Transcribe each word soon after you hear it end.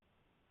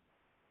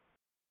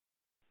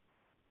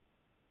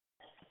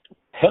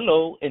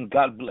Hello and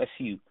God bless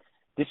you.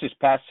 This is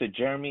Pastor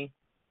Jeremy,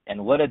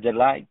 and what a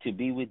delight to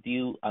be with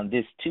you on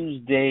this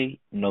Tuesday,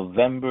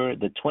 November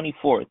the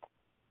 24th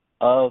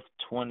of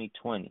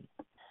 2020.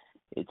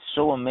 It's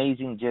so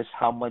amazing just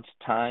how much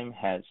time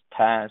has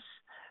passed.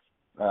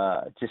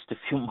 Just a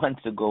few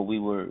months ago,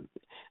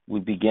 we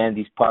began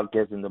these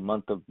podcasts in the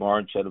month of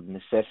March out of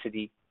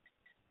necessity,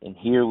 and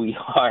here we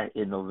are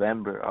in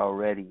November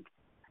already,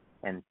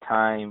 and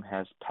time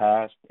has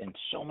passed, and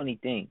so many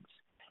things.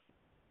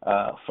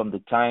 From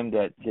the time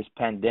that this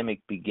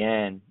pandemic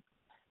began,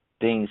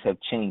 things have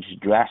changed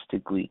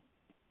drastically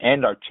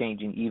and are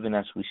changing even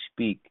as we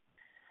speak,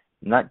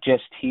 not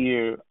just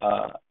here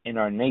in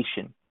our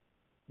nation,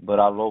 but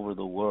all over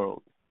the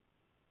world.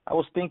 I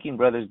was thinking,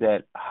 brothers,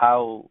 that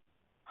how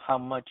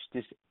much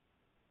this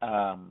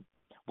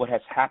what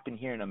has happened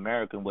here in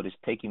America and what is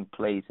taking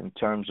place in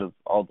terms of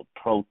all the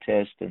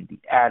protests and the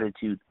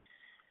attitude,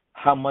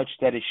 how much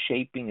that is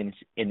shaping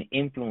and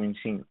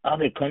influencing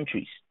other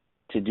countries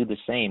to do the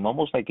same,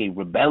 almost like a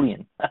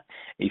rebellion,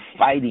 a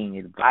fighting,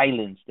 a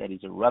violence that is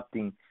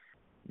erupting,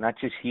 not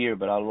just here,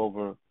 but all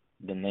over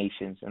the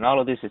nations. And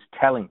all of this is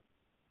telling.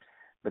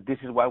 But this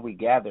is why we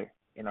gather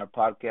in our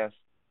podcast,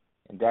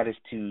 and that is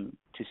to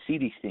see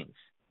these things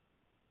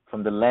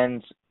from the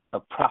lens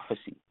of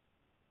prophecy,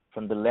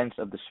 from the lens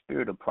of the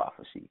spirit of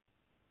prophecy,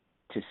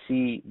 to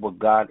see what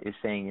God is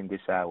saying in this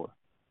hour.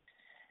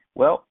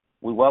 Well,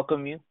 we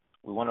welcome you.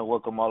 We want to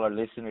welcome all our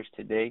listeners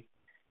today.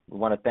 We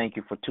want to thank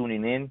you for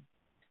tuning in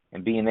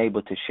and being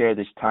able to share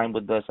this time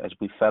with us as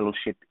we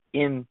fellowship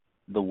in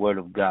the Word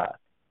of God.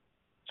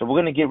 So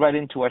we're going to get right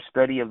into our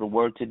study of the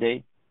Word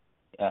today.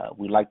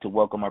 We'd like to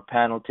welcome our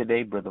panel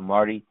today, Brother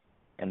Marty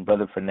and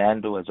Brother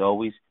Fernando. As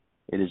always,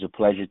 it is a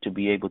pleasure to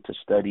be able to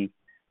study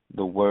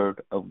the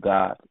Word of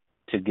God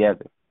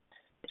together.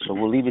 So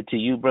we'll leave it to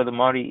you, Brother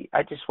Marty.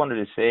 I just wanted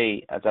to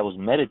say, as I was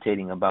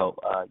meditating about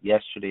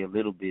yesterday a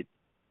little bit,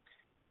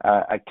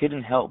 I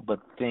couldn't help but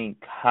think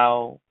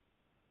how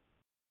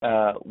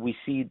we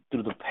see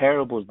through the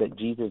parables that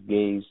Jesus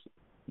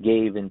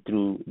gave and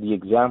through the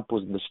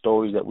examples and the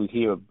stories that we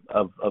hear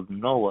of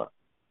Noah.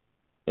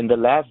 In the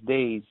last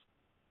days,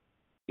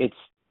 it's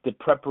the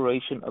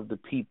preparation of the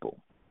people.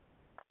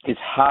 It's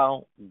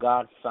how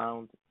God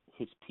found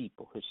his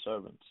people, his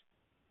servants.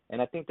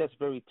 And I think that's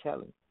very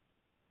telling,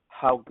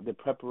 how the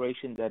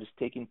preparation that is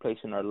taking place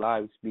in our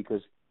lives,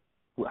 because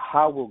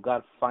how will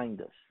God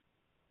find us?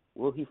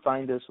 Will he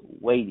find us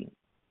waiting?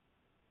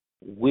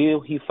 Will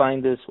he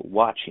find us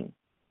watching?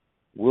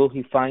 Will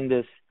he find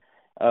us,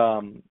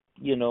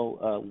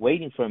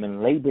 waiting for him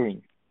and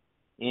laboring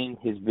in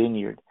his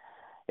vineyard?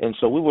 And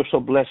so we were so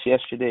blessed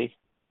yesterday.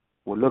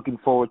 We're looking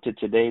forward to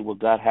today, what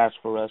God has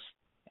for us.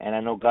 And I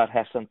know God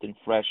has something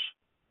fresh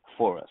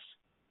for us.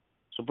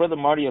 So, Brother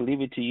Marty, I'll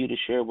leave it to you to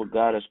share what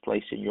God has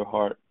placed in your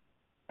heart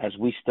as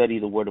we study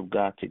the Word of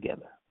God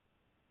together.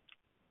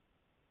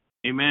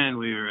 Amen.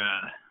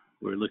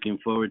 We're looking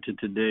forward to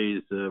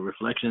today's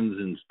reflections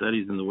and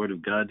studies in the Word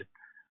of God,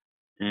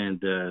 and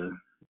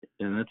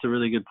that's a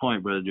really good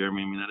point, Brother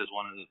Jeremy. I mean, that is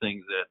one of the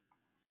things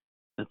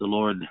that the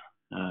Lord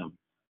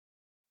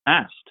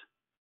asked.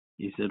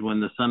 He said, "When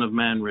the Son of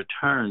Man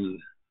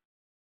returns,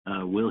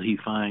 will he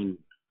find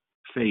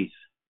faith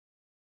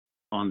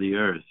on the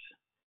earth?"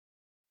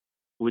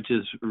 Which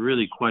is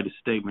really quite a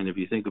statement if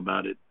you think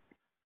about it,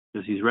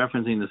 because he's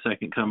referencing the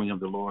second coming of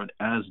the Lord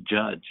as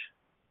judge.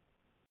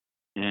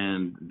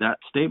 And that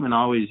statement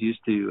always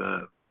used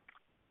to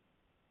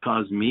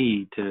cause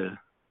me to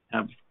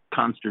have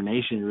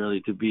consternation,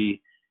 really, to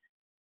be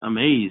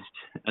amazed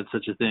at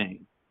such a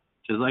thing.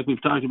 Because like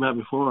we've talked about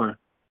before,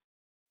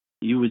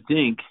 you would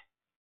think,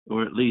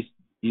 or at least,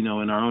 in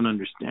our own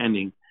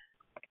understanding,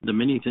 the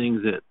many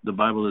things that the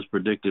Bible has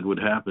predicted would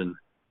happen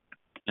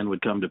and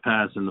would come to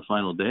pass in the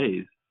final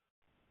days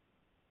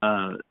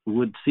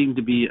would seem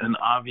to be an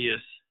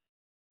obvious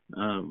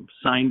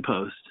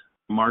signpost,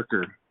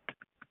 marker,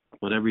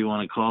 whatever you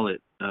want to call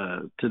it,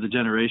 to the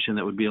generation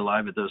that would be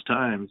alive at those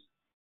times,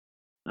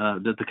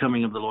 that the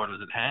coming of the Lord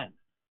was at hand.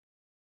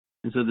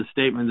 And so the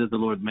statement that the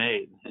Lord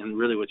made, and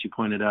really what you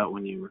pointed out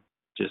when you were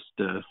just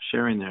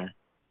sharing there,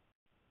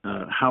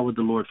 how would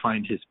the Lord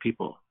find his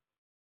people?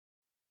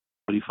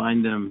 Would he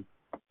find them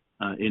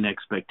in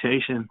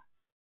expectation,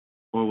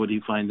 or would he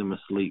find them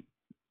asleep?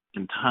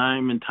 And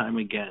time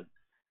again,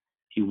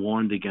 he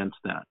warned against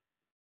that.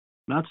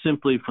 Not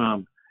simply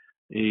from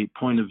a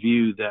point of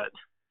view that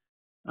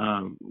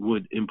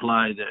would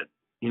imply that,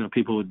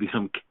 people would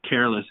become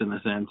careless in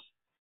a sense,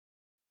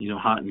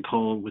 hot and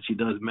cold, which he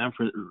does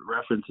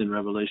reference in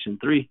Revelation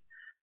 3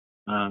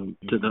 to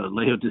the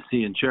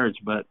Laodicean church.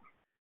 But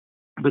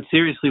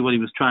seriously, what he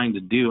was trying to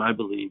do, I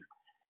believe,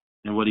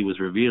 and what he was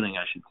revealing,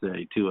 I should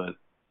say, to us,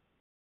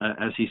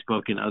 as he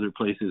spoke in other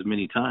places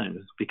many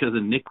times, because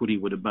iniquity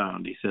would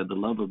abound. He said the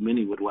love of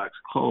many would wax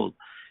cold.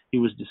 He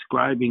was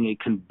describing a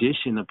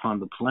condition upon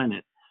the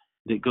planet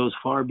that goes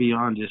far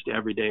beyond just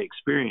everyday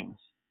experience.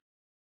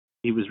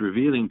 He was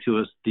revealing to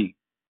us the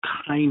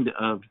kind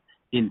of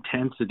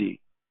intensity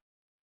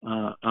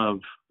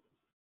of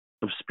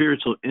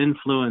spiritual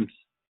influence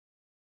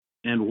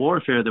and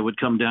warfare that would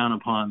come down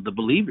upon the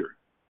believer.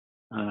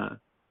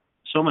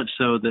 So much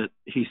so that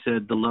he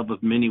said the love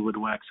of many would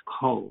wax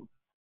cold,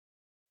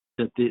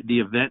 that the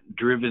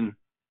event-driven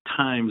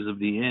times of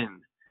the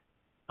end,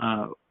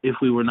 if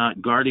we were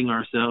not guarding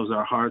ourselves,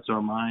 our hearts,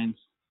 our minds,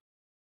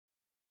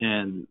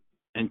 and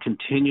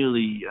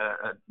continually,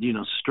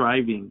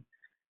 striving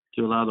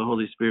to allow the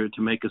Holy Spirit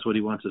to make us what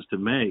he wants us to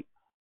make,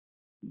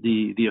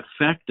 the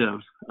effect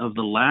of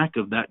the lack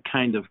of that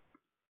kind of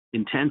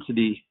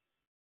intensity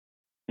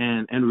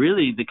and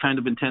really the kind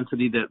of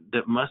intensity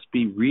that must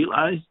be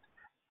realized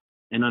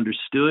and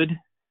understood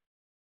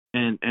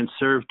and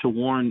serve to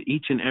warn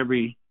each and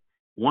every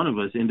one of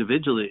us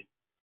individually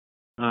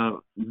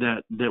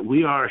that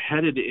we are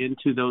headed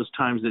into those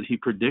times that he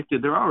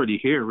predicted. They're already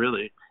here,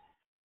 really,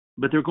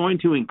 but they're going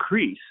to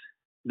increase.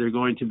 They're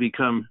going to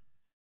become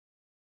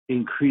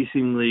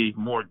increasingly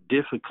more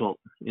difficult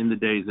in the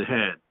days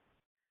ahead.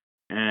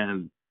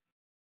 And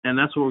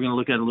that's what we're going to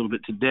look at a little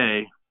bit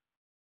today.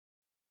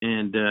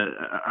 And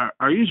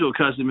our usual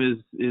custom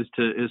is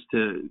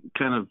to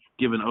kind of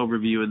give an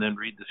overview and then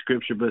read the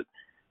scripture. But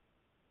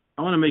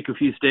I want to make a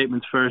few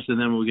statements first, and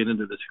then we'll get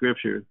into the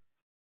scripture.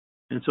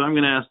 And so I'm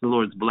going to ask the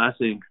Lord's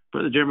blessing.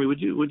 Brother Jeremy,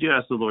 would you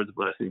ask the Lord's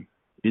blessing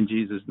in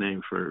Jesus'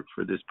 name for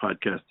this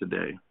podcast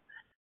today?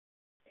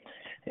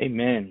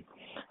 Amen.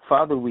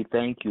 Father, we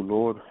thank you,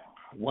 Lord,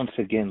 once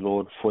again,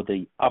 Lord, for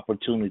the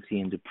opportunity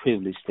and the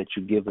privilege that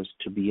you give us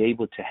to be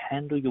able to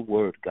handle your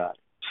word, God,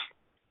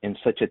 in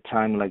such a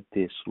time like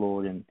this,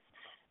 Lord. And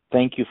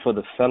thank you for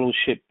the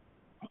fellowship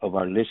of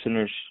our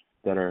listeners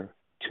that are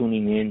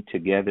tuning in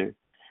together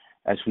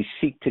as we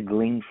seek to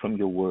glean from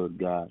your word,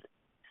 God.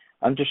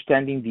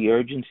 Understanding the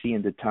urgency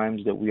in the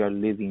times that we are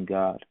living,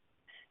 God.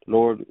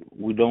 Lord,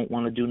 we don't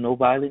want to do no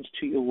violence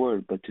to your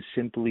word, but to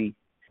simply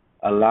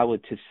allow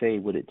it to say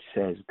what it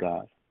says,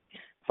 God.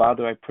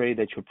 Father, I pray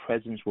that your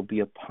presence will be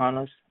upon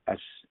us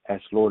as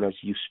Lord, as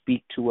you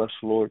speak to us,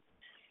 Lord,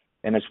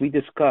 and as we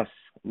discuss,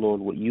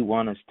 Lord, what you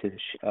want us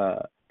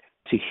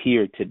to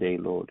hear today,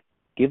 Lord.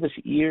 Give us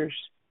ears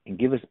and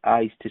give us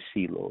eyes to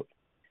see, Lord.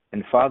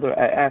 And Father,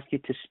 I ask you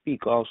to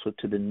speak also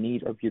to the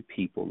need of your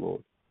people,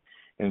 Lord.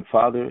 And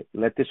Father,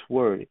 let this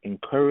word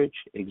encourage,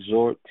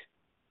 exhort,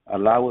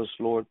 allow us,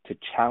 Lord, to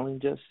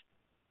challenge us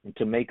and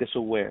to make us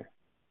aware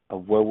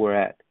of where we're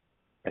at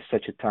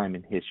such a time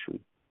in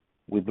history.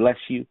 We bless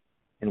you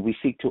and we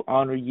seek to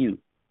honor you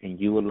and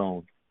you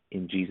alone.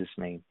 In Jesus'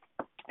 name,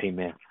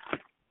 amen.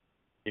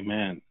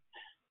 Amen.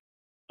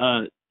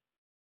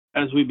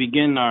 As we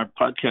begin our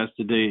podcast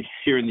today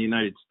here in the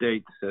United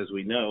States, as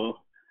we know,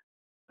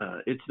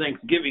 it's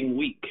Thanksgiving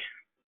week.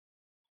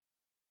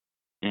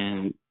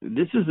 And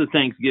this is a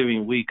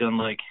Thanksgiving week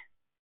unlike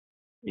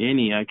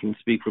any. I can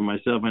speak for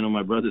myself. I know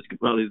my brothers could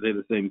probably say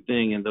the same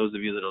thing. And those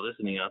of you that are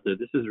listening out there,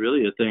 this is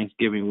really a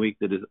Thanksgiving week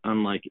that is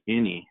unlike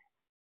any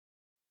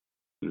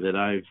that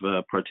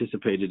I've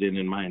participated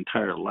in my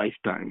entire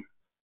lifetime.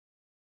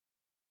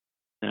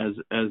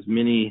 As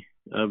many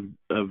of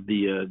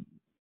the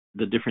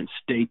different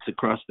states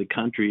across the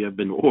country have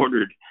been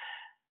ordered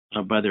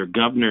by their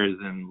governors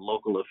and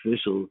local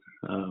officials.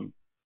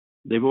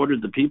 They've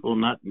ordered the people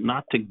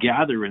not to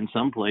gather in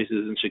some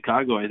places. In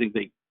Chicago, I think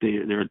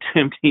they're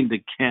attempting to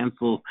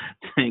cancel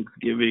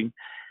Thanksgiving,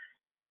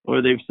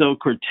 or they've so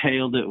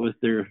curtailed it with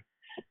their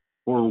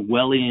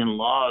Orwellian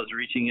laws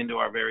reaching into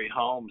our very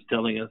homes,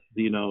 telling us,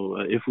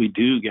 if we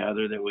do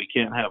gather, that we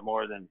can't have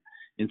more than,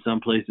 in some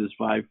places,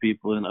 5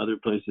 people, in other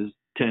places,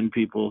 10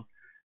 people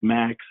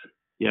max.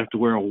 You have to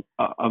wear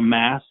a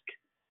mask.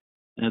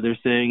 They're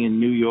saying in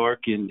New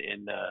York,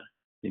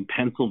 in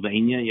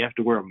Pennsylvania, you have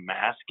to wear a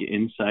mask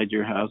inside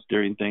your house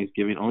during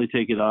Thanksgiving. Only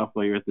take it off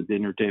while you're at the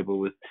dinner table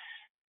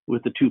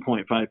with the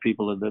 2.5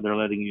 people that they're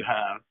letting you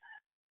have.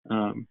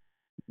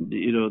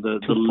 The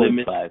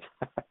limit.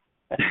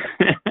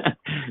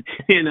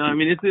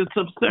 It's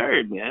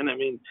absurd, man.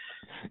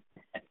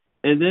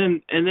 And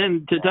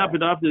then to top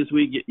it off this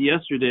week,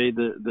 yesterday,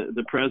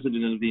 the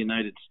President of the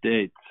United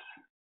States,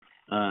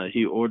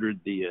 he ordered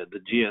the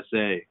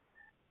GSA,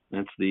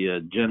 that's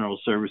the General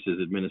Services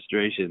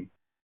Administration,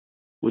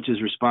 which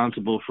is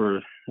responsible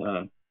for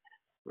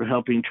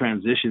helping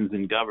transitions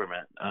in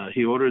government.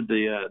 He ordered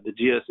the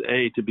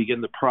GSA to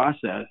begin the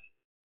process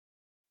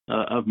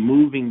of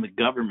moving the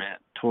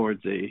government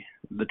towards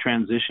the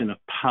transition of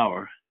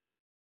power.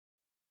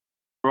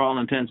 For all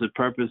intents and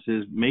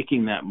purposes,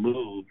 making that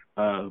move,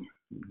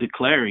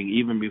 declaring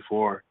even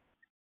before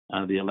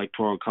the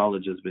Electoral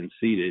College has been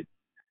seated,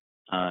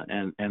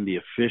 and the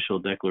official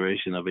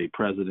declaration of a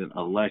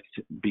president-elect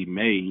be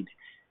made,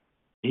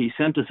 he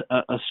sent us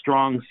a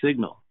strong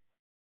signal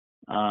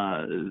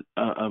of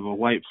a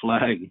white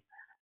flag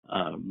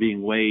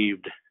being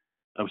waved,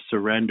 of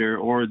surrender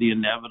or the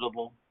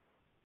inevitable.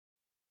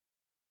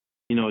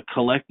 A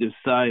collective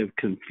sigh of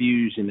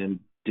confusion and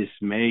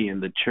dismay in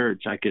the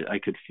church. I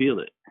could feel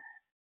it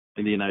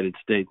in the United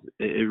States.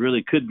 It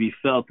really could be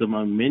felt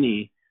among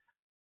many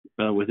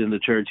within the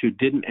church who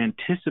didn't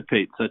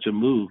anticipate such a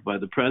move by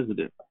the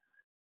president,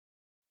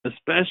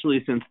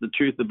 especially since the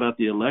truth about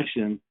the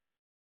election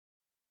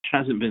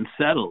hasn't been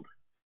settled.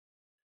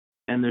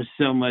 and there's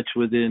so much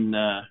within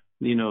the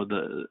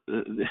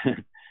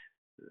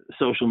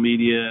social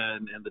media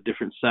and the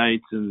different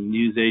sites and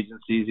news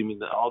agencies. I mean,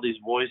 all these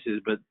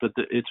voices, but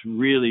it's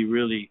really,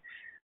 really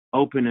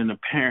open and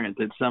apparent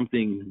that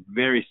something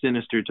very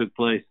sinister took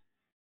place,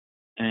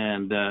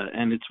 and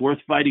it's worth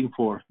fighting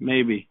for.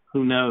 Maybe,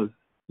 who knows?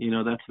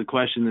 That's the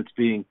question that's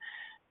being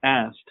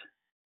asked.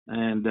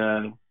 And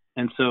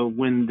so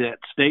when that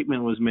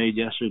statement was made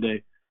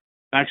yesterday,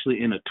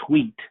 actually in a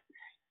tweet,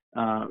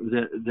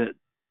 that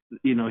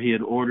he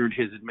had ordered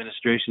his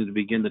administration to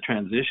begin the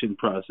transition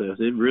process,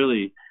 it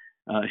really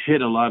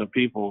hit a lot of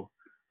people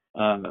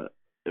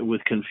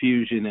with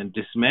confusion and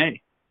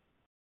dismay.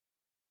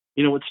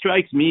 What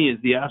strikes me is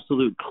the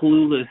absolute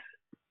clueless,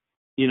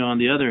 on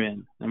the other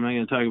end. I'm not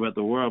going to talk about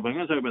the world, but I'm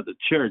going to talk about the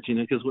church,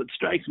 because what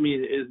strikes me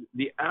is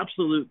the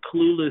absolute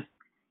clueless,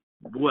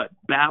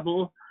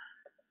 babble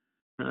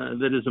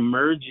that is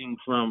emerging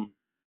from,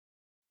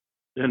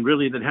 and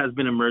really that has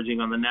been emerging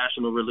on the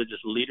national religious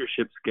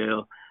leadership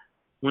scale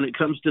when it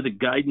comes to the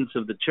guidance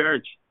of the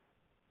church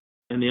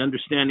and the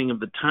understanding of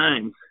the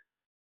times.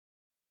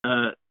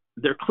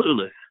 They're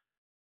clueless.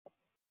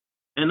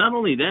 And not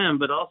only them,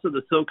 but also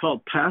the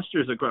so-called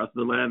pastors across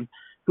the land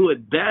who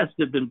at best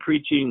have been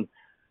preaching,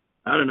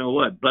 I don't know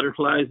what,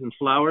 butterflies and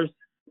flowers,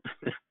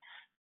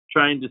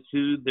 trying to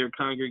soothe their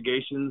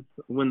congregations,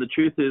 when the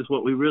truth is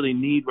what we really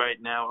need right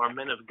now are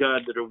men of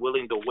God that are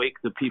willing to wake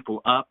the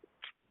people up.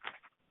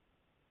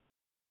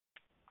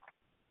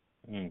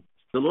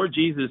 The Lord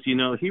Jesus,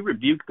 he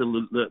rebuked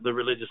the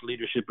religious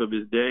leadership of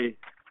his day,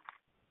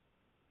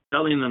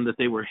 telling them that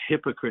they were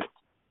hypocrites.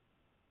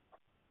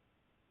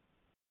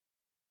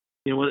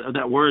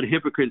 That word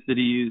hypocrites that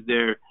he used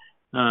there,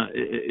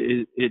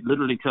 it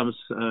literally comes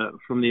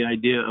from the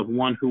idea of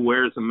one who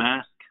wears a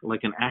mask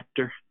like an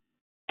actor.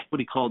 That's what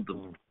he called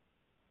them.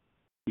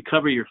 You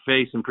cover your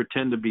face and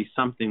pretend to be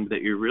something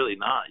that you're really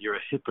not. You're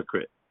a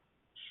hypocrite.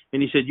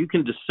 And he said, you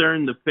can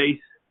discern the face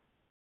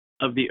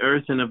of the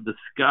earth and of the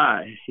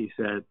sky, he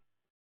said.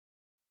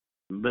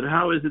 But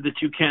how is it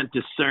that you can't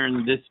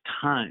discern this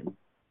time?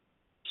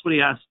 That's what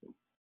he asked them.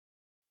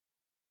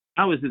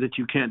 How is it that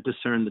you can't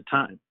discern the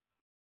time?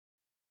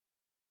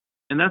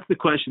 And that's the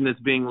question that's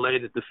being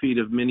laid at the feet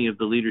of many of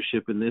the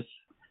leadership in this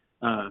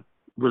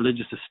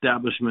religious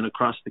establishment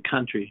across the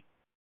country,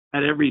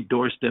 at every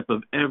doorstep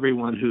of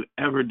everyone who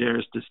ever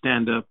dares to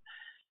stand up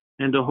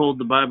and to hold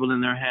the Bible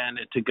in their hand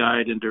and to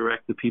guide and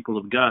direct the people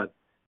of God.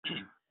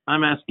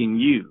 I'm asking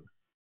you,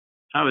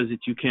 how is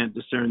it you can't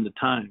discern the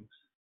times?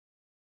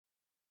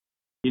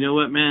 You know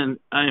what, man?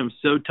 I am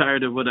so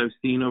tired of what I've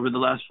seen over the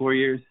last 4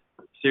 years.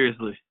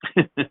 Seriously.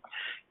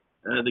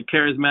 The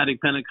charismatic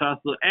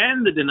Pentecostal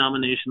and the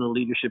denominational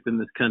leadership in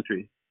this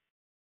country.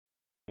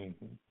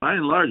 By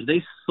and large,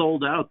 they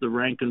sold out the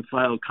rank and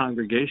file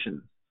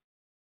congregations.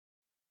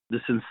 The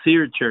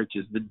sincere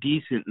churches, the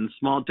decent and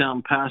small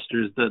town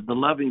pastors, the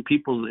loving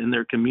people in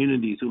their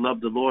communities who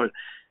love the Lord,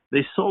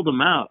 they sold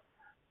them out.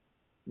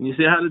 And you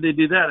say, how did they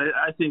do that?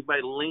 I think by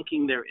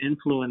linking their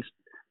influence,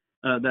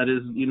 that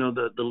is,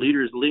 the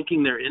leaders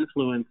linking their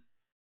influence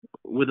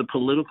with a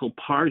political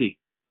party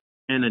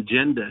and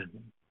agenda,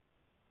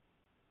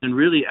 and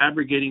really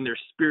abrogating their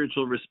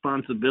spiritual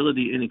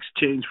responsibility in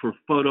exchange for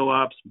photo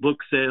ops,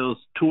 book sales,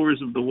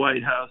 tours of the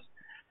White House,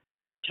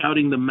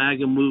 touting the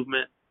MAGA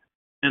movement,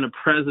 and a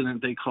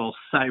president they call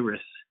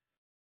Cyrus.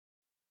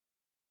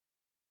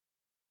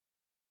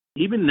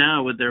 Even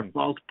now, with their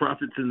false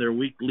prophets and their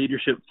weak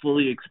leadership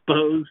fully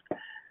exposed,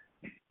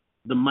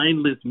 the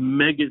mindless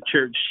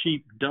mega-church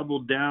sheep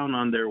double down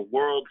on their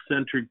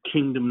world-centered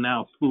kingdom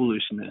now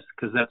foolishness,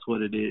 because that's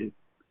what it is.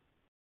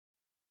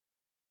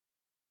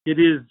 It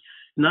is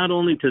not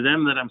only to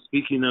them that I'm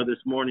speaking of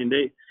this morning.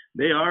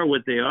 They are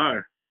what they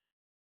are.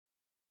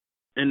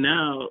 And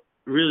now,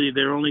 really,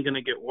 they're only going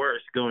to get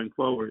worse going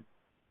forward,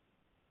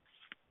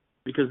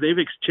 because they've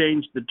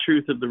exchanged the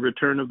truth of the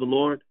return of the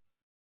Lord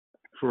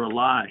for a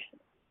lie,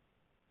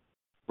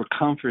 for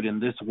comfort in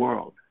this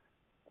world.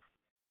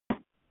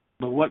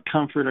 But what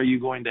comfort are you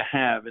going to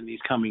have in these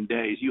coming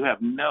days? You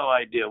have no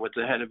idea what's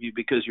ahead of you,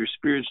 because you're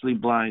spiritually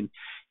blind.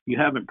 You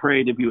haven't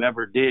prayed, if you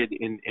ever did,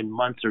 in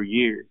months or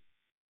years.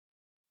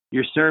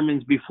 Your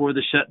sermons before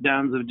the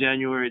shutdowns of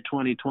January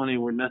 2020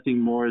 were nothing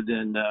more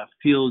than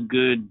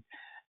feel-good,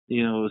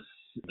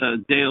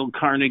 Dale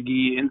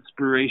Carnegie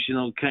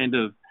inspirational kind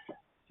of,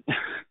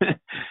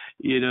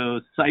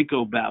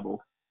 psychobabble.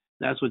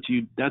 That's what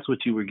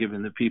you were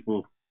giving the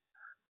people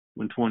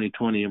when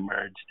 2020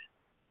 emerged.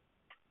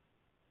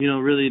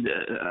 Really,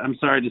 I'm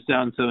sorry to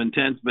sound so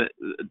intense, but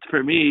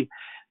for me,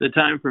 the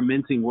time for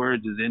mincing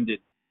words has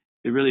ended.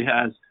 It really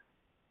has.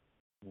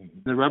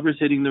 The rubber's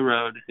hitting the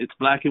road. It's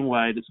black and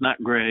white. It's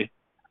not gray.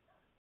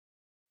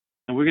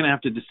 And we're going to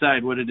have to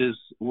decide what it is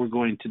we're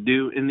going to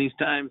do in these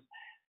times,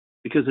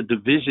 because a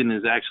division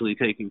is actually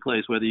taking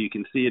place, whether you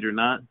can see it or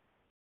not.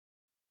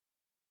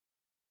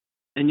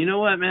 And you know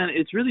what, man?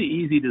 It's really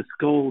easy to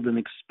scold and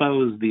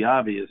expose the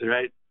obvious,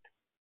 right?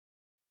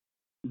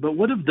 But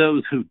what of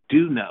those who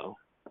do know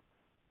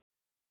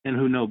and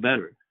who know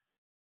better?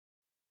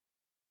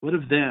 What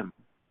of them?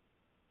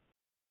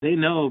 They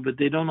know, but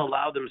they don't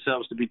allow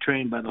themselves to be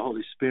trained by the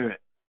Holy Spirit,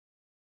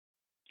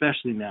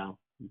 especially now.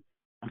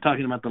 I'm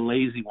talking about the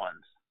lazy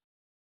ones,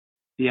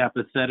 the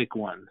apathetic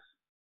ones.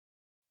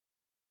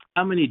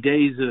 How many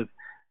days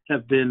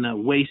have been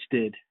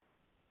wasted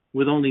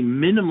with only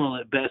minimal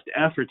at best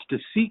efforts to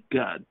seek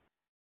God,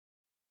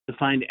 to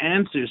find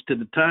answers to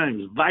the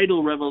times,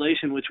 vital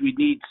revelation which we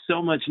need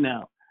so much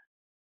now,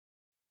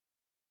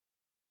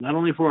 not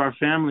only for our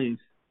families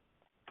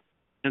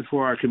and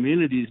for our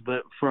communities,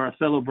 but for our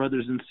fellow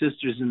brothers and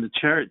sisters in the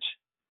church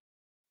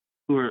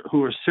who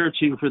are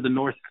searching for the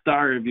North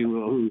Star, if you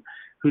will,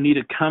 who need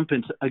a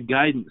compass, a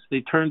guidance.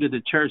 They turn to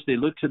the church, they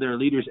look to their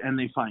leaders, and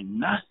they find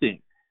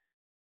nothing.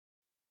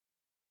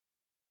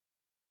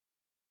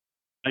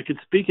 I could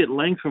speak at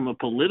length from a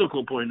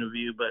political point of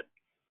view, but,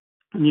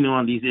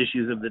 on these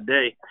issues of the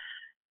day,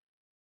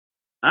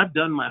 I've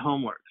done my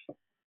homework.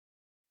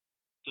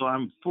 So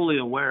I'm fully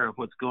aware of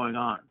what's going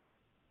on.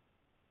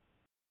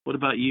 What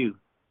about you?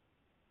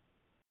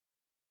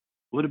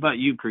 What about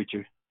you,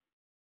 preacher?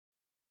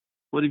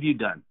 What have you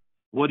done?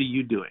 What are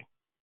you doing?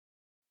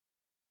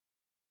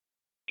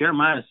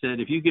 Jeremiah said,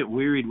 if you get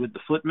wearied with the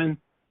footmen,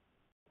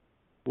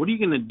 what are you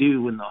going to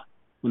do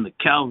when the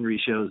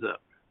cavalry shows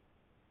up?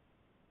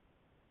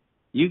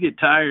 You get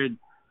tired,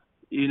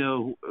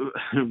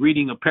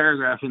 reading a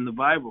paragraph in the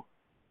Bible.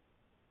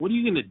 What are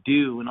you going to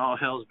do when all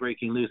hell's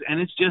breaking loose? And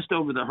it's just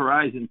over the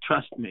horizon,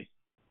 trust me.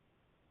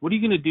 What are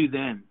you going to do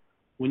then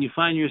when you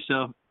find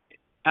yourself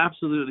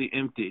absolutely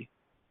empty?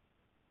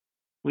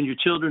 When your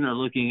children are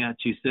looking at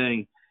you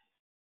saying,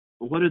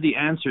 what are the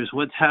answers?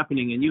 What's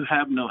happening? And you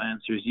have no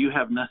answers. You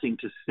have nothing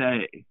to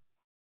say.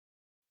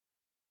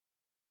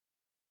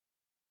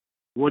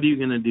 What are you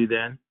going to do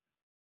then?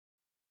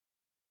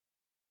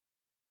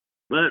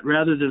 But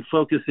rather than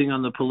focusing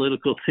on the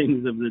political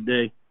things of the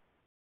day,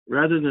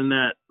 rather than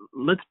that,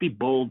 let's be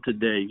bold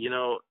today,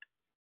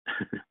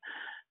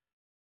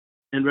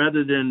 and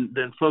rather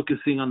than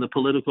focusing on the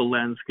political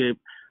landscape,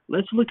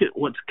 let's look at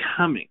what's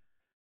coming.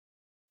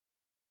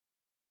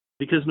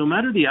 Because no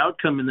matter the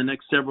outcome in the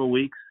next several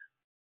weeks,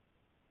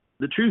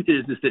 the truth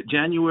is that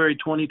January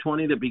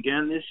 2020 that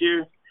began this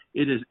year,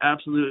 it is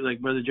absolutely,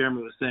 like Brother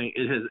Jeremy was saying,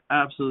 it has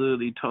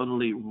absolutely,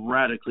 totally,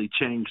 radically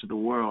changed the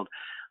world,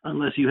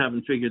 unless you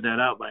haven't figured that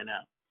out by now.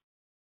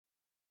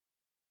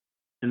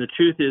 And the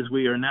truth is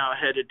we are now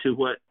headed to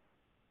what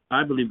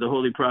I believe the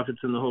holy prophets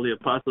and the holy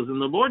apostles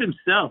and the Lord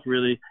himself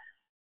really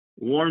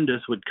warned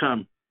us would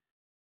come.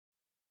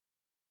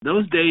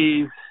 Those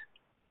days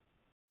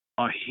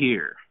are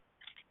here.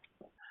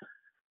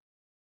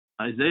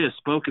 Isaiah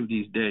spoke of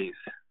these days.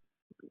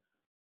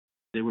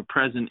 They were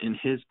present in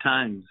his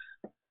times.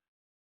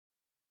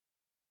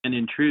 And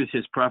in truth,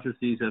 his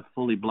prophecies have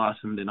fully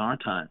blossomed in our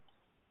time.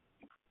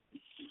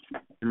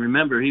 And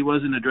remember, he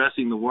wasn't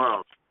addressing the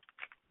world.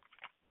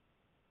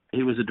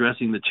 He was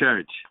addressing the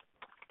church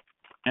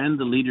and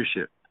the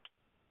leadership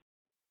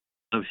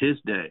of his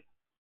day.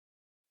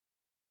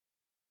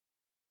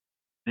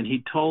 And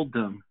he told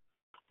them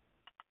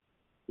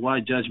why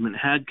judgment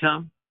had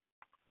come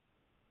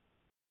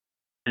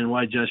and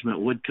why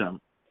judgment would come.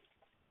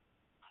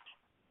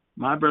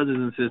 My brothers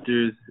and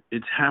sisters,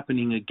 it's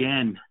happening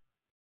again.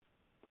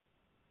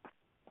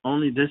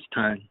 Only this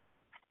time,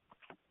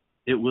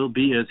 it will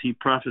be as he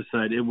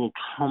prophesied. It will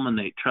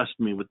culminate, trust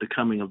me, with the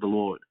coming of the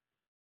Lord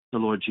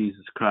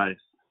Jesus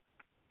Christ.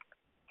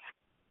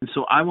 And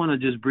so I want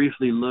to just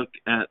briefly look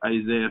at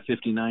Isaiah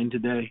 59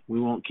 today. We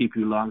won't keep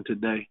you long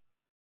today,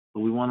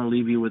 but we want to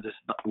leave you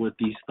with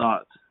these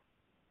thoughts.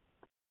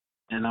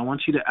 And I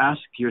want you to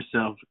ask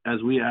yourself,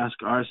 as we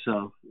ask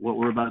ourselves, what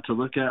we're about to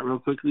look at real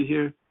quickly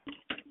here,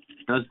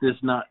 does this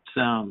not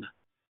sound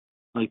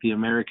like the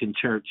American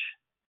church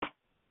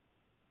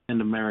and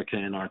America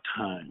in our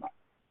time?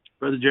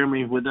 Brother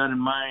Jeremy, with that in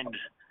mind,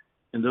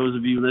 and those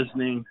of you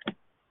listening,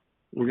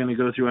 we're going to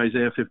go through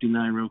Isaiah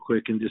 59 real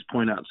quick and just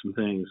point out some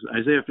things.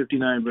 Isaiah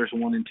 59, verse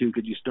 1 and 2,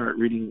 could you start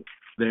reading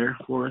there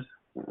for us?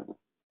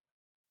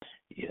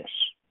 Yes.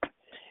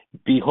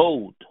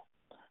 Behold,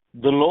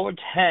 the Lord's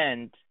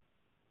hand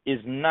is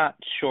not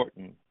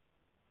shortened,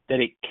 that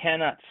it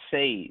cannot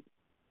save,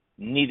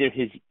 neither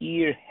his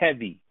ear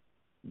heavy,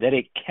 that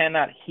it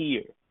cannot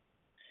hear.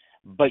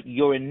 But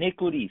your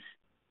iniquities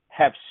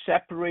have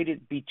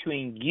separated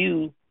between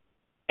you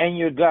and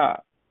your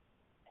God,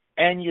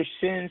 and your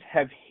sins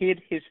have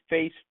hid his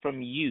face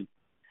from you,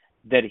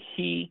 that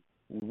he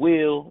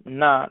will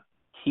not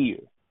hear.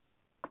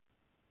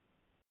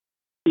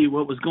 See,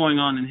 what was going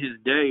on in his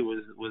day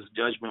was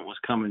judgment was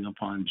coming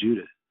upon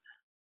Judah.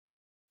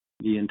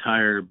 The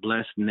entire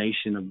blessed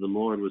nation of the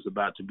Lord was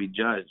about to be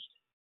judged.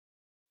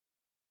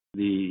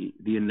 The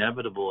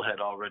inevitable had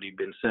already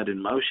been set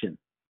in motion.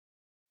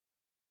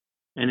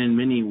 And in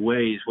many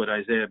ways, what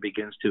Isaiah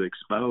begins to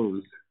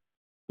expose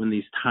when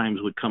these times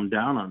would come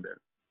down on them,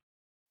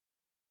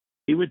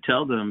 he would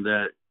tell them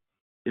that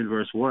in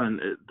verse 1,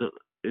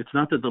 it's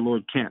not that the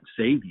Lord can't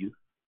save you,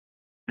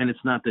 and it's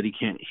not that he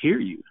can't hear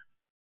you.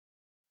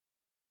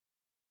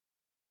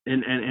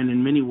 And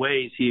in many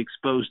ways, he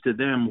exposed to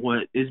them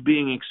what is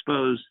being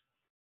exposed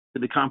to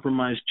the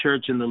compromised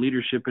church and the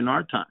leadership in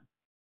our time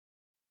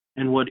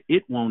and what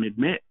it won't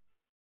admit.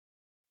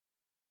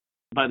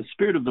 By the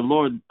Spirit of the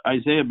Lord,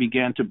 Isaiah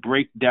began to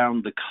break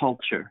down the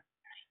culture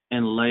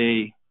and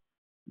lay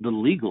the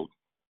legal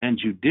and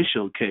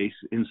judicial case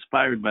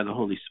inspired by the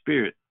Holy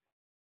Spirit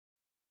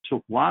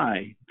to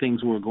why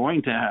things were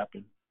going to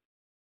happen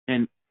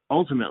and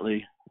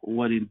ultimately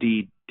what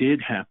indeed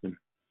did happen.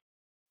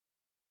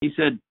 He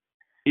said,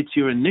 it's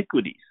your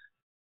iniquities,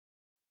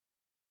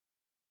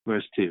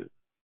 verse 2,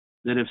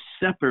 that have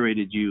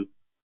separated you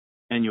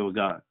and your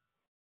God.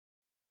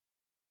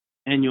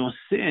 And your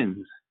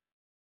sins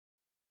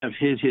have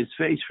hid his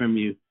face from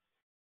you,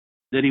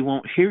 that he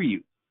won't hear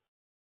you.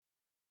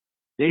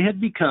 They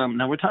had become,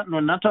 now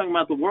we're not talking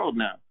about the world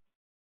now.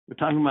 We're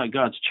talking about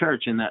God's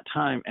church in that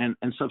time, and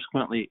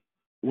subsequently,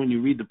 when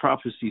you read the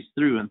prophecies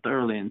through and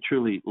thoroughly and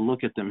truly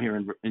look at them here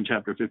in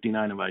chapter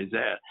 59 of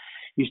Isaiah,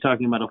 he's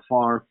talking about a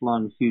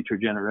far-flung future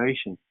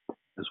generation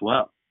as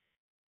well.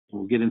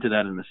 We'll get into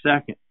that in a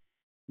second.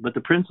 But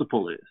the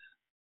principle is,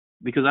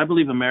 because I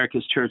believe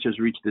America's church has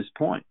reached this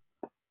point,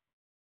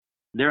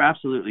 they're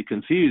absolutely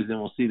confused, and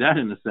we'll see that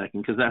in a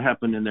second, because that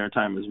happened in their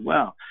time as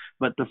well.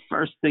 But the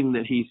first thing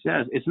that he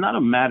says, it's not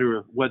a matter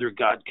of whether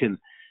God can,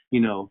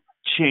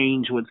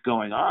 change what's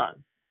going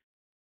on.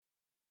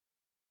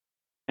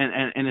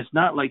 And it's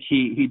not like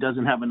he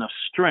doesn't have enough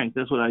strength.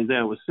 That's what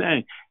Isaiah was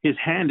saying. His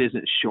hand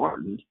isn't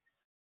shortened.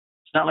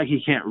 It's not like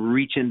he can't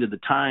reach into the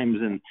times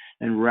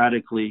and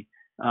radically,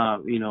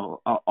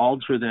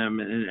 alter them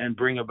and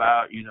bring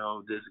about,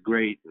 this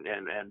great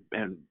and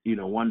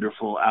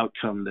wonderful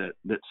outcome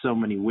that so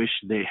many wish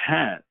they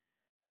had.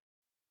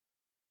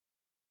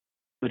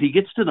 But he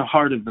gets to the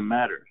heart of the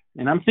matter.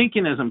 And I'm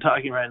thinking as I'm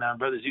talking right now,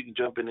 brothers, you can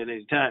jump in at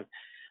any time.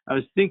 I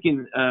was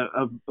thinking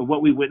of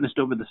what we witnessed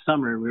over the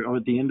summer, or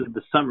at the end of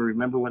the summer.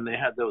 Remember when they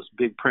had those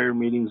big prayer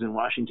meetings in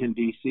Washington,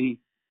 D.C.,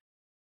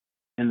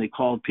 and they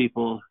called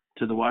people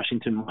to the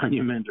Washington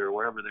Monument or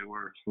wherever they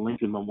were,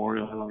 Lincoln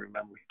Memorial, I don't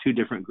remember. Two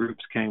different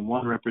groups came,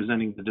 one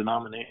representing the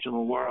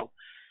denominational world,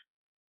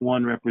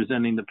 one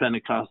representing the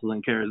Pentecostal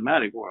and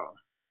charismatic world.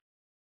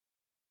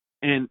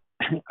 And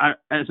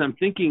as I'm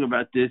thinking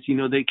about this,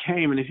 they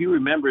came, and if you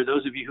remember,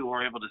 those of you who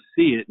were able to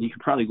see it, and you can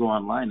probably go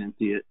online and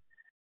see it,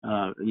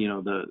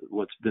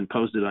 what's been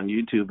posted on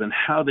YouTube, and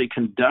how they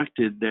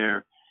conducted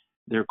their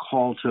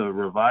call to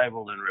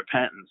revival and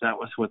repentance. That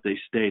was what they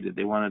stated.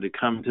 They wanted to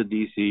come to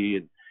D.C.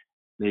 and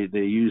they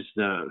used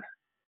 2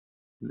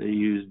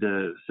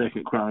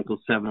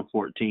 Chronicles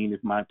 7:14.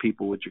 If my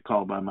people, which are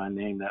called by my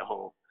name, that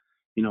whole,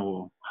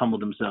 will humble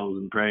themselves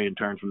and pray and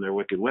turn from their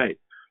wicked ways.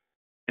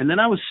 And then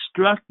I was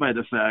struck by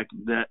the fact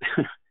that,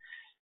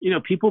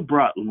 people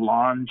brought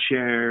lawn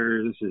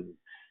chairs and,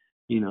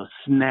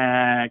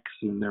 snacks,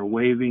 and they're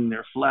waving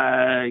their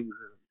flags.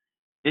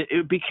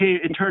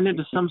 It turned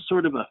into some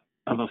sort of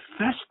a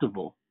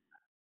festival.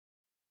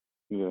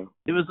 Yeah.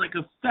 It was like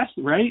a fest,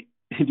 right?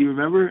 Do you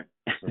remember?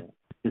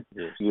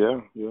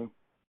 Yeah.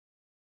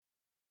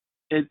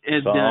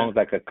 Songs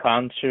like a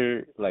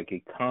concert.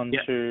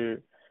 Yeah.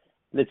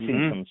 Let's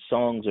sing some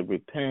songs of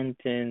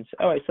repentance.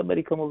 All right,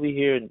 somebody come over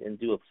here and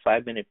do a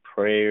 5-minute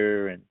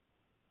prayer and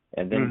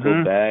then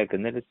go back,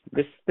 and then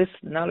this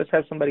now let's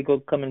have somebody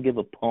come and give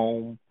a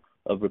poem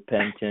of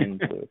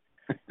repentance, or,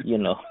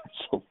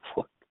 so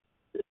forth.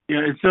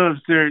 Yeah, it's so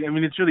absurd. I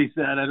mean, it's really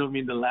sad. I don't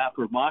mean to laugh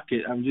or mock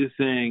it. I'm just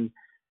saying,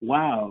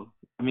 wow.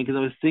 I mean, because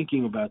I was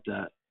thinking about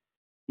that.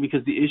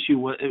 Because the issue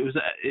was,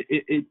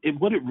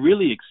 what it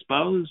really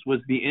exposed was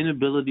the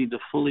inability to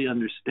fully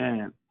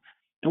understand.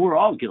 And we're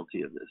all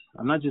guilty of this.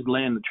 I'm not just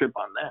laying the trip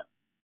on them.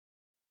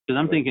 Because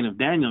I'm thinking of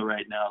Daniel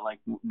right now. Like,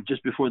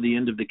 just before the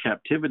end of the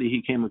captivity,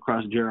 he came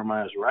across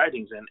Jeremiah's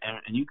writings.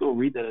 And you go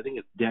read that. I think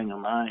it's Daniel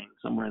 9,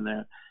 somewhere in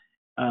there.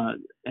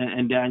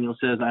 And Daniel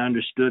says, I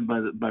understood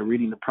by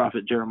reading the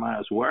prophet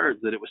Jeremiah's words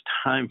that it was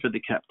time for the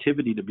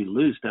captivity to be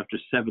loosed after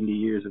 70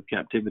 years of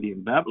captivity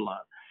in Babylon.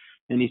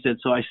 And he said,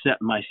 so I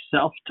set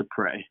myself to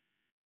pray.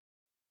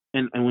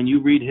 And when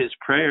you read his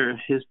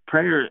prayer is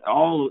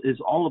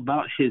all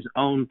about his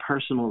own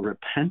personal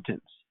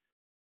repentance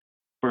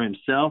for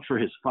himself, for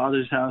his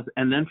father's house,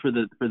 and then for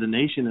the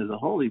nation as a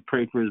whole. He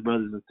prayed for his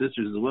brothers and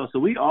sisters as well. So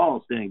we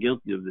all stand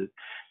guilty of this.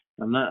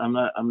 I'm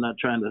not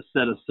trying to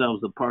set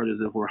ourselves apart as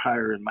if we're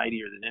higher and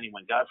mightier than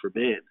anyone. God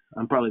forbid.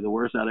 I'm probably the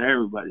worst out of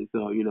everybody.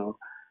 So,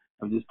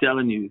 I'm just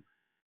telling you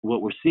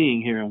what we're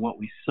seeing here, and what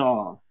we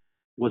saw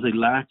was a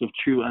lack of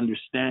true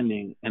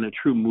understanding and a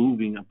true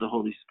moving of the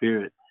Holy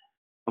Spirit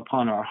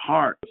upon our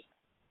hearts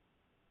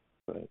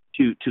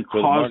to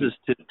cause us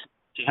to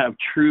have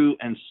true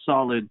and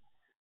solid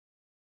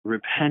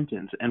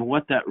repentance, and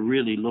what that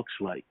really looks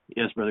like.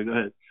 Yes, brother, go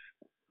ahead.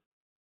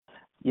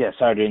 Yeah,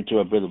 sorry to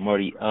interrupt, Brother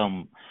Marty.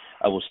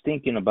 I was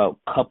thinking about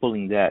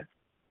coupling that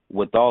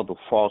with all the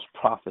false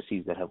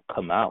prophecies that have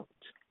come out.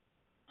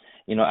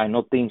 I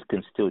know things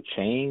can still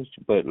change,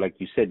 but like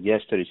you said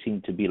yesterday, it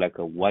seemed to be like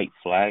a white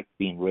flag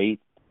being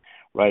raised,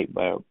 right,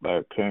 by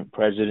our current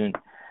president.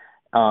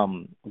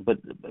 But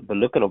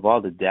look at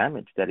all the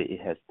damage that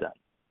it has done.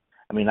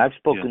 I mean, I've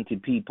spoken to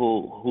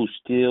people who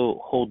still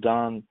hold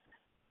on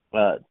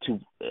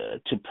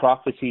to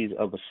prophecies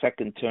of a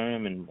second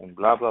term and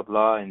blah blah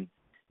blah, and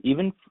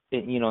even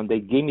they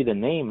gave me the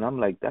name, and I'm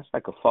like, that's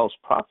like a false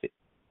prophet,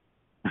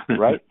 right?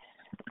 Right.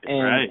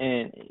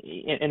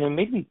 And it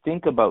made me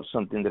think about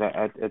something that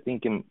I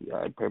think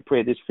I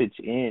pray this fits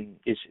in.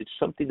 It's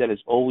something that has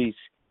always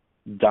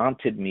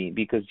daunted me,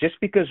 because just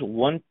because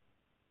one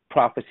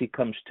prophecy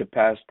comes to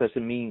pass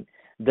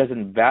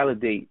doesn't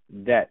validate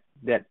that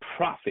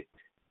prophet,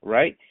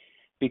 right?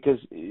 Because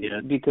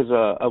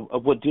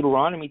of what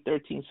Deuteronomy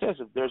 13 says,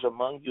 if there's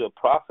among you a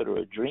prophet or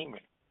a dreamer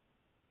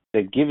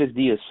that giveth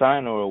thee a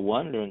sign or a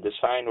wonder, and the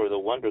sign or the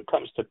wonder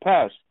comes to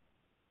pass,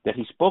 that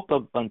he spoke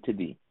of unto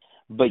thee,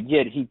 but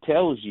yet he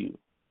tells you,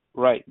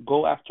 right,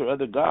 go after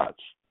other gods,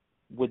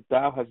 which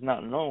thou hast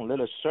not known, let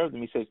us serve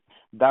them. He says,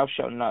 thou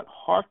shalt not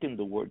hearken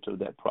the words of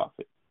that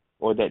prophet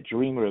or that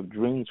dreamer of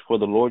dreams, for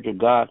the Lord your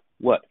God,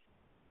 what?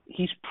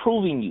 He's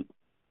proving you.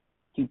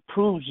 He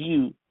proves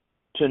you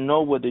to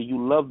know whether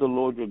you love the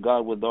Lord your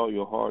God with all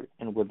your heart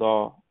and with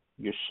all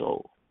your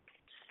soul.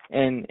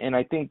 And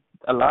I think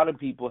a lot of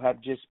people have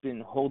just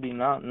been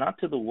holding on, not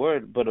to the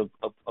word, but of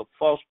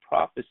false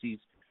prophecies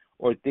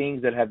or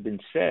things that have been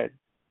said.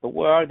 But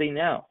where are they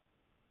now?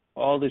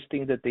 All these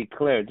things that they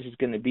declare, this is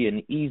going to be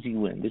an easy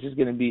win. This is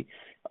going to be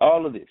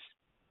all of this.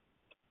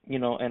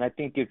 And I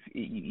think if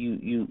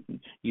you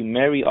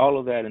marry all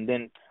of that, and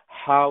then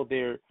how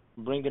they're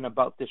bringing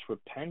about this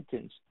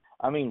repentance.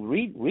 I mean,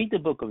 read the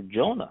book of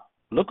Jonah.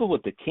 Look at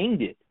what the king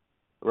did,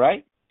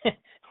 right?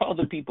 All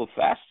the people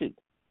fasted,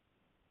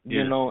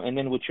 and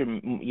then what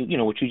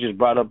you just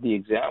brought up the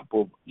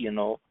example,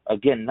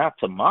 again, not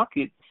to mock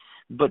it,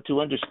 but to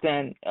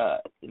understand,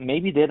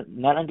 maybe they're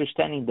not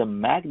understanding the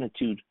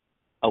magnitude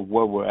of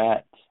where we're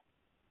at.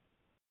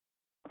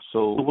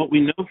 So what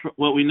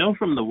we know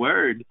from the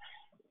word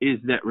is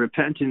that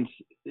repentance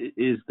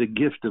is the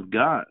gift of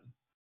God.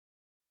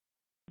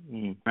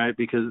 Right?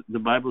 Because the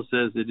Bible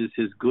says it is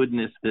his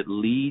goodness that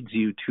leads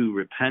you to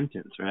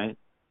repentance, right?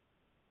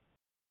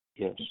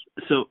 Yes.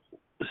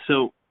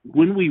 So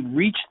when we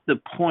reach the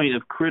point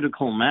of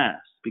critical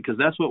mass, because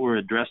that's what we're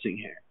addressing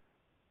here,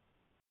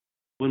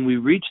 when we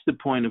reach the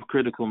point of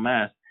critical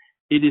mass,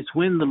 it is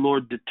when the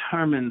Lord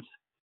determines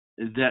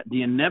that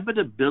the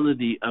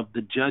inevitability of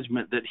the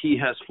judgment that he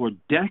has for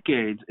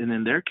decades, and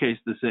in their case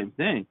the same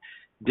thing,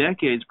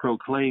 decades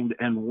proclaimed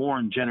and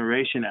warned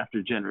generation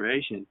after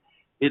generation,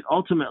 it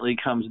ultimately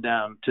comes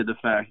down to the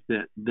fact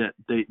that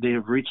they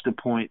have reached a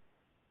point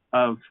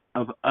of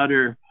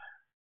utter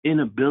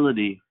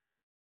inability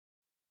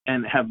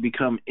and have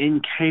become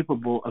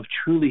incapable of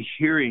truly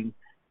hearing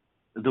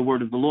the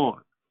word of the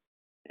Lord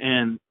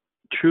and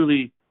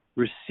truly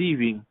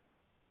receiving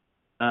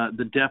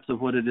the depth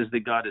of what it is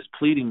that God is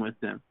pleading with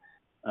them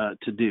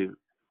to do.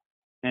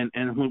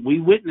 And what we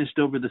witnessed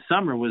over the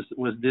summer was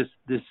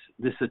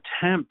this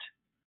attempt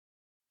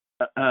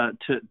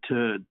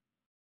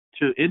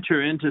to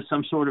enter into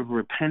some sort of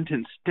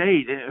repentant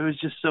state. It was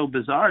just so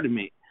bizarre to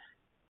me.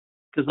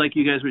 Because like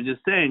you guys were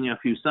just saying, a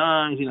few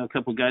songs, a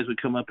couple guys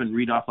would come up and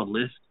read off a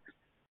list.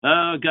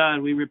 Oh,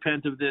 God, we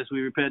repent of this,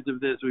 we repent of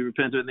this, we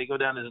repent of it. And they go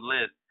down to the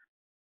list.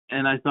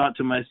 And I thought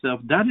to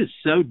myself, that is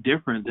so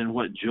different than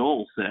what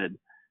Joel said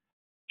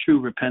true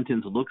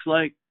repentance looks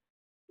like.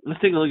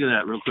 Let's take a look at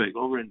that real quick.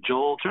 Over in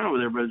Joel, turn over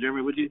there, Brother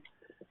Jeremy, would you?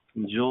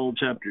 In Joel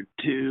chapter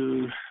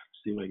 2. Let's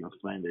see if I can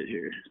find it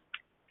here.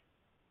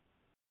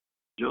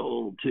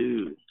 Joel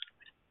 2.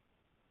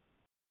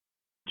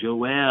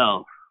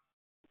 Joel.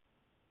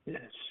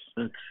 Yes.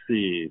 Let's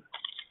see.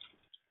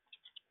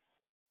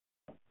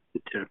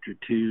 Chapter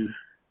 2.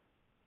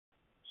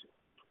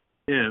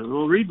 Yeah,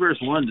 we'll read verse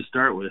 1 to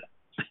start with.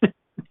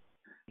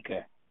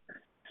 Okay.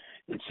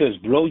 It says,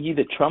 blow ye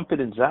the trumpet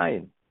in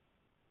Zion,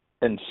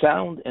 and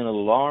sound an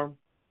alarm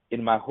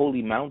in my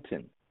holy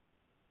mountain.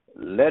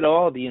 Let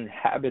all the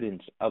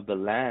inhabitants of the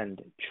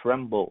land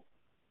tremble,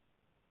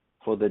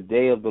 for the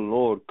day of the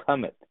Lord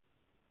cometh,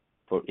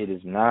 for it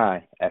is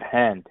nigh at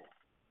hand.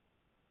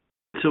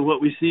 So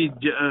what we see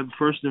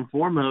first and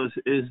foremost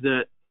is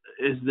that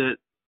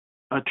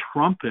a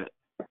trumpet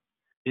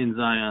in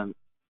Zion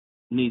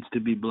needs to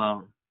be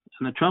blown.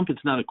 And the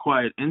trumpet's not a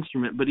quiet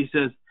instrument, but he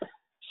says,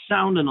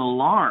 sound an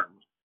alarm.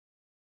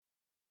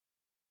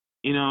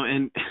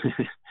 And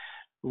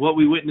what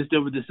we witnessed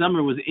over the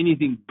summer was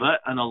anything but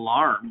an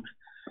alarm.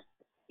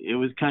 It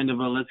was kind of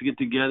a let's get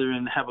together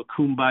and have a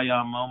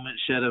kumbaya moment,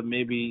 shed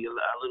maybe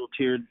a little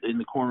tear in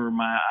the corner of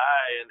my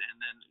eye, and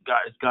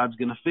then God's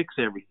going to fix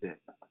everything.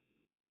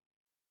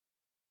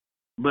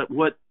 But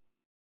what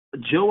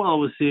Joel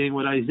was seeing,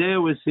 what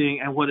Isaiah was seeing,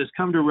 and what has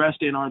come to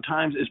rest in our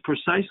times is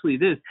precisely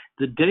this.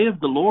 The day of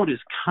the Lord is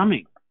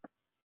coming.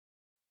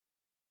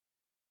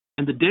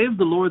 And the day of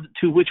the Lord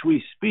to which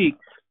we speak,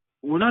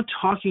 we're not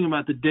talking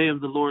about the day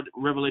of the Lord,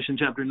 Revelation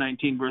chapter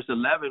 19, verse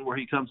 11, where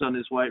he comes on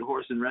his white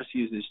horse and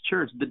rescues his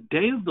church. The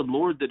day of the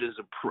Lord that is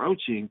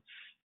approaching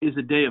is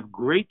a day of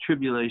great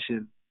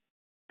tribulation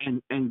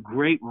and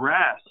great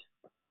wrath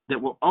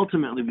that will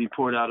ultimately be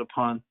poured out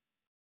upon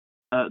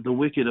the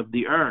wicked of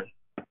the earth.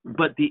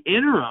 But the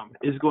interim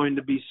is going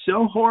to be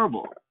so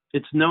horrible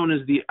It's known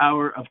as the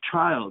hour of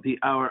trial, the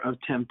hour of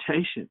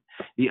temptation,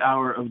 the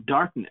hour of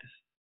darkness.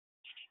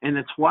 And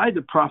that's why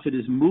the prophet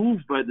is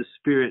moved by the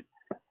Spirit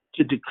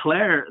to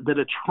declare that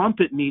a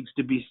trumpet needs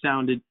to be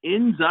sounded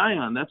in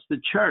Zion, that's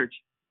the church,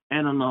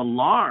 and an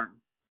alarm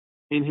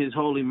in his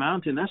holy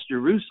mountain, that's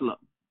Jerusalem,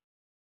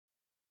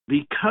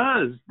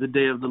 because the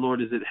day of the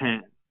Lord is at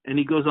hand. And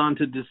he goes on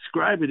to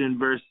describe it in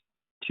verse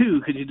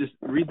 2. Could you just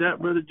read that,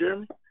 Brother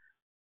Jeremy?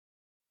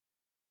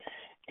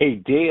 A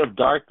day of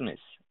darkness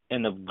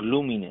and of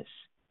gloominess,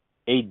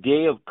 a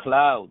day of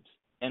clouds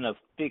and of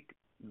thick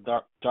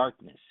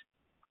darkness,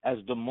 as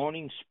the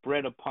morning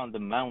spread upon the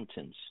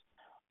mountains,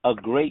 a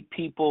great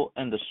people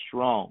and a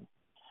strong.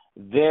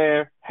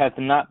 There hath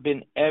not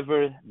been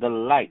ever the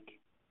like,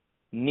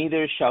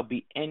 neither shall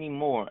be any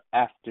more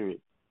after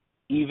it,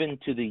 even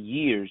to the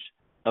years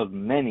of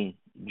many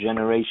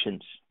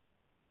generations.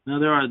 Now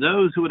there are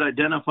those who would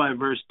identify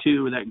verse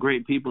 2, that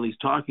great people he's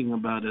talking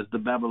about, as the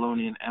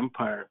Babylonian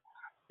Empire.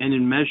 And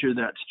in measure,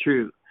 that's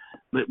true.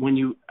 But when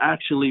you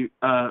actually,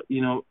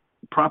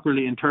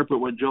 properly interpret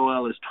what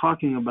Joel is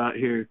talking about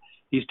here,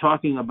 he's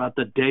talking about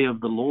the day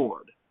of the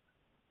Lord.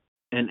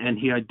 And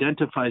he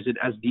identifies it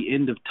as the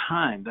end of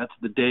time. That's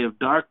the day of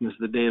darkness,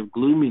 the day of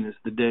gloominess,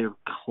 the day of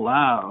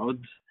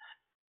clouds,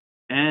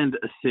 and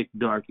a thick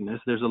darkness.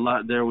 There's a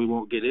lot there we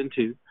won't get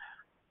into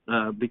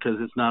because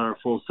it's not our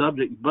full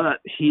subject.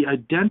 But he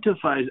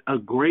identifies a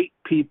great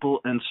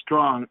people and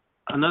strong.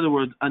 In other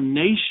words, a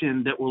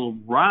nation that will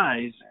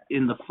rise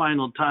in the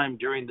final time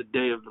during the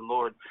day of the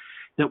Lord,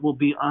 that will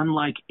be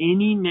unlike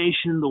any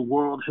nation the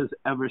world has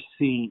ever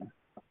seen.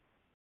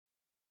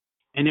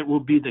 And it will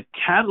be the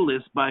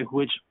catalyst by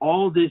which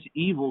all this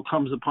evil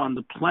comes upon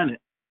the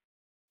planet.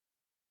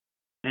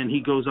 And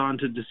he goes on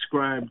to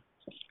describe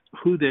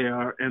who they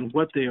are and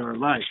what they are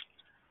like.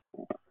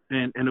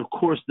 And of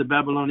course, the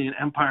Babylonian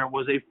Empire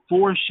was a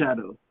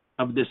foreshadow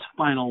of this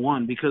final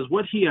one, because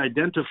what he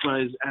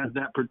identifies as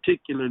that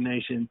particular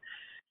nation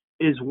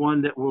is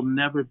one that will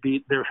never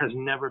be, there has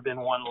never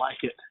been one like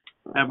it,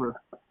 ever.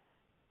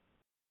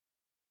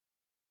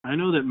 I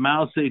know that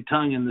Mao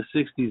Zedong in the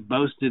 60s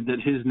boasted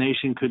that his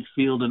nation could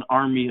field an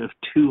army of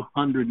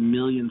 200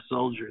 million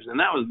soldiers, and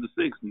that was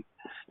the 60s.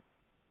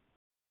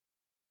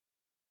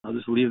 I'll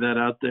just leave that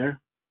out there.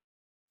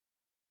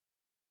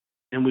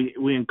 And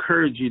we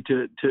encourage you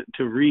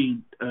to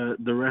read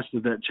the rest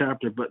of that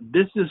chapter. But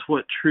this is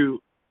what true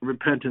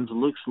repentance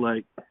looks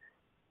like.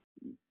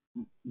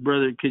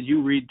 Brother, could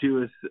you read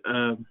to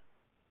us,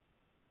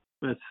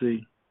 let's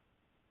see,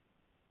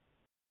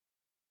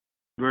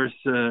 verse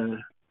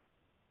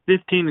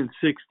 15 and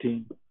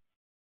 16.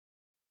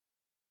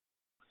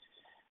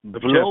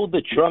 Blow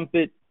the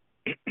trumpet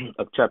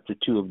of chapter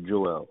 2 of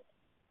Joel.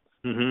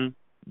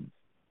 Mm-hmm.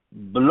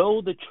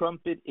 Blow the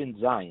trumpet in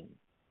Zion.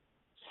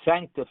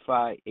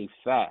 Sanctify a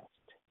fast.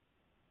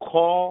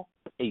 Call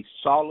a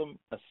solemn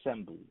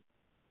assembly.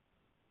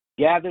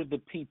 Gather the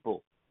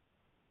people.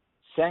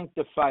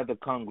 Sanctify the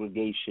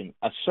congregation.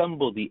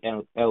 Assemble the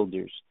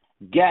elders.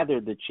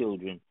 Gather the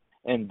children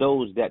and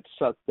those that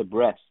suck the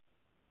breast.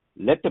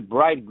 Let the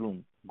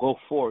bridegroom go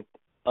forth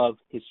of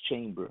his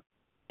chamber,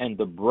 and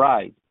the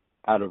bride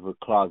out of her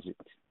closet.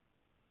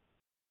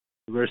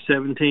 Verse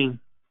 17.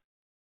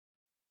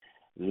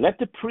 Let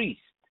the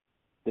priests,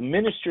 the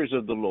ministers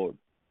of the Lord,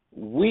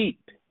 weep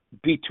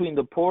between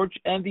the porch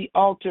and the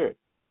altar,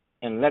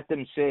 and let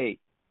them say,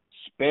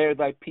 Spare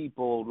thy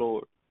people, O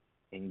Lord,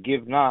 and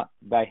give not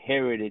thy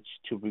heritage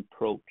to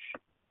reproach,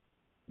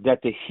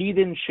 that the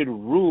heathen should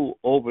rule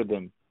over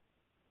them.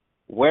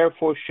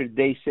 Wherefore should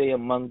they say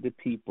among the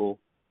people,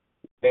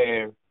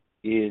 Where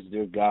is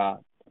their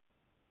God?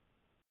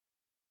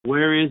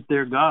 Where is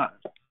their God?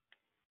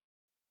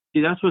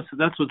 See, that's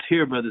what's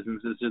here, brothers and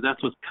sisters.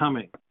 That's what's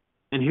coming.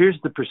 And here's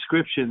the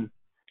prescription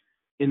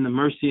in the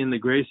mercy and the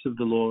grace of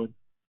the Lord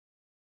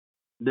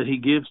that he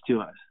gives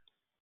to us.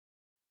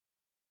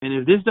 And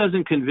if this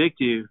doesn't convict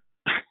you,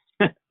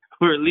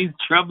 or at least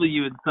trouble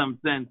you in some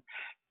sense,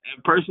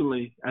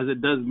 personally, as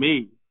it does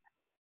me,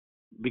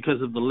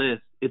 because of the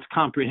list, it's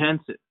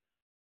comprehensive.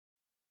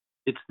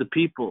 It's the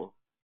people.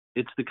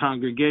 It's the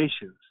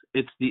congregations.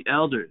 It's the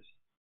elders.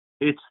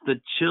 It's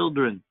the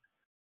children.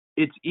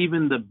 It's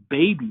even the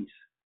babies.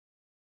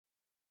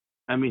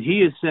 I mean,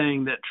 he is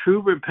saying that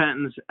true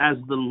repentance, as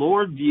the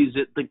Lord views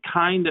it, the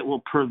kind that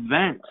will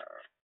prevent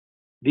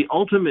the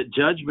ultimate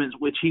judgments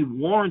which he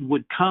warned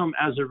would come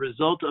as a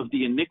result of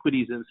the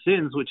iniquities and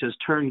sins which has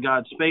turned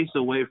God's face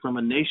away from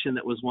a nation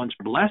that was once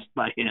blessed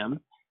by him.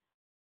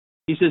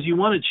 He says, you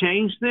want to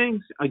change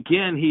things?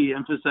 Again, he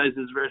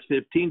emphasizes verse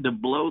 15, to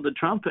blow the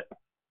trumpet.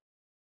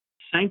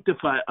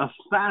 Sanctify a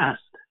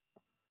fast.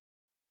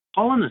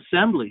 Call an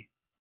assembly.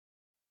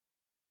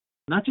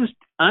 Not just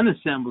an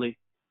assembly,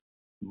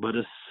 but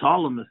a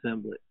solemn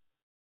assembly.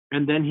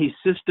 And then he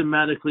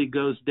systematically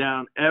goes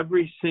down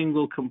every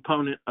single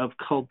component of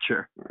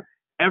culture.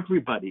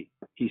 Everybody,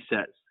 he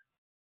says.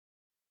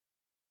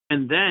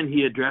 And then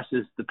he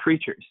addresses the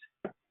preachers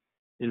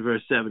in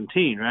verse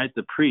 17, right?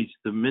 The priests,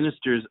 the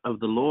ministers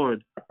of the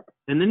Lord.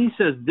 And then he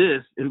says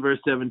this in verse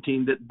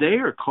 17, that they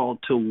are called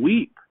to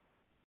weep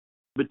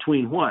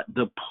between what?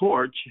 The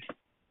porch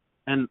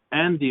and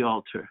the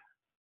altar.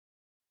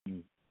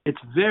 It's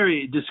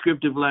very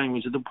descriptive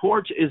language. The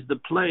porch is the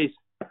place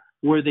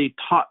where they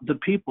taught the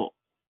people.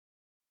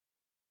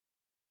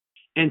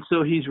 And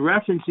so he's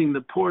referencing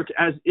the porch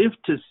as if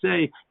to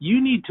say,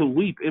 you need to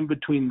weep in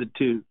between the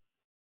two.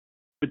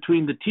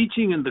 Between the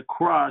teaching and the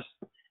cross,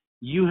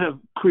 you have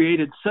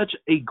created such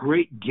a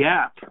great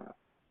gap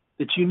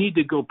that you need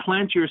to go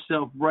plant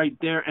yourself right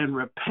there and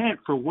repent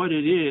for what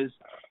it is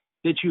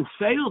that you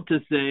failed to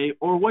say,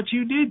 or what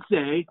you did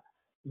say,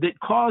 that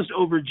caused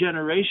over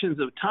generations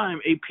of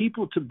time a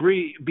people to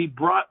be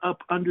brought up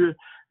under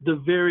the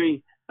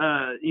very,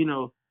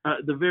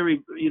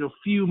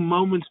 few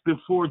moments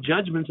before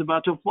judgment's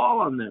about to fall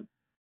on them.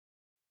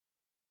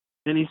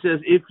 And he says,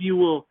 if you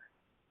will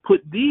put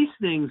these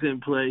things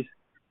in place,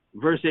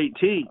 verse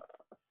 18,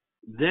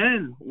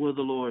 then will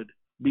the Lord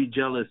be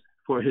jealous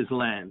for his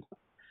land.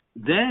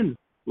 Then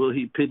will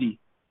he pity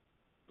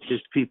his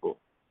people.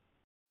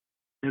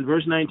 In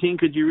verse 19,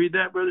 could you read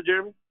that, Brother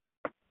Jeremy?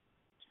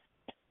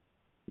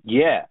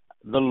 Yeah,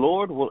 the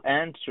Lord will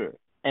answer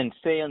and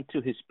say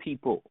unto his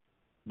people,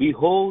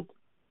 behold,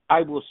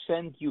 I will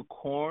send you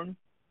corn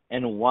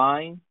and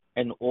wine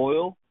and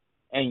oil,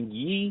 and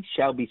ye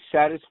shall be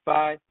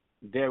satisfied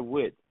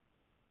therewith.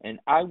 And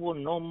I will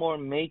no more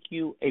make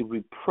you a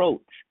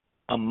reproach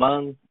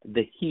among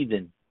the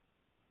heathen.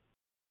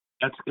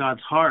 That's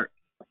God's heart.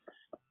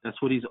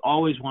 That's what he's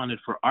always wanted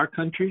for our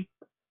country.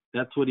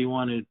 That's what he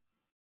wanted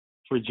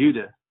for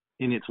Judah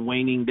in its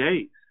waning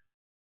days.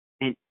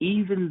 And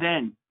even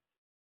then,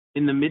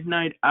 in the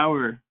midnight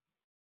hour,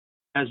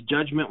 as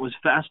judgment was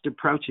fast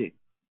approaching,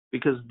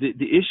 because the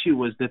issue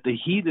was that the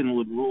heathen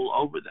would rule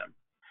over them.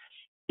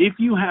 If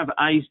you have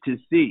eyes to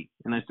see,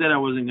 and I said I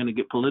wasn't going to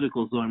get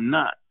political, so I'm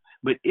not,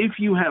 but if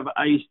you have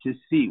eyes to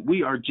see,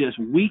 we are just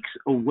weeks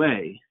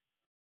away.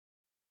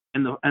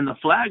 And the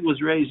flag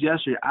was raised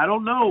yesterday. I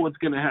don't know what's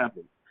going to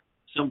happen.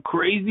 Some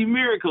crazy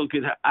miracle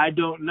could happen. I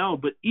don't know.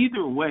 But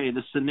either way,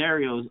 the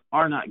scenarios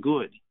are not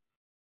good.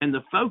 And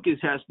the focus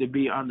has to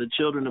be on the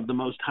children of the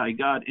Most High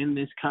God in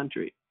this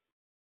country,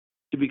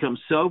 to become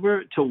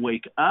sober, to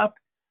wake up,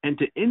 and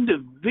to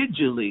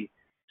individually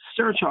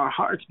search our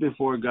hearts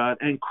before God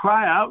and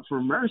cry out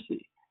for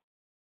mercy,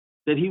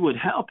 that he would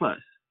help us.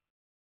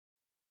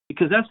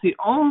 Because that's the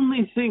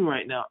only thing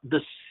right now, the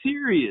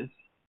serious,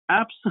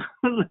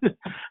 absolute,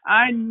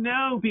 I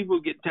know people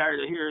get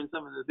tired of hearing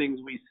some of the things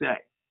we say.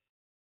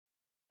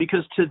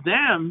 Because to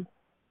them,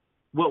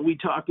 what we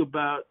talk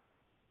about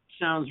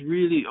sounds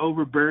really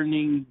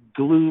overburning,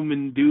 gloom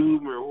and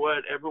doom or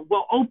whatever.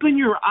 Well, open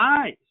your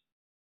eyes.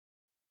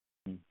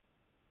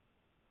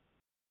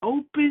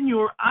 Open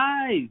your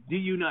eyes. Do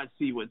you not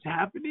see what's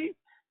happening?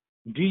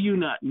 Do you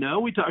not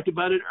know? We talked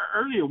about it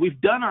earlier. We've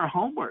done our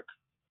homework.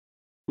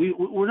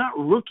 We're not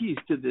rookies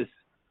to this.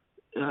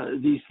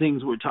 These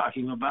things we're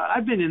talking about.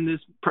 I've been in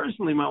this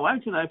personally, my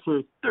wife and I,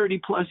 for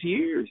 30 plus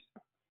years.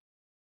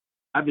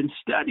 I've been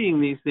studying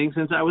these things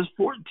since I was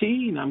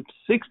 14. I'm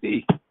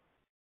 60.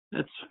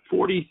 That's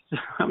 40.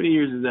 How many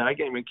years is that? I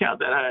can't even count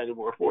that high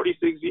anymore.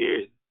 46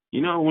 years.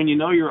 You know, when you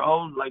know you're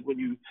old, like when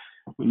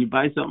you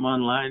buy something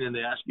online and they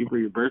ask you for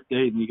your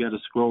birthday and you got to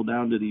scroll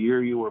down to the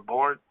year you were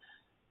born,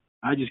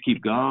 I just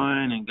keep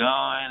going and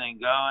going and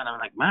going. I'm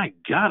like, my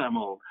God, I'm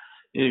old.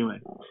 Anyway,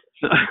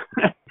 so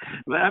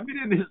but I've been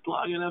in this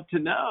long enough to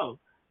know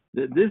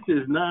that this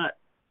is not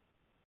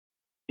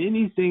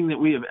anything that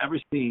we have ever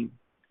seen,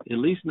 at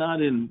least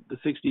not in the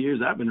 60 years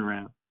I've been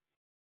around.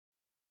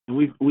 And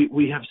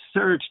we have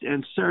searched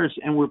and searched,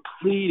 and we're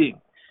pleading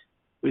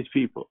with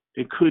people.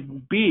 It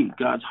could be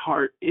God's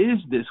heart is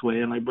this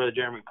way. And like Brother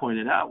Jeremy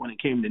pointed out, when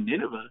it came to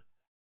Nineveh,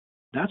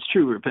 that's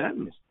true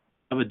repentance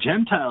of a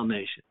Gentile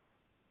nation.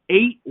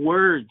 8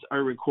 words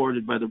are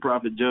recorded by the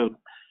prophet Job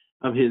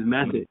of his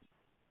message.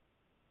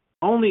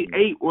 Only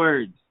 8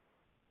 words.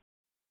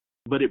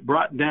 But it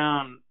brought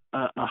down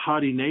a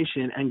haughty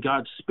nation, and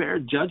God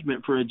spared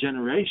judgment for a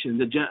generation.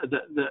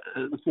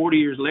 The 40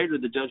 years later,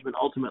 the judgment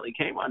ultimately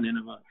came on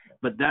Nineveh,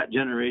 but that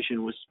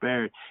generation was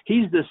spared.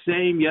 He's the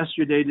same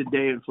yesterday,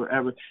 today, and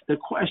forever. The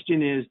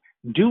question is,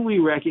 do we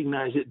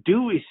recognize it?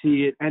 Do we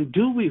see it? And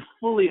do we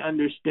fully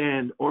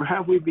understand, or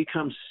have we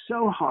become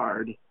so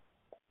hard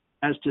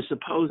as to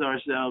suppose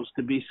ourselves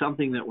to be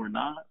something that we're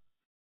not?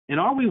 And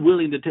are we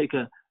willing to take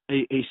a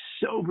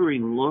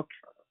sobering look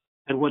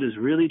at what has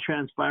really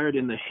transpired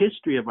in the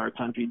history of our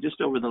country just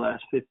over the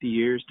last 50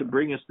 years to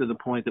bring us to the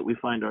point that we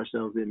find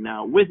ourselves in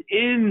now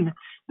within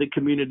the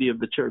community of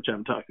the church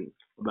I'm talking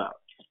about?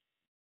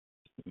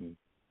 So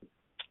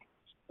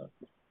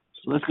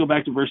let's go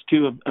back to verse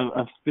 2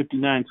 of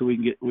 59 so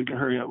we can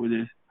hurry up with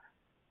this,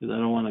 because I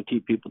don't want to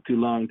keep people too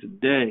long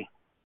today.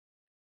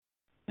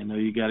 I know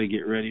you got to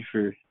get ready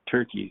for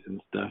turkeys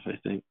and stuff, I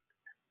think.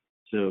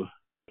 So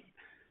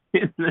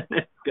in the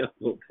next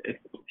couple of days.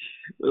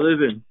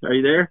 Listen, are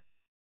you there?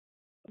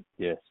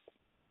 Yes.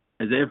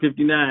 Isaiah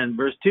 59,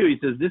 verse 2, he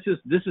says, this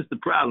is the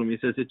problem. He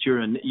says, it's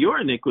your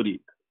iniquity.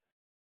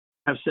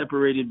 have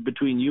separated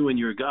between you and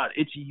your God.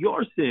 It's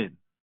your sin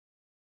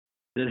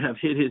that have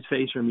hid his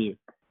face from you.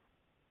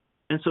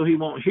 And so he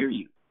won't hear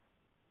you.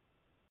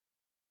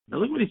 Now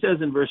look what he says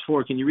in verse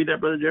 4. Can you read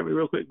that, Brother Jeremy,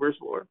 real quick? Verse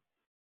 4.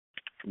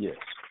 Yes.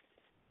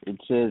 It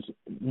says,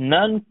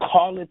 none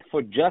calleth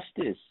for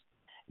justice,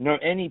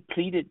 nor any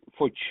pleaded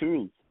for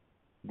truth.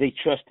 They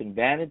trust in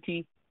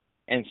vanity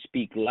and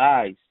speak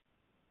lies.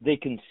 They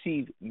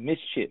conceive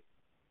mischief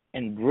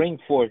and bring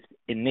forth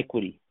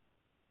iniquity.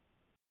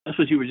 That's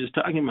what you were just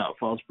talking about,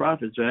 false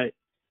prophets, right?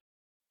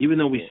 Even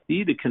though we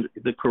see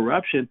the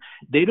corruption,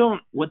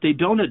 what they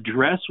don't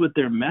address with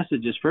their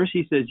messages. First,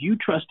 he says, you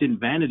trust in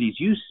vanities.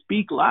 You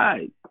speak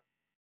lies.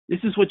 This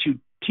is what you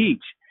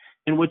teach.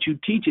 And what you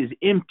teach is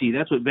empty.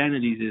 That's what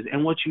vanities is.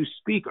 And what you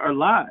speak are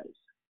lies.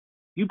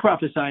 You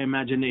prophesy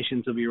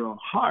imaginations of your own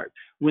heart.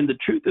 When the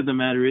truth of the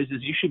matter is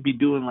you should be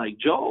doing like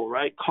Joel,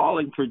 right?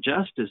 Calling for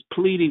justice,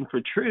 pleading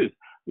for truth.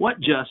 What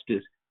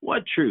justice?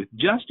 What truth?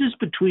 Justice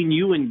between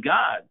you and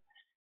God.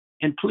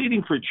 And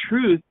pleading for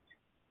truth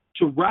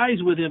to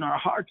rise within our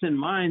hearts and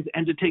minds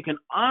and to take an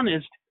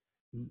honest,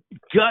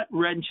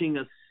 gut-wrenching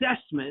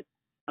assessment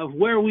of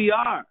where we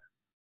are,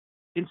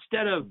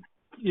 instead of,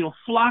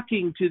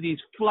 flocking to these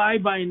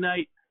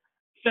fly-by-night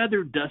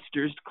feather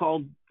dusters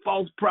called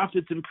false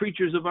prophets and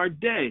preachers of our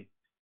day.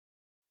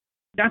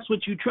 That's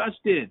what you trust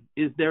in,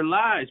 is their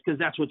lies, because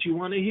that's what you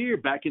want to hear.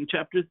 Back in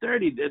chapter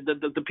 30,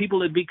 the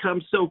people had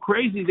become so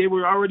crazy, they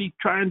were already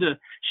trying to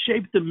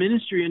shape the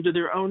ministry into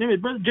their own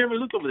image. Brother Jeremy,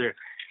 look over there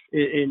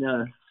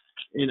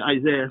in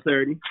Isaiah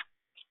 30.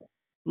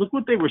 Look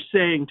what they were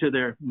saying to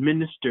their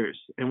ministers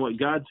and what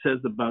God says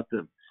about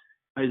them.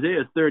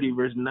 Isaiah 30,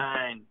 verse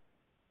 9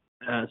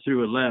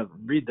 through 11.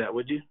 Read that,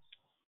 would you?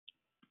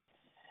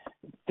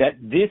 That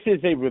this is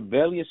a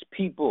rebellious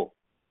people,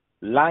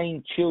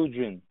 lying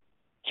children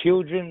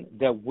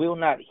that will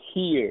not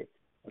hear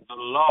the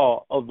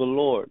law of the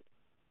Lord,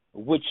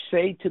 which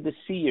say to the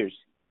seers,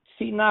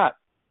 see not,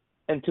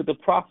 and to the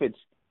prophets,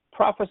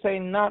 prophesy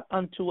not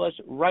unto us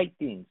right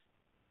things,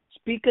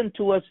 speak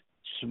unto us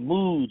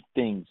smooth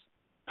things,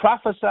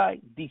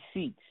 prophesy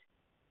deceit,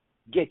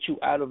 get you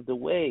out of the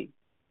way,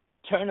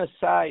 turn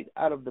aside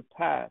out of the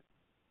path,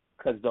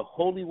 because the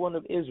Holy One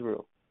of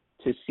Israel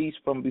to cease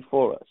from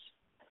before us.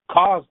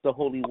 Cause the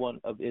Holy One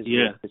of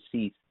Israel to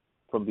cease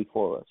from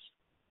before us.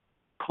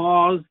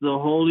 Cause the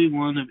Holy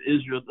One of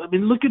Israel. I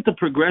mean, look at the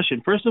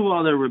progression. First of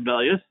all, they're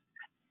rebellious.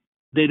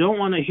 They don't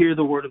want to hear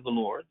the word of the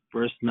Lord,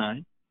 verse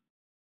 9.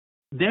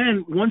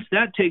 Then, once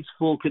that takes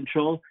full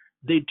control,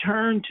 they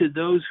turn to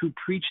those who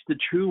preach the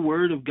true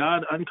word of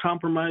God,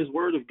 uncompromised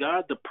word of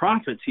God, the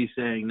prophets, he's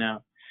saying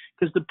now.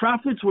 Because the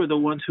prophets were the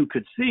ones who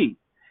could see.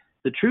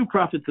 The true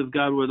prophets of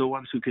God were the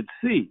ones who could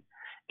see.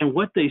 And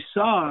what they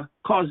saw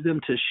caused them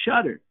to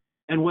shudder.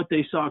 And what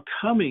they saw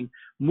coming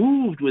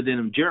moved within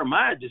them.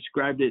 Jeremiah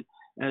described it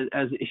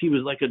as he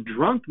was like a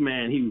drunk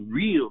man. He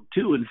reeled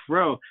to and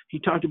fro. He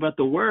talked about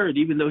the word,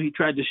 even though he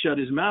tried to shut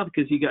his mouth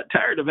because he got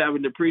tired of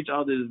having to preach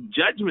all this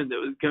judgment that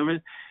was coming.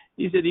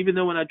 He said, even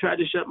though when I tried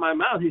to shut my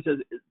mouth, he says,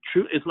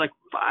 it's like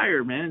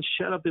fire, man,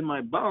 shut up in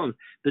my bones.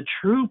 The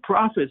true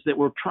prophets that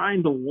were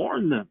trying to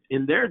warn them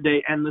in their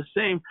day, and the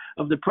same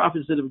of the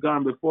prophets that have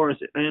gone before us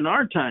in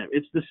our time,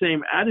 it's the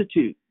same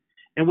attitude.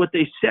 And what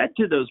they said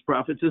to those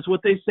prophets is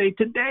what they say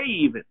today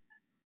even.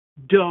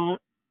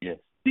 Don't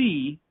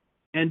see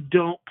and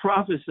don't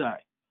prophesy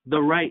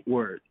the right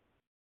word.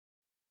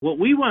 What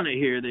we want to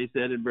hear, they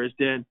said in verse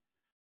 10,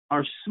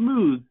 are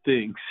smooth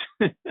things.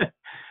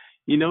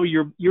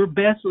 Your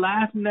best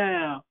life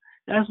now.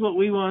 That's what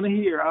we want to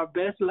hear, our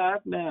best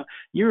life now.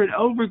 You're an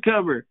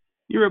overcomer.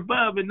 You're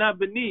above and not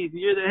beneath.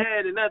 You're the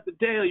head and not the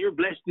tail. You're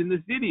blessed in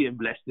the city and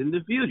blessed in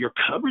the field. Your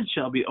cupboard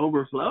shall be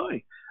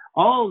overflowing.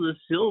 All the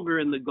silver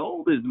and the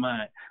gold is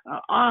mine.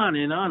 On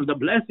and on. The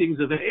blessings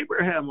of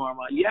Abraham are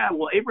mine. Yeah,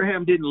 well,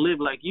 Abraham didn't live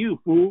like you,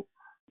 fool.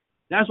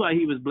 That's why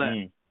he was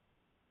blessed.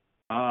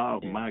 Oh,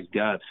 my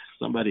God.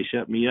 Somebody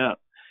shut me up.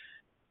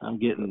 I'm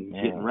getting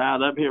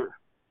riled up here.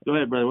 Go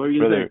ahead, brother. What are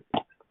you going to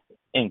say?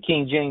 In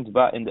King James,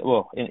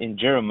 in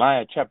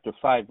Jeremiah chapter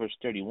 5, verse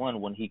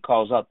 31, when he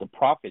calls out the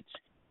prophets,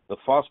 the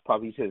false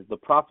prophet, he says, the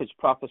prophets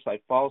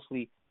prophesy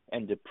falsely,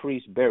 and the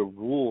priests bear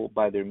rule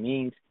by their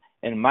means,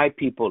 and my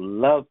people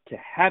love to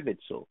have it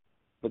so.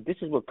 But this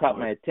is what caught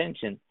my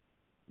attention.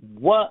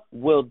 What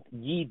will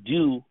ye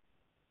do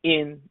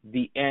in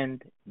the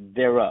end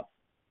thereof?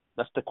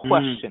 That's the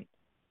question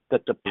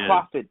that the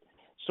prophet.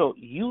 So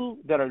you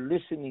that are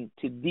listening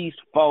to these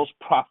false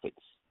prophets,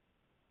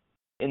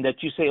 and that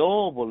you say,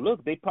 oh, well,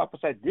 look, they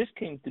prophesied this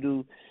came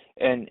through,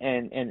 and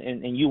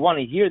you want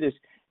to hear this,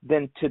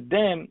 then to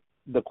them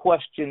the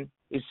question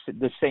is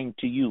the same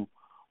to you.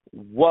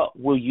 What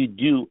will you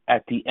do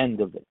at the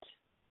end of it?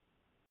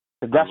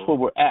 That's where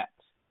we're at.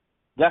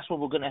 That's what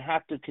we're going to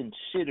have to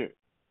consider.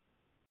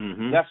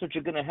 Mm-hmm. That's what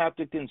you're going to have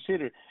to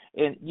consider.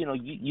 And,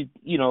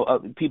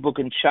 people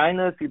can shine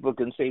us. People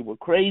can say we're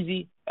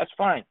crazy. That's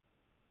fine.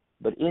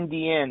 But in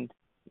the end,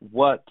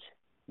 what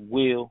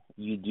will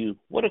you do?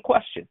 What a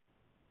question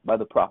by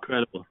the prophet.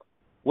 Incredible.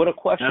 What a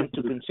question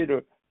to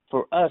consider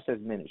for us as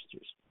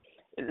ministers.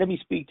 let me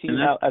speak to you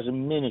now as a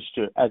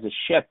minister, as a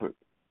shepherd,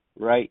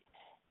 right?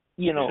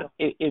 You know,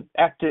 if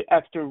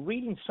after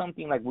reading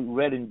something like we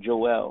read in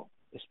Joel,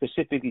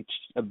 specifically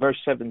verse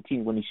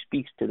 17, when he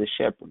speaks to the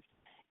shepherds,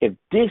 if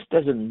this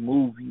doesn't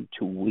move you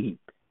to weep,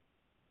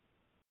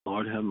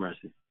 Lord have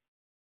mercy.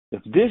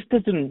 if this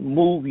doesn't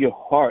move your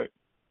heart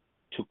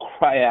to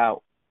cry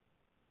out,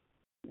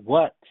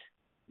 what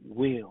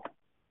will?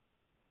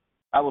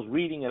 I was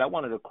reading it. I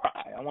wanted to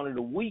cry. I wanted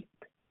to weep.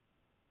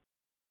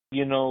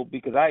 You know,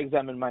 because I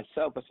examined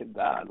myself. I said,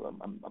 God,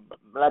 I'm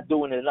not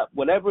doing it enough.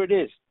 Whatever it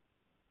is,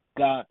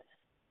 God,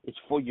 it's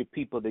for your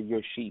people, they're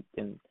your sheep.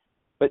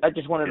 But I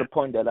just wanted to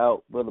point that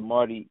out, Brother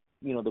Marty.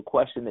 You know, the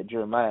question that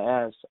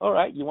Jeremiah asked. All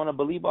right, you want to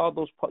believe all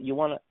those?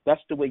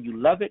 That's the way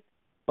you love it.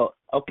 But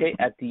okay,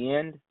 at the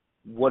end,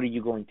 what are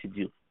you going to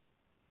do?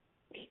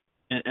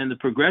 And the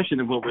progression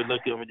of what we're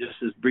looking at, just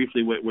as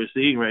briefly, what we're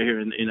seeing right here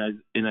in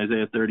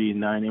Isaiah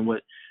 30:9, and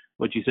what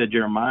you said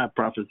Jeremiah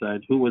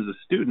prophesied, who was a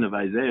student of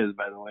Isaiah's,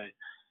 by the way.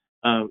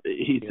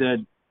 He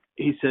said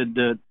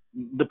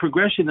the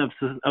progression of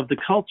the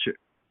culture.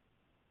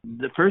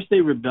 First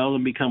they rebel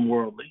and become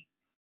worldly.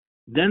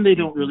 Then they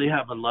don't really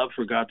have a love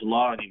for God's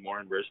law anymore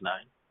in verse 9.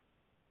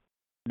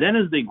 Then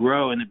as they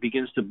grow and it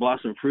begins to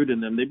blossom fruit in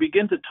them, they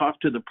begin to talk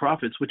to the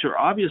prophets, which are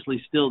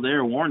obviously still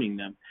there warning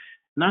them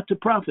not to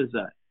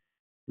prophesy,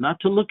 not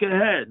to look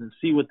ahead and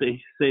see what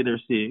they say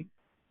they're seeing,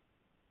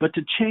 but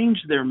to change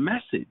their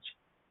message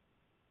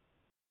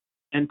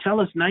and tell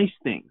us nice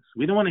things.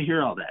 We don't want to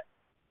hear all that.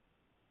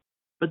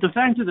 But the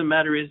fact of the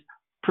matter is,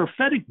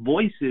 prophetic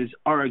voices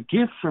are a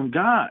gift from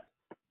God.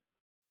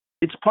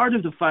 It's part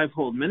of the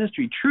fivefold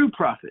ministry, true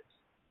prophets.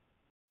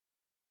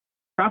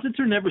 Prophets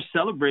are never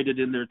celebrated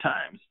in their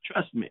times,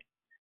 trust me.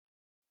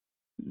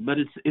 But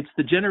it's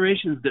the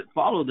generations that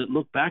follow that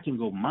look back and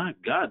go, my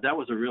God, that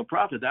was a real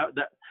prophet.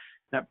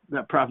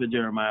 That prophet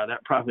Jeremiah,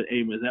 that prophet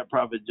Amos, that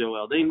prophet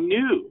Joel, they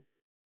knew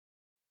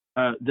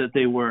that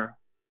they were.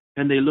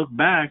 And they look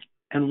back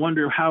and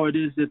wonder how it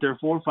is that their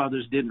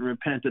forefathers didn't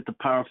repent at the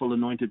powerful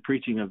anointed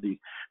preaching of these.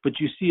 But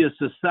you see a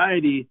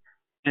society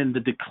and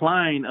the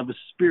decline of a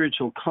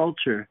spiritual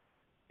culture,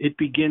 it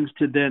begins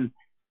to then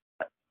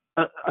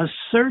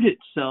assert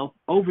itself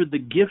over the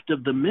gift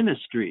of the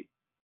ministry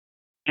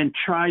and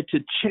try to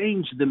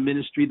change the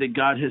ministry that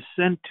God has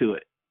sent to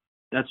it.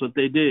 That's what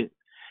they did.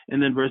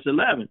 And then verse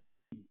 11,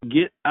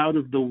 get out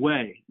of the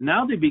way.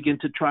 Now they begin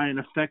to try and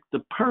affect the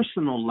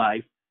personal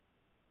life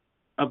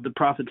of the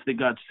prophets that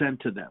God sent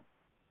to them,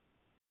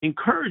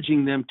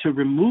 encouraging them to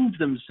remove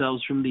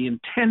themselves from the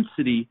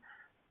intensity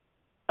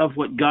of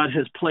what God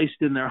has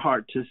placed in their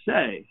heart to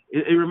say.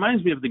 It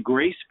reminds me of the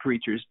grace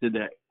preachers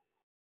today,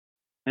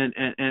 and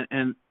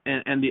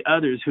the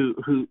others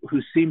who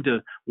seem to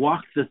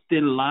walk the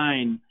thin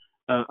line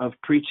of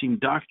preaching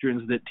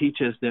doctrines that teach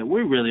us that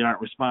we really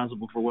aren't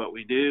responsible for what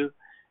we do.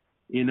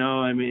 You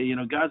know, I mean, you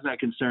know, God's not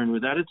concerned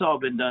with that. It's all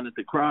been done at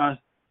the cross.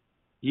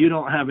 You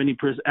don't have any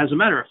as a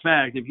matter of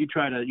fact, if you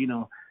try to, you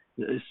know,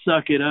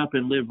 suck it up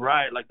and live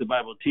right like the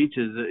Bible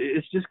teaches,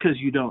 it's just because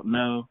you don't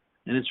know.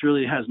 And it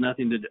really has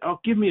nothing to do. Oh,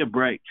 give me a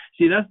break.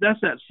 See, that's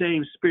that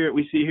same spirit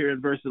we see here in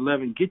verse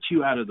 11. Get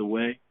you out of the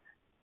way.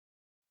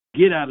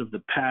 Get out of the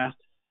path.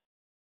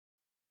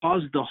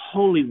 Cause the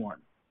Holy One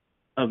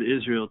of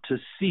Israel to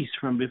cease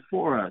from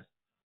before us.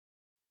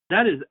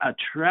 That is a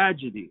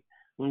tragedy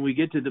when we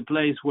get to the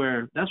place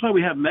where, that's why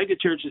we have mega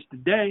churches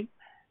today.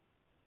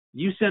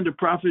 You send a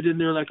prophet in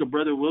there like a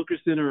Brother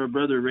Wilkerson or a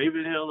Brother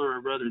Ravenhill or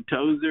a Brother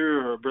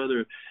Tozer or a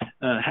Brother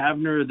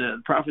Havner,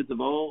 the prophets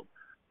of old.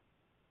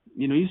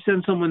 You know, you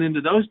send someone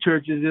into those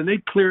churches and they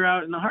clear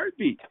out in a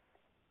heartbeat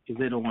because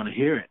they don't want to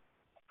hear it.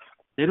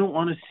 They don't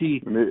want to see.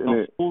 And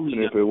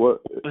if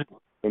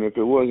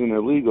it wasn't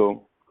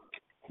illegal,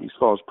 these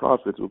false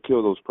prophets will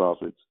kill those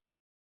prophets.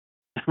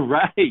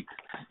 Right.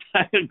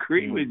 I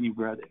agree with you,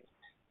 brother.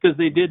 Because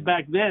they did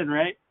back then,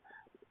 right?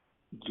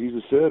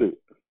 Jesus said it.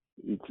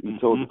 He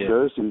told the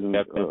Pharisees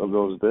of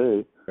those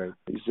days,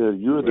 he said,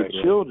 you're the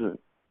children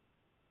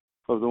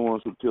of the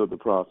ones who killed the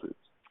prophets.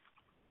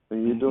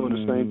 And you're doing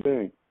the same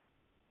thing.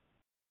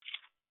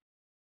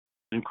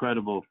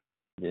 Incredible.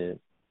 Yeah.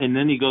 And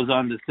then he goes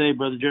on to say,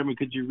 Brother Jeremy,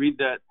 could you read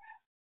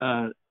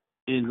that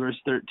in verse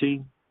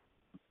 13?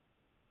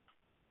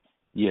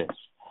 Yes.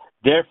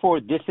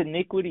 Therefore, this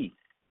iniquity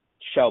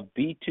shall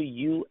be to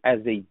you as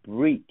a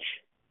breach,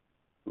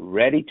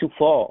 ready to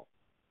fall,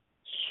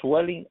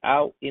 swelling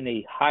out in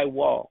a high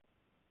wall,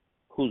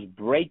 whose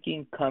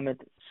breaking cometh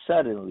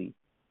suddenly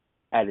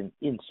at an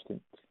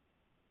instant.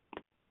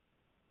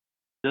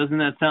 Doesn't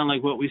that sound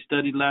like what we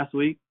studied last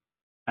week?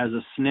 As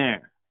a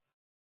snare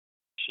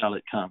shall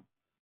it come.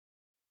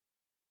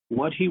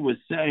 What he was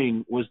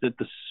saying was that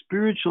the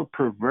spiritual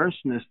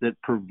perverseness that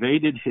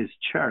pervaded his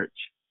church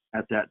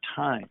at that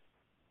time,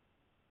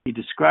 he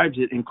describes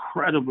it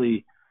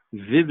incredibly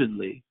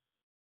vividly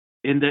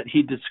in that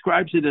he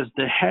describes it as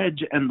the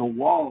hedge and the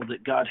wall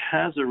that God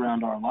has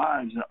around our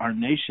lives, our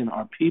nation,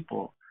 our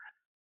people,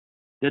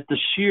 that the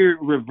sheer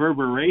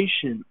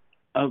reverberation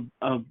of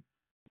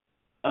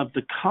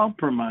the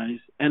compromise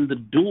and the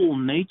dual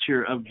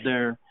nature of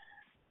their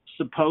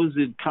supposed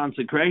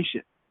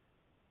consecration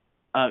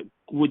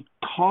would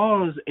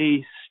cause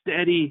a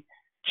steady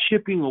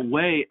chipping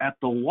away at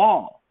the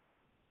wall,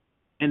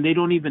 and they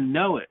don't even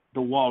know it.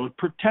 The wall of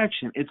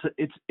protection.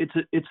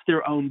 It's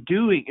their own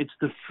doing. It's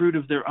the fruit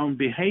of their own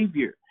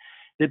behavior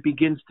that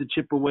begins to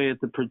chip away at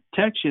the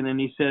protection. And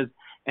he says,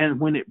 and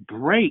when it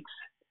breaks,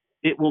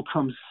 it will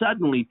come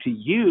suddenly to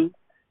you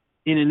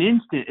in an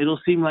instant. It'll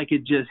seem like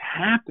it just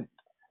happened,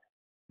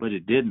 but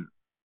it didn't.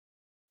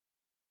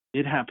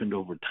 It happened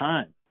over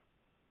time.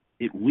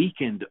 It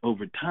weakened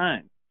over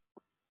time.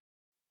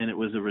 And it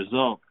was a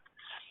result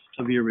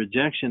of your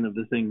rejection of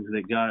the things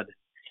that God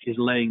is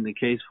laying the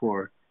case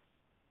for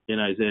in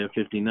Isaiah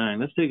 59.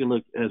 Let's take a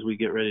look as we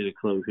get ready to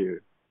close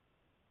here.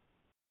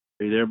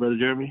 Are you there, Brother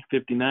Jeremy?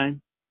 59?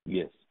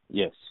 Yes.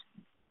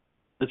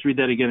 Let's read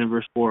that again in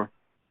verse 4.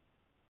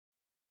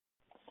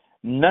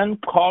 None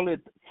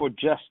calleth for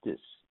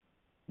justice,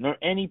 nor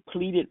any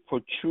pleaded for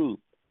truth.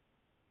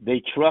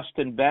 They trust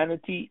in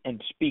vanity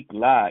and speak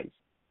lies.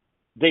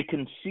 They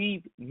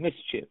conceive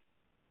mischief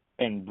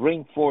and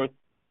bring forth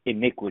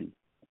iniquity.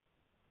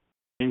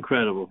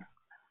 Incredible.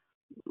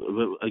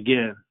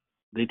 Again,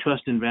 they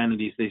trust in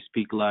vanities, they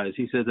speak lies.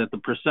 He says at the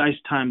precise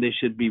time they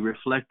should be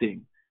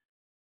reflecting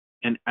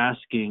and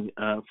asking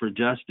for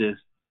justice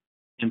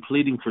and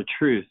pleading for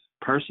truth,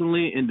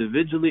 personally,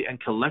 individually,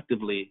 and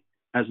collectively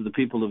as the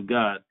people of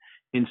God.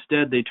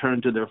 Instead, they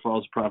turn to their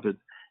false prophets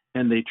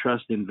and they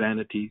trust in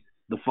vanities,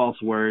 the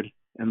false word,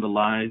 and the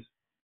lies,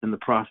 and the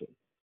prophet.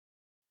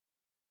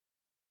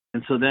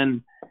 And so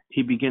then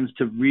he begins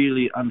to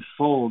really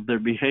unfold their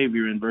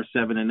behavior in verse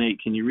 7 and 8.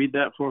 Can you read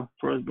that for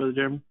us, Brother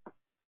Jeremy?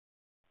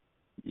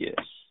 Yes.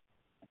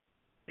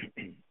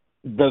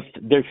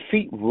 Their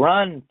feet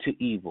run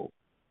to evil,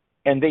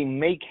 and they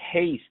make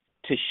haste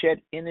to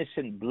shed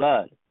innocent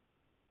blood.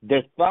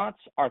 Their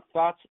thoughts are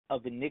thoughts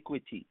of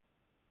iniquity.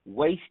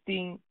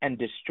 Wasting and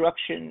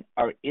destruction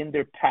are in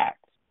their paths.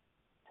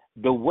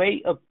 The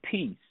way of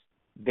peace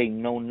they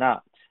know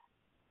not,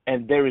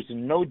 and there is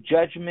no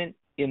judgment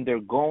in their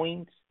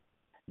goings.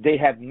 They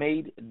have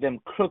made them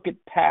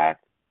crooked paths.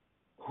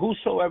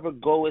 Whosoever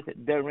goeth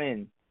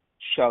therein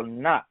shall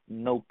not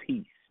know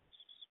peace.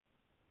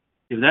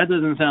 If that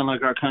doesn't sound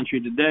like our country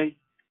today,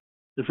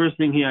 the first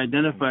thing he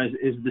identifies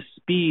is the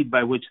speed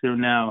by which they're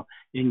now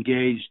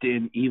engaged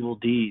in evil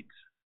deeds.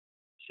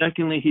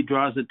 Secondly, he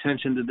draws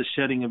attention to the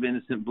shedding of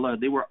innocent blood.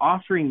 They were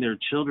offering their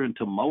children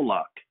to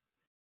Moloch.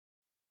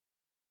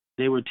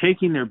 They were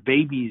taking their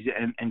babies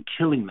and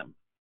killing them.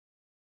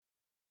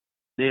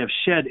 They have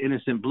shed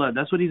innocent blood.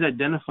 That's what he's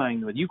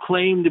identifying with. You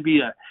claim to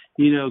be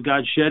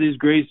God shed his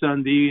grace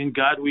on thee, and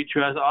God we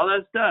trust, all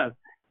that stuff.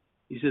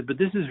 He says, but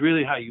this is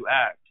really how you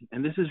act.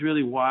 And this is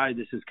really why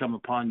this has come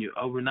upon you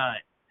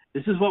overnight.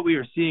 This is what we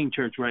are seeing,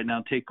 church, right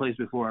now take place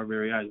before our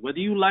very eyes. Whether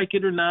you like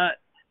it or not,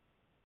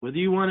 whether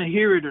you want to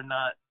hear it or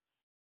not,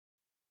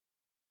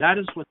 that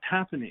is what's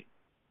happening.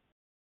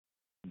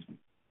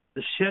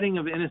 The shedding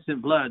of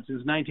innocent blood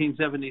since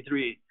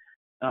 1973.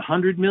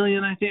 100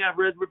 million, I think I've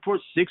read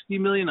reports, 60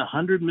 million,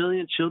 100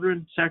 million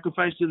children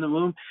sacrificed in the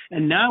womb.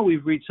 And now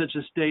we've reached such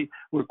a state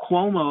where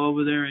Cuomo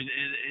over there in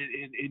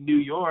New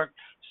York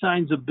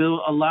signs a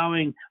bill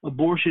allowing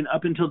abortion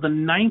up until the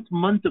 9th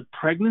month of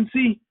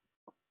pregnancy.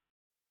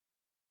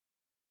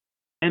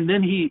 And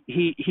then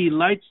he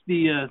lights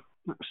the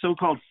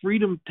so-called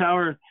Freedom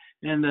Tower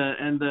and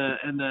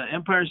the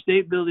Empire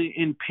State Building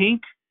in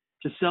pink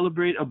to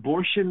celebrate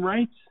abortion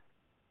rights.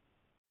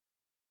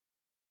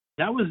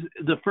 That was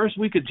the first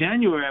week of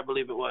January, I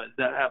believe it was,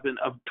 that happened,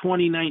 of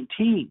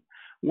 2019.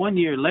 1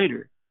 year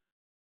later,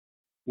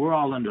 we're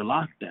all under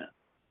lockdown.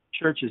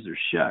 Churches are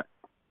shut.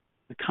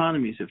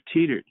 Economies have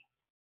teetered.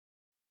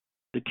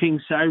 The King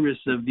Cyrus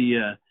of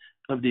the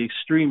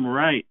extreme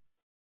right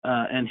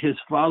and his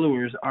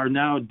followers are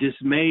now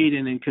dismayed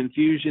and in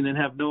confusion and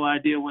have no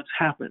idea what's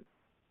happened.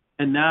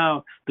 And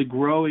now the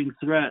growing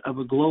threat of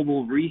a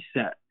global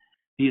reset,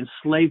 the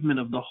enslavement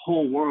of the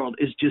whole world,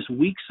 is just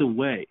weeks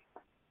away.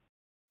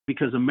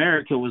 Because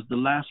America was the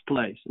last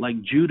place,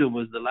 like Judah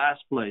was the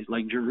last place,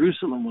 like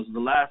Jerusalem was the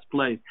last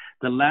place,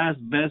 the last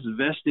best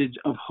vestige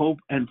of hope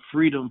and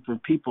freedom for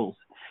peoples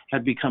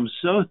had become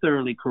so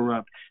thoroughly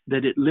corrupt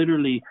that it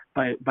literally,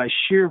 by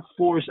sheer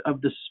force of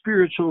the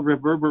spiritual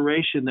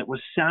reverberation that was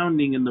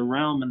sounding in the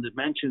realm and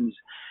dimensions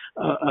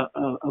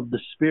of the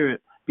spirit,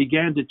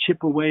 began to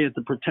chip away at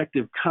the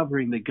protective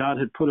covering that God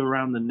had put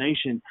around the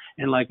nation.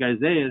 And like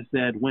Isaiah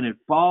said, when it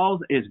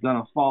falls, it's going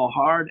to fall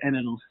hard, and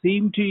it'll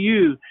seem to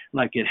you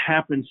like it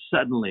happened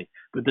suddenly.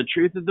 But the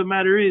truth of the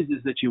matter is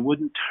that you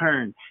wouldn't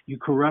turn. You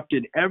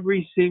corrupted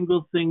every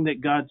single thing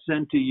that God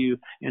sent to you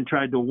and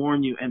tried to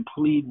warn you and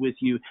plead with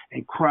you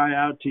and cry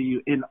out to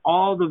you in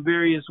all the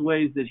various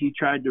ways that he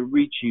tried to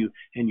reach you.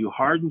 And you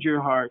hardened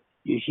your heart.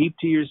 You heap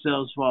to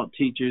yourselves false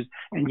teachers,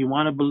 and you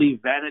want to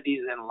believe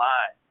vanities and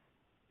lies.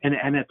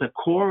 And at the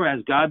core,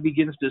 as God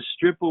begins to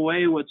strip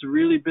away what's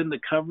really been the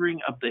covering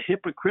of the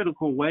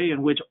hypocritical way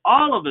in which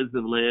all of us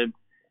have lived,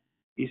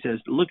 he says,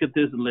 look at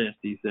this list,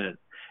 he says.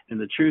 And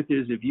the truth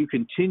is, if you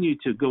continue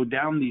to go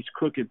down these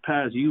crooked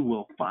paths, you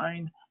will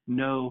find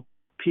no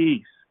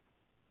peace.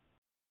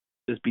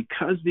 Just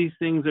because these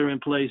things are in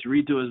place,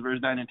 read to us verse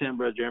 9 and 10,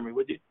 Brother Jeremy,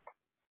 would you?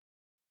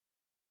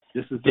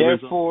 This is the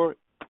result.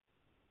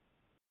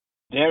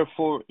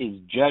 Therefore is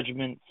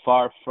judgment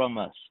far from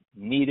us,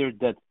 neither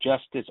doth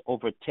justice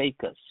overtake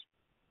us.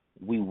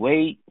 We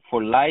wait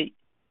for light,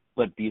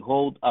 but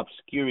behold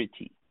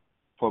obscurity,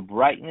 for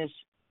brightness,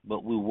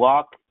 but we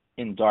walk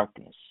in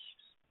darkness.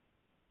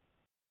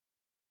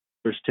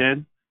 Verse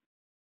 10.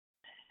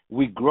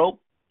 We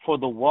grope for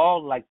the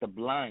wall like the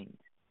blind,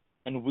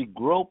 and we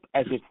grope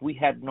as if we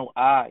had no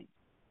eyes.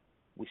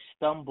 We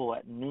stumble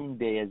at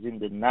noonday as in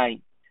the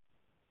night.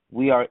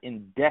 We are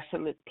in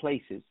desolate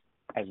places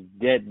as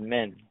dead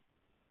men.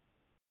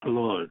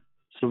 Lord.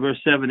 So verse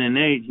 7 and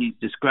 8, he's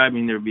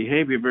describing their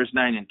behavior. Verse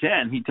 9 and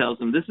 10, he tells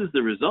them this is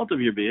the result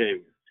of your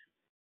behavior.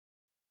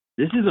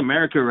 This is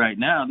America right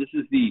now. This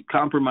is the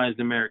compromised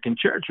American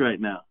church right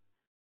now.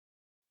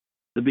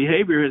 The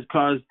behavior has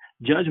caused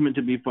judgment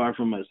to be far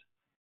from us.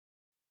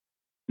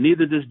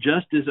 Neither does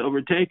justice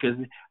overtake us.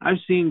 I've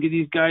seen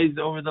these guys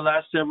over the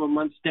last several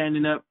months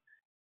standing up,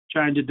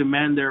 trying to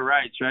demand their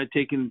rights, right?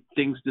 Taking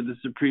things to the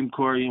Supreme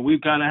Court. You know,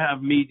 we've got to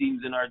have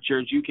meetings in our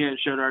church. You can't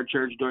shut our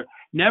church door.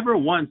 Never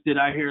once did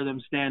I hear them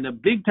stand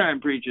up,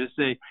 big-time preachers,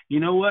 say, you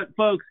know what,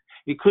 folks,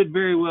 it could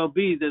very well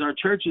be that our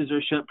churches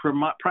are shut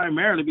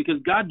primarily because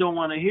God don't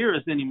want to hear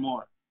us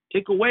anymore.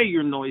 Take away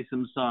your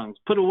noisome songs.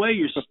 Put away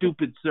your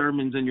stupid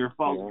sermons and your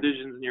false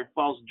visions and your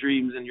false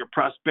dreams and your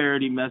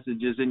prosperity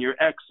messages and your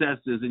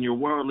excesses and your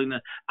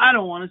worldliness. I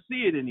don't want to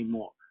see it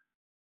anymore.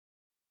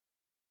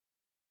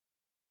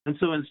 And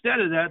so instead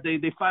of that,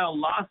 they file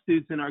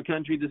lawsuits in our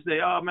country to say,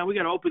 oh, man, we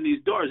got to open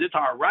these doors. It's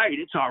our right.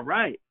 It's our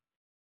right.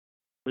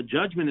 But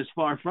judgment is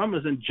far from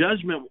us, and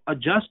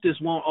justice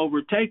won't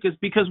overtake us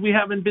because we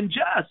haven't been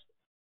just.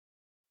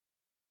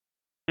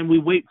 And we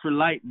wait for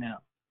light now.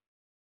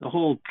 The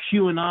whole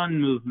QAnon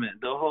movement,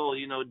 the whole,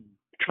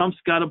 Trump's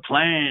got a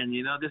plan.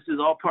 This is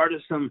all part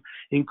of some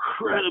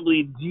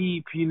incredibly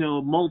deep,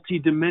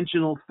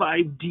 multi-dimensional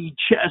 5D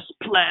chess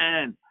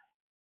plan.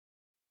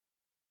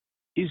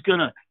 He's going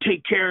to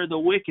take care of the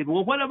wicked.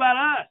 Well, what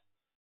about us?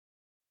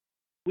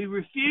 We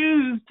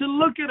refuse to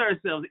look at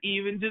ourselves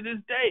even to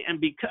this day. And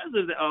because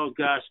of that, oh,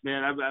 gosh,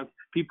 man,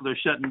 people are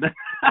shutting down.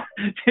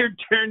 They're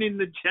turning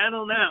the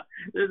channel now.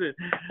 Listen,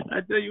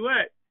 I tell you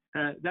what.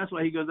 That's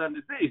why he goes on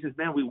to say, he says,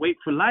 man, we wait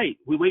for light.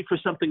 We wait for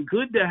something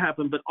good to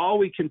happen, but all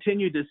we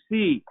continue to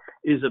see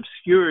is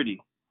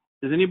obscurity.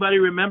 Does anybody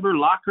remember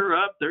lock her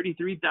up,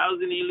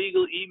 33,000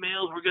 illegal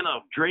emails, we're going to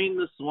drain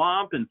the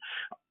swamp, and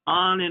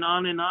on and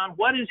on and on?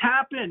 What has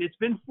happened? It's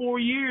been 4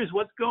 years.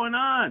 What's going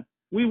on?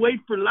 We wait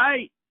for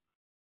light.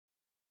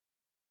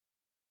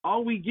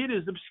 All we get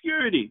is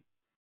obscurity.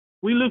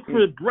 We look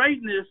for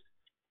brightness,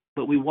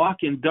 but we walk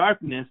in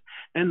darkness,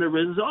 and the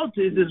result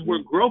is we're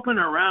groping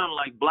around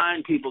like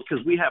blind people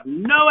because we have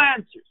no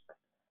answers.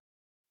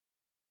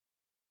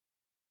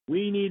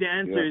 We need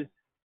answers,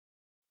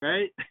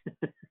 right?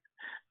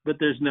 But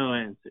there's no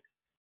answer.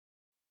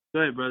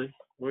 Go ahead, brother.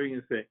 What are you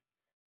going to say?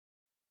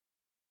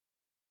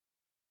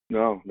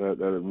 No,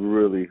 that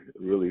really,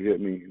 really hit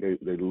me.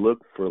 They look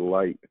for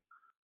light.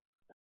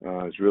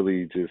 It's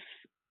really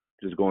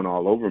just going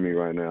all over me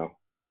right now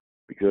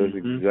because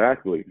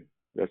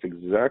that's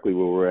exactly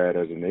where we're at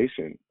as a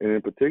nation, and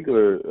in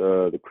particular,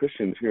 the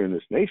Christians here in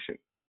this nation.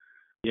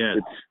 Yeah,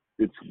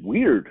 it's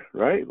weird,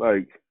 right?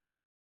 Like,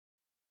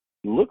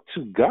 look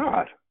to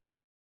God.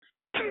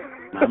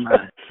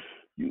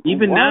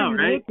 Even now,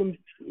 right?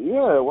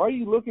 Why are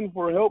you looking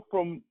for help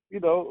from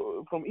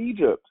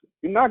Egypt?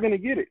 You're not going to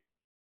get it.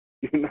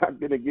 You're not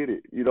going to get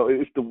it.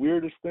 It's the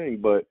weirdest thing,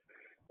 but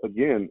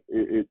again,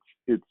 it's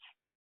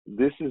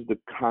this is the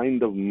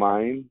kind of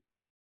mind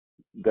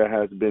that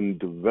has been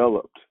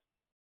developed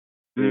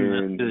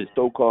in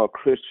so-called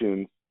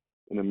Christians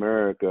in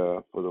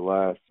America for the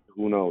last,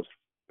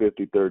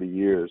 50, 30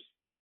 years,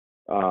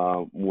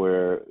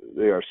 where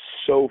they are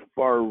so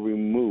far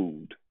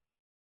removed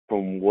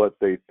from what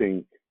they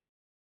think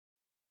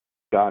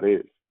God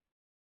is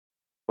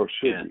or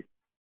should be.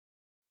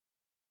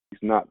 He's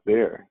not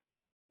there.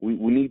 We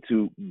need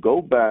to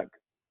go back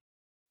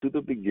to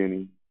the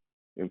beginning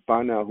and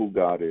find out who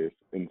God is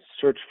and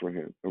search for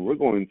him. And we're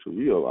going to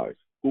realize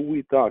who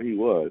we thought he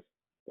was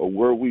or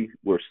where we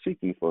were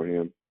seeking for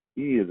him,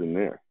 he isn't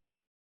there.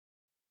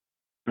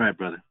 Right,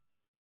 brother.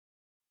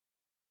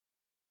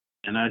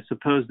 And I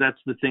suppose that's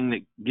the thing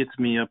that gets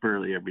me up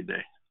early every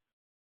day.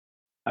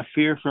 I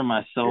fear for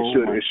my soul.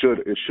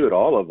 It should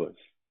all of us.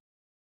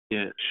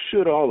 Yeah. It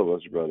should all of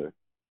us, brother.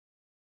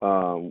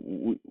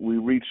 We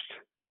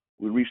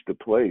reached the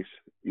place,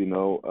 I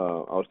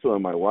was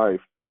telling my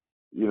wife,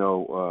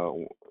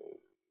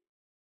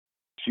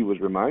 she was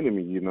reminding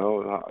me,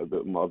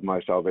 of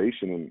my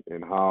salvation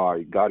and how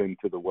I got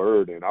into the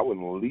Word, and I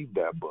wouldn't leave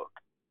that book.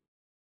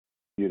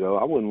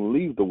 I wouldn't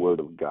leave the Word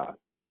of God.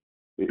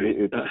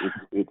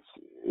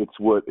 It's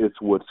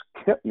what's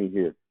kept me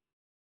here,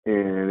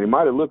 and it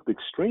might have looked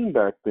extreme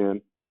back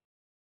then.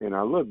 And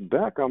I look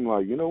back, I'm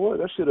like, you know what?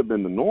 That should have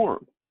been the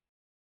norm.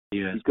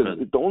 Yeah. Because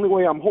the only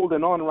way I'm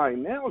holding on right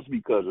now is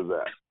because of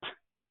that.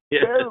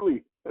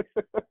 Barely.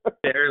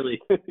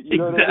 Barely. You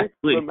know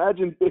exactly. what I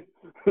mean?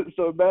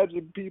 So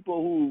imagine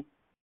people who,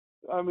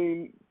 I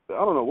mean, I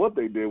don't know what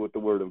they did with the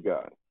Word of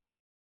God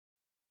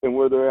and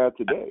where they're at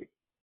today.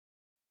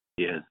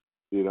 Yes.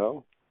 You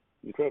know,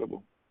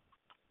 incredible.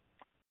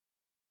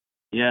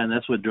 Yeah, and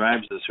that's what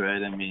drives us,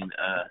 right? I mean,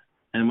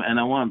 and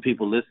I want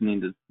people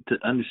listening to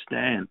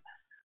understand,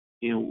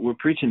 you know, we're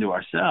preaching to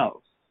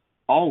ourselves,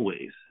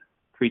 always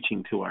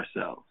preaching to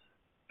ourselves.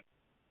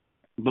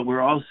 But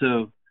we're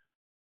also,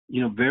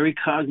 you know, very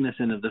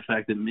cognizant of the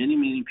fact that many,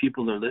 many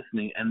people are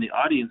listening, and the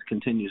audience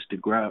continues to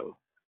grow.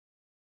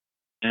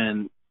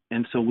 And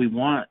so we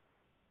want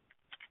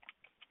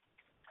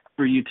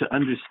for you to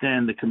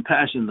understand the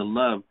compassion, the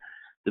love,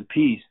 the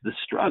peace, the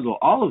struggle,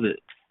 all of it.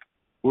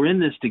 We're in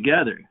this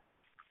together.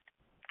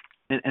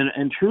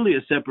 And truly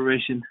a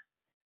separation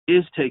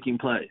is taking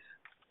place.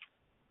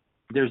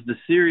 There's the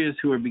serious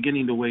who are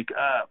beginning to wake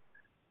up.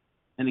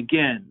 And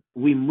again,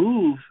 we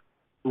move,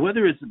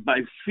 whether it's by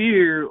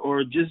fear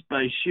or just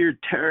by sheer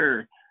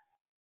terror,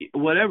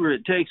 whatever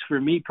it takes. For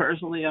me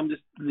personally, I'm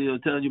just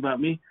telling you about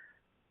me.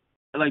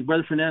 Like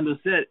Brother Fernando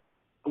said,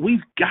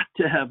 we've got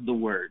to have the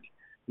word.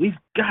 We've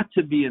got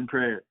to be in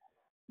prayer.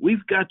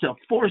 We've got to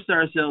force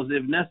ourselves,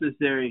 if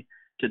necessary,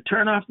 to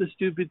turn off the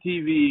stupid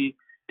TV,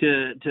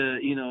 to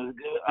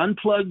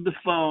unplug the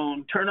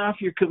phone, turn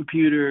off your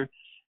computer,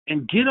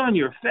 and get on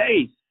your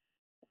face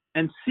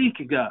and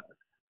seek God.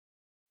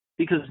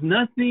 Because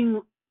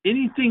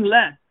anything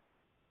less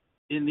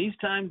in these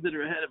times that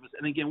are ahead of us,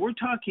 and again, we're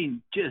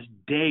talking just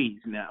days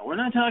now. We're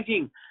not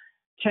talking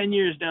 10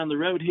 years down the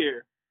road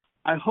here.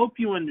 I hope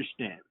you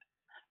understand.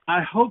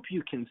 I hope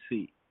you can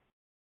see.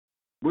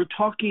 We're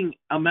talking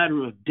a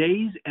matter of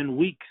days and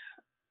weeks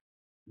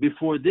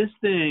before this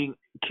thing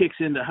kicks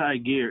into high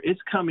gear. It's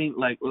coming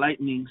like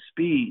lightning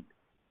speed.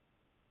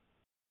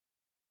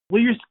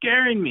 Well, you're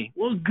scaring me.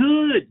 Well,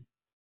 good.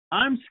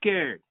 I'm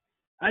scared.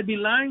 I'd be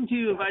lying to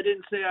you if I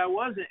didn't say I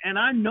wasn't. And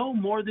I know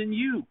more than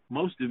you,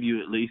 most of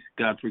you at least.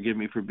 God forgive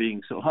me for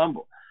being so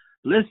humble.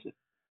 Listen,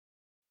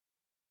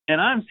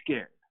 and I'm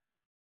scared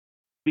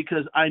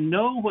because I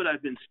know what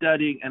I've been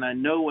studying, and I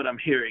know what I'm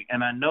hearing,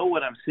 and I know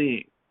what I'm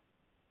seeing.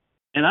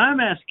 And I'm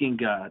asking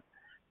God,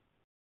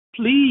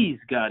 please,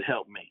 God,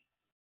 help me.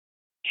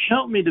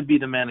 Help me to be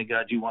the man of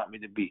God you want me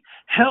to be.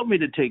 Help me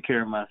to take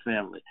care of my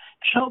family.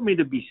 Help me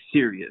to be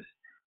serious.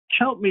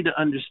 Help me to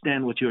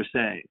understand what you're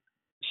saying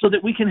so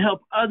that we can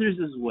help others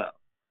as well.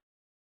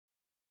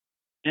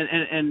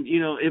 And you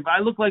know, if I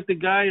look like the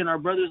guy and our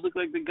brothers look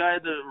like the guy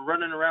that's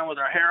running around with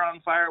our hair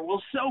on fire,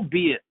 well, so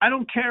be it. I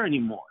don't care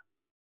anymore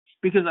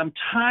because I'm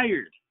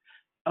tired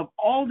of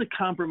all the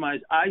compromise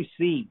I've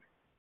seen.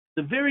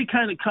 The very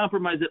kind of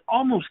compromise that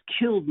almost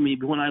killed me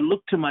when I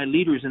looked to my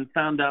leaders and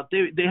found out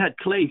they had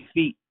clay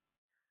feet.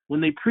 When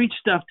they preached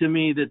stuff to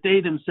me that they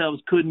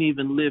themselves couldn't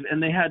even live,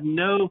 and they had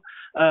no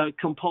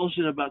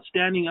compulsion about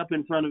standing up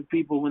in front of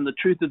people when the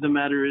truth of the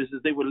matter is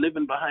that they were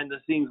living behind the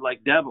scenes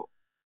like devils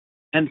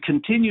and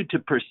continued to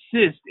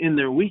persist in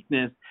their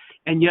weakness,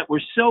 and yet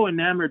were so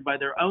enamored by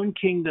their own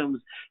kingdoms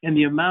and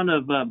the amount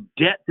of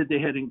debt that they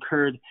had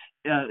incurred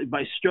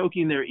by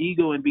stroking their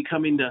ego and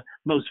becoming the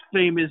most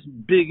famous,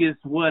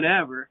 biggest,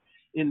 whatever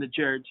in the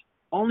church,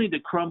 only to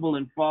crumble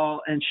and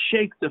fall and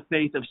shake the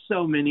faith of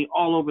so many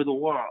all over the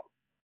world.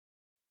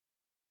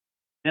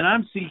 And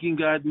I'm seeking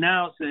God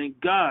now, saying,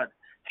 God,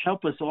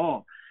 help us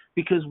all.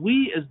 Because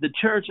we, as the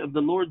church of the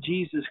Lord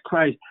Jesus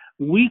Christ,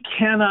 we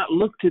cannot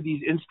look to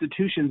these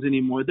institutions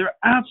anymore. They're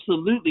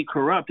absolutely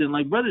corrupt. And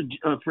like Brother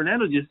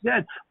Fernando just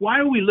said, why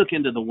are we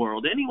looking to the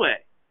world anyway?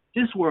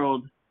 This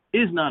world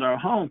is not our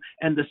home.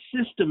 And the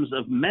systems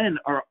of men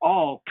are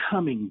all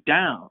coming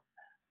down.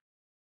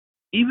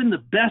 Even the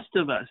best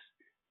of us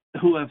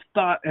who have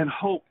thought and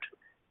hoped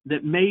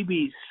that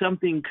maybe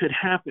something could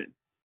happen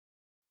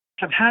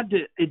have had to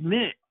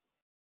admit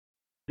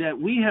that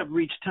we have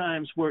reached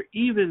times where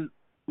even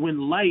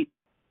when light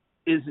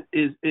is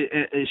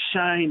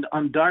shined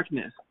on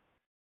darkness,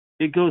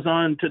 it goes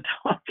on to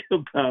talk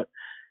about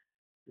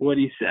what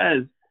he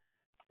says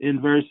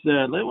in verse,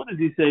 what does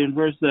he say in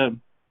verse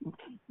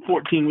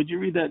 14? Would you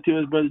read that to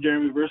us, Brother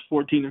Jeremy, verse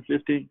 14 and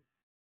 15?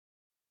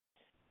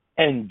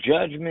 And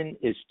judgment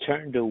is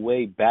turned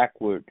away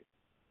backward,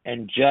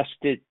 and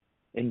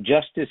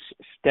justice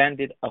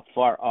standeth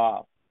afar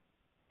off.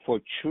 For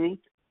truth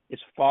is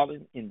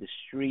fallen in the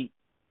street,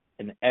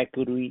 and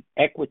equity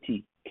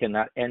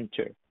cannot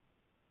enter.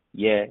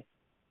 Yea,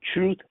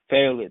 truth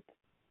faileth,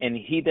 and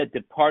he that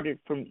departed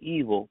from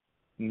evil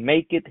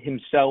maketh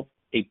himself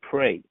a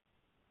prey.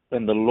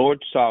 And the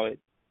Lord saw it,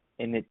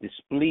 and it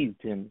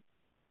displeased him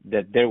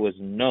that there was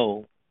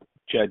no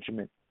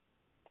judgment.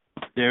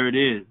 There it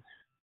is.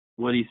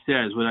 What he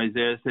says, what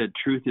Isaiah said,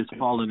 truth is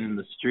fallen in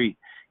the street.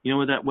 You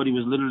know what he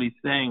was literally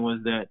saying was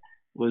that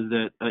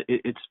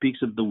it speaks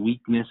of the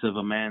weakness of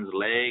a man's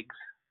legs,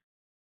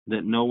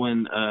 that no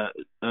one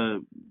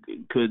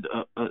could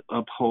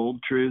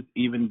uphold truth,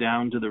 even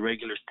down to the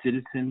regular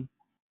citizen,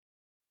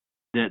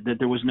 that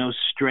there was no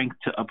strength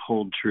to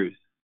uphold truth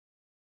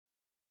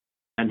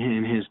and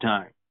in his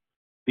time.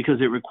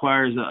 because it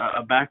requires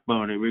a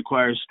backbone. It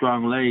requires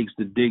strong legs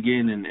to dig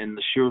in and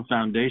the sure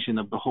foundation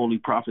of the holy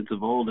prophets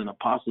of old and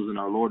apostles and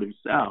our Lord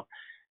himself,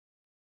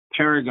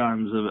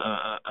 paragons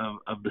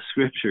of the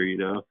scripture,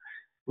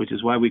 which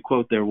is why we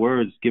quote their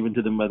words given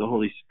to them by the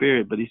Holy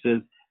Spirit. But he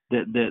says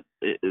that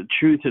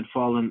truth had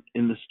fallen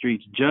in the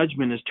streets.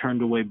 Judgment is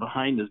turned away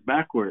behind us,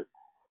 backward.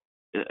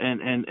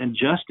 And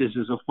justice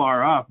is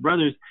afar off.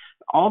 Brothers,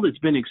 all that's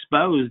been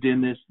exposed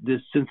in this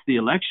since the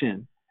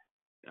election,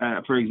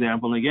 for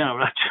example, again, I'm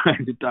not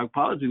trying to talk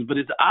politics, but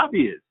it's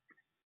obvious.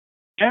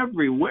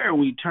 Everywhere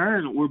we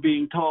turn, we're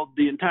being told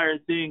the entire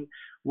thing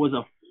was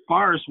a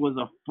farce, was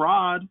a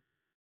fraud.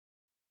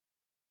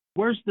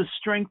 Where's the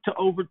strength to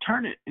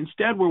overturn it?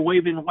 Instead, we're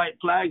waving white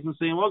flags and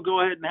saying, well, go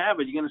ahead and have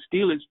it. You're going to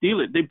steal it, steal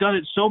it. They've done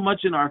it so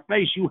much in our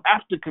face, you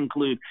have to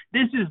conclude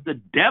this is the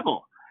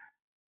devil.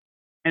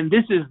 And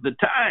this is the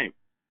time.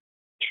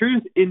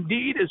 Truth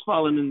indeed has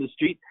fallen in the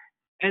street,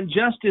 and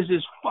justice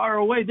is far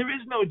away. There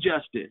is no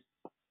justice.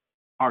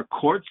 Our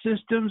court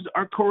systems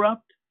are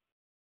corrupt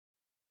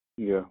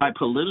by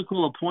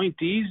political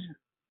appointees,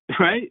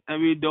 right? I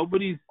mean,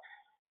 nobody's,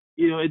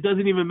 it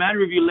doesn't even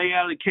matter if you lay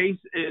out a case,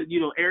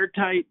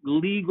 airtight,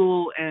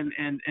 legal, and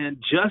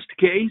just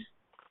case.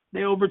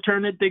 They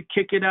overturn it, they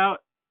kick it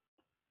out.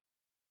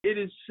 It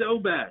is so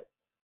bad.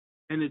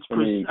 And it's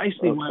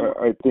precisely why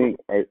I think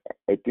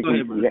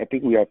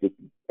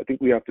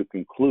we have to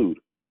conclude.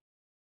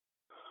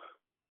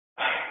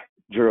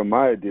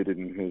 Jeremiah did it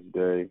in his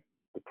day.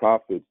 The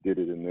prophets did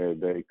it in their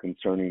day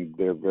concerning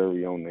their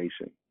very own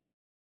nation.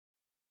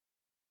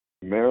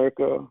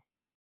 America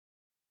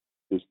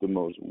is the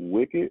most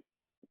wicked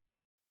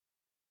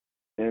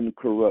and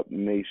corrupt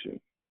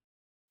nation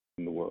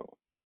in the world.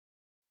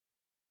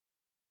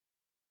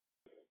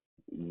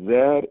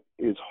 That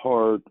is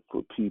hard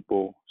for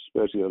people,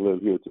 especially that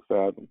live here, to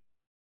fathom.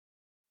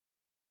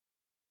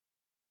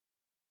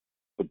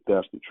 But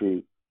that's the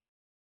truth.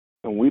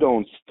 And we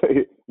don't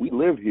stay, we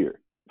live here.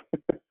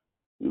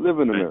 We live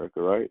in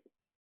America, right?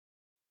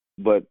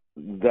 But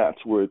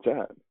that's where it's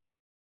at.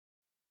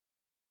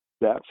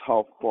 That's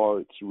how far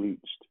it's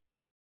reached.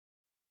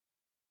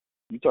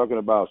 You're talking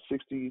about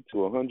 60 to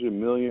 100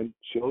 million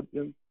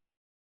children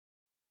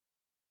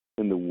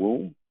in the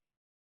womb,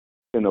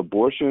 and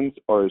abortions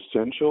are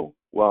essential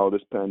while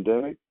this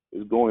pandemic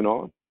is going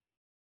on?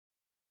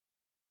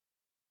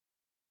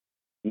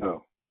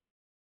 No.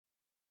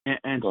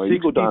 And so you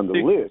go down the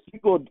list. You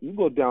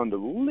go down the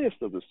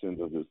list of the sins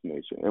of this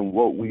nation and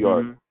what we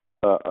are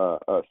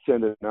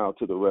sending out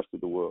to the rest of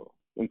the world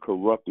and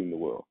corrupting the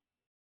world.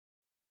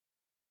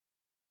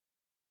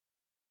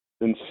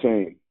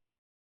 Insane.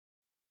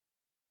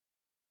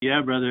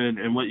 Yeah, brother,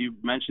 and what you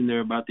mentioned there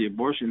about the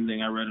abortion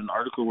thing, I read an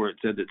article where it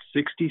said that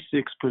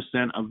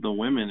 66% of the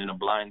women in a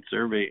blind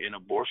survey in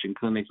abortion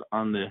clinics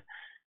on the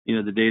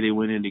day they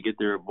went in to get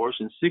their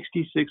abortion,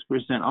 66%,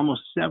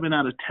 almost 7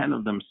 out of 10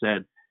 of them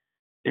said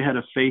they had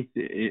a faith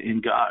in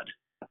God.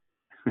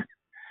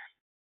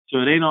 So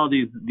it ain't all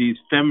these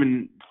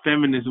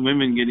feminist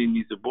women getting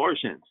these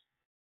abortions,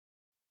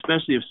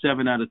 especially if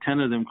 7 out of 10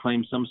 of them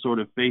claim some sort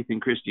of faith in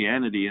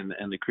Christianity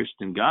and the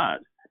Christian God.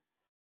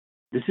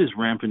 This is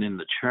rampant in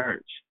the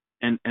church.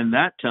 And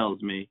that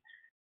tells me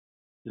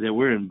that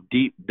we're in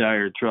deep,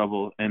 dire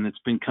trouble, and it's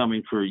been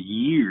coming for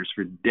years,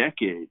 for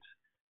decades,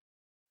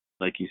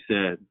 like you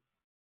said.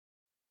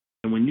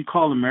 And when you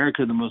call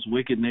America the most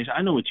wicked nation,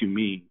 I know what you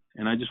mean,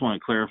 and I just want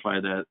to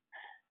clarify that.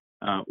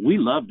 We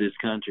love this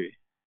country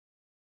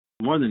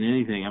more than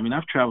anything. I mean,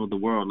 I've traveled the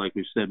world, like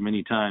we've said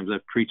many times.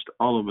 I've preached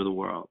all over the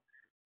world.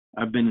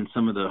 I've been in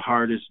some of the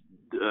hardest,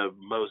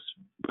 most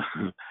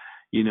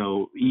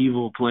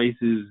evil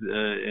places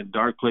and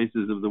dark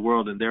places of the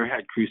world, and there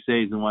had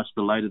crusades and watched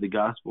the light of the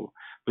gospel.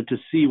 But to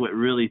see what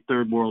really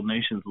third world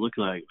nations look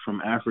like,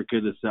 from Africa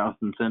to South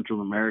and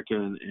Central America,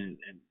 and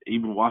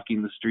even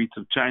walking the streets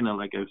of China,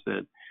 like I've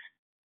said,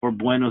 or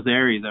Buenos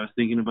Aires, I was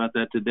thinking about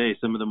that today,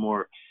 some of the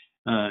more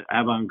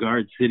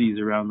avant-garde cities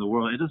around the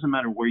world. It doesn't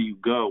matter where you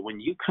go. When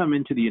you come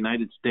into the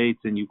United States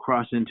and you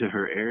cross into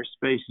her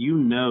airspace, you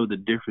know the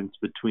difference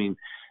between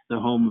the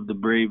home of the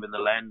brave and the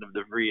land of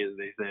the free, as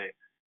they say,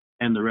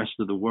 and the rest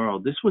of the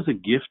world. This was a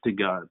gift to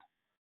God.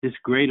 This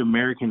great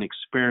American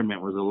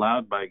experiment was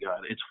allowed by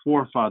God. Its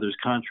forefathers,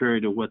 contrary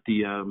to what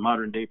the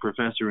modern-day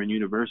professor in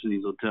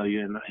universities will tell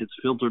you, and it's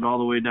filtered all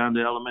the way down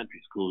to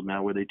elementary schools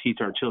now, where they teach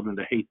our children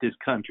to hate this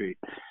country,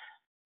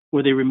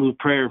 where they remove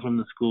prayer from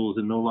the schools,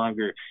 and no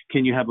longer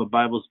can you have a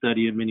Bible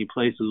study in many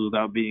places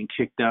without being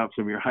kicked out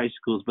from your high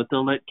schools, but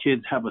they'll let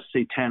kids have a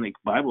satanic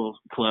Bible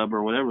club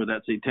or whatever,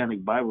 that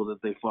satanic Bible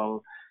that they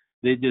follow.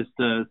 They just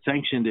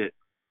sanctioned it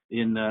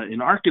in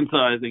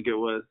Arkansas, I think it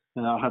was,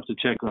 and I'll have to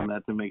check on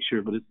that to make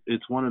sure, but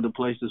it's one of the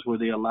places where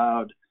they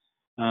allowed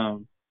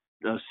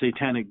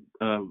satanic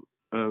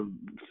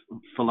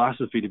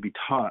philosophy to be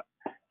taught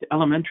to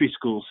elementary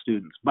school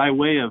students by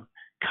way of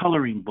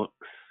coloring books.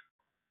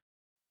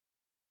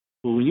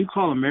 Well, when you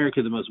call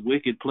America the most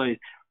wicked place,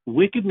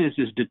 wickedness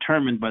is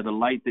determined by the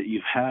light that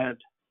you've had.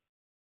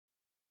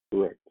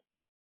 Correct.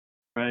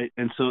 right?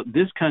 And so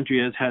this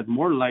country has had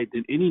more light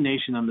than any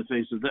nation on the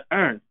face of the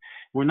earth.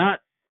 We're not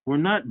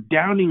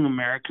downing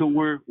America.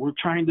 We're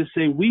trying to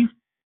say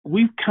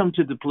we've come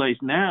to the place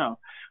now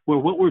where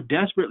what we're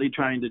desperately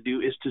trying to do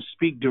is to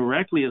speak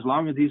directly, as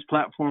long as these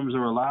platforms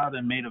are allowed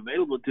and made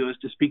available to us,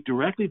 to speak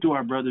directly to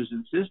our brothers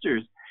and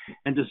sisters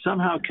and to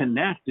somehow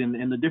connect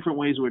in the different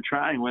ways we're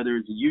trying, whether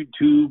it's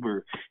YouTube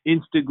or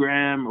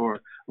Instagram or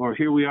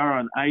here we are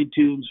on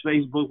iTunes,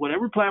 Facebook,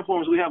 whatever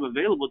platforms we have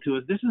available to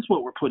us. This is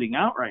what we're putting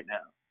out right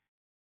now.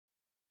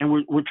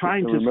 And we're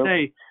trying to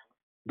say,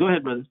 go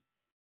ahead, brother.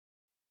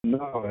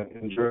 No,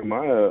 and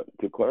Jeremiah,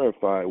 to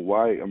clarify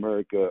why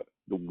America,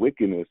 the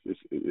wickedness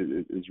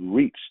is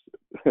reached,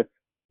 the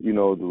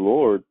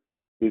Lord,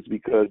 is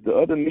because the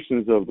other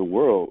nations of the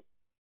world,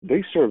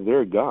 they serve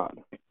their God.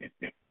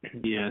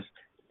 Yes.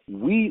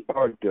 We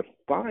are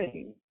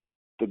defying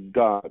the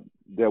God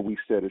that we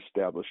said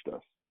established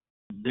us.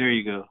 There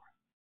you go.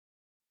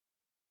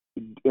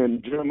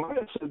 And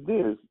Jeremiah said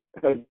this: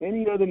 has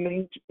any other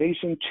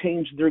nation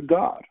changed their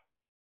God?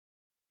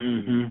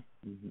 Mm-hmm.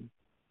 Mm-hmm.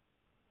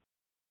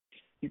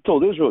 He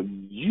told Israel,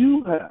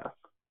 you have.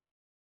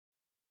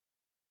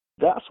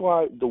 That's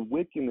why the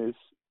wickedness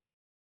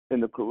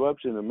and the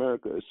corruption in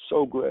America is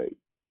so great,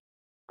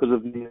 because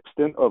of the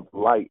extent of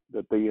light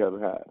that they have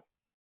had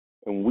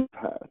and we've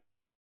had.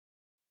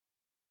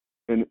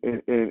 And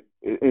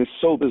it's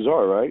so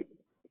bizarre, right?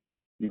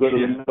 You go to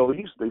the Middle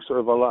East, they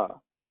serve Allah.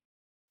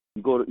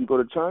 You go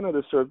to China,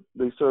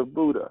 they serve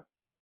Buddha.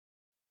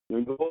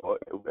 You go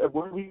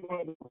wherever you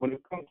want, when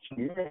it comes to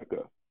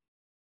America,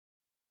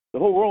 the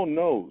whole world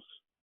knows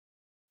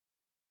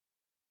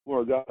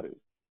where God is.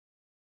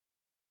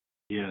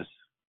 Yes.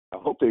 I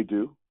hope they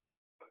do.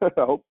 I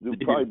hope they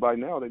probably do. By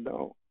now they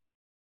don't.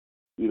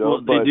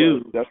 Well, but they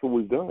do. That's what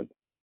we've done.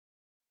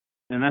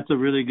 And that's a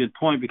really good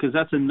point, because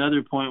that's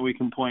another point we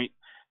can point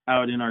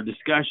out in our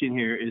discussion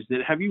here, is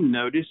that have you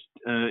noticed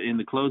in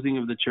the closing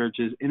of the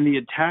churches, in the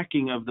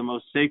attacking of the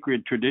most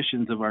sacred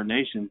traditions of our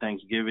nation,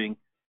 Thanksgiving,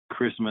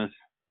 Christmas,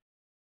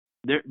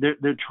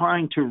 they're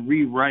trying to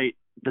rewrite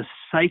the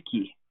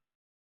psyche.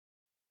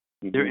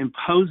 Mm-hmm. They're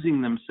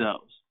imposing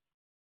themselves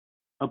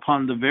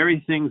upon the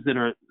very things that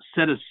are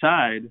set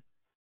aside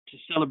to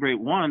celebrate,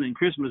 one, in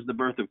Christmas, the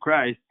birth of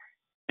Christ,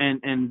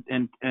 and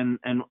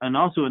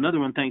also another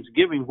one,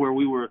 Thanksgiving, where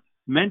we were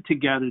meant to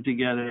gather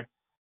together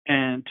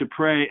and to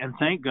pray and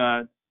thank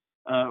God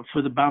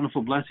for the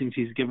bountiful blessings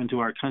He's given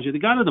to our country. The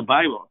God of the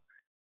Bible,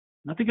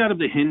 not the God of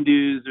the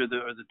Hindus or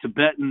the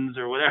Tibetans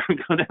or whatever,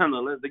 go down the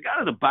list. The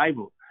God of the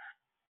Bible,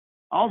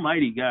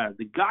 Almighty God,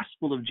 the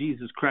gospel of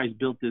Jesus Christ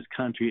built this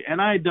country.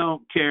 And I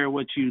don't care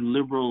what you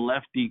liberal,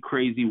 lefty,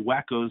 crazy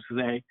wackos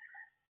say.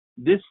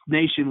 This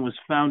nation was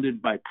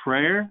founded by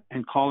prayer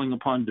and calling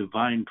upon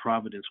divine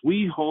providence.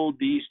 We hold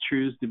these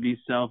truths to be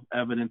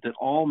self-evident, that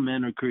all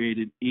men are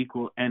created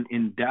equal and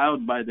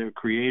endowed by their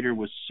Creator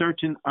with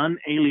certain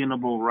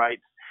unalienable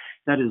rights,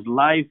 that is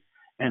life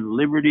and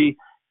liberty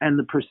and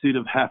the pursuit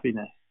of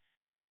happiness.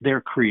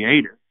 Their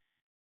Creator.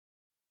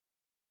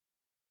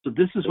 So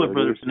this is what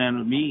Brother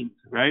Fernando means,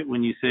 right,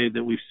 when you say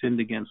that we've sinned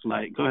against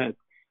light. Go ahead.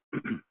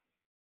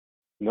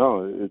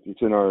 No,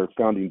 it's in our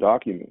founding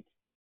documents,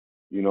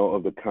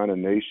 of the kind of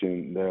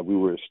nation that we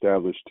were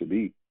established to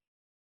be.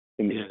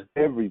 And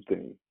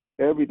everything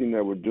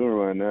that we're doing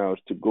right now is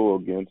to go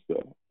against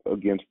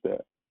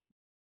that.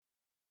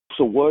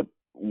 So what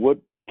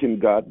can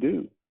God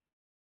do?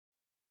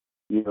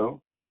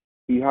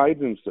 He hides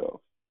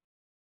himself.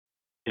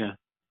 Yeah.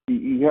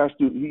 He has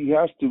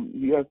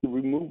to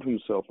remove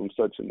himself from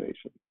such a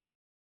nation.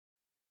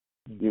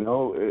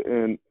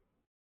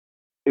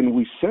 And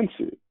we sense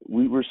it.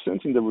 We're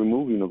sensing the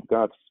removing of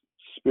God's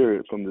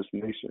spirit from this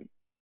nation.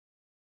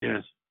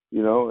 Yes.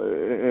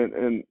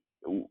 And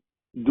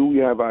do we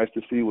have eyes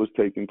to see what's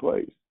taking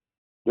place?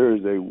 There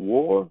is a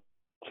war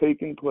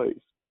taking place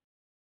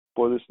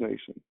for this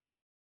nation.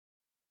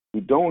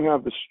 We don't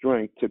have the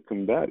strength to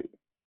combat it.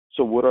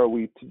 So what are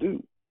we to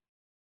do?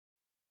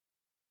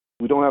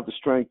 We don't have the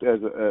strength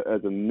as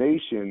a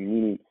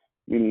nation,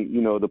 meaning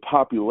the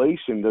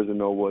population doesn't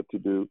know what to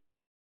do.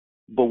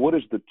 But what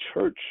is the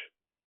church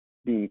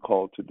being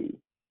called to do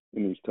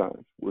in these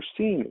times? We're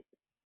seeing it.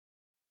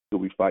 Do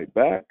we fight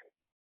back?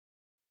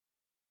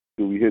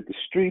 Do we hit the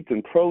streets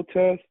and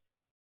protest?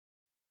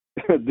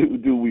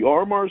 do we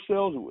arm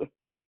ourselves?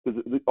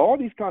 Because all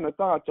these kind of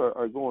thoughts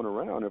are going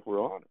around, if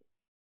we're honest.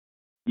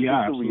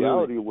 Yeah, it's the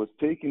reality of what's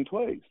taking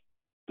place.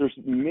 There's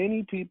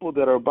many people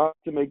that are about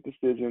to make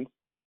decisions.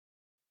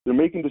 They're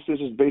making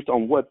decisions based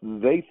on what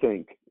they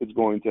think is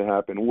going to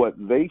happen, what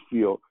they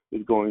feel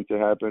is going to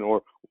happen,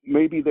 or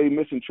maybe they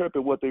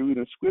misinterpret what they read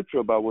in Scripture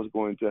about what's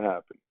going to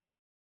happen.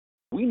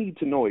 We need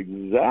to know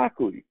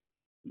exactly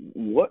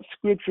what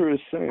Scripture is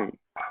saying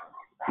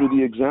through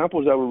the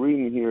examples that we're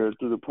reading here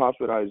through the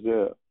prophet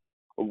Isaiah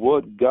of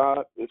what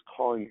God is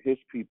calling his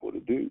people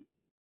to do.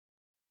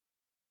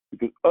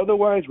 Because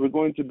otherwise we're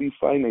going to be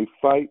fighting a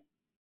fight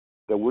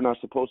that we're not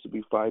supposed to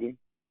be fighting,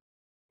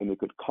 and it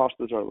could cost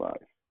us our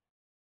lives.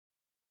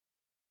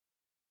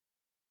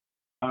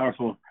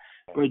 Powerful.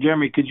 Brother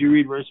Jeremy, could you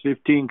read verse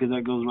 15? Because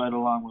that goes right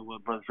along with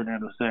what Brother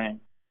Fernando is saying.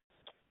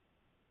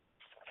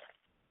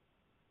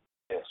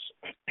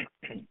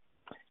 Yes.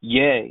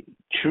 Yea,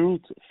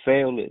 truth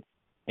faileth,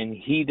 and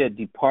he that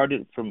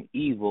departed from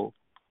evil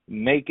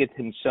maketh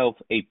himself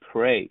a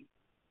prey.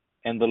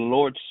 And the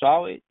Lord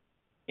saw it,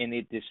 and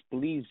it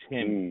displeased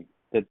him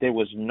that there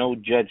was no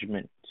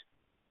judgment.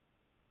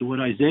 What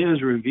Isaiah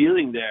is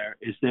revealing there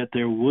is that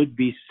there would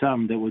be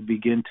some that would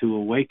begin to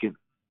awaken,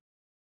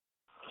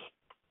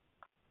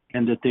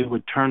 and that they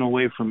would turn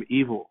away from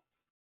evil.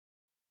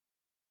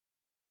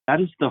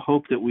 That is the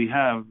hope that we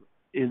have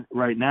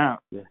right now.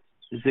 Yes.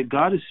 Is that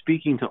God is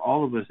speaking to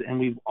all of us, and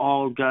we've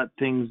all got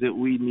things that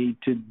we need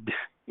to,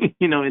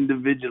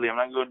 individually. I'm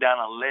not going to go down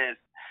a list,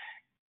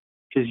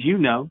 because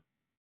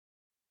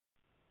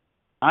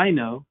I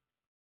know,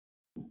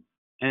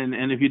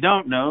 and if you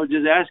don't know,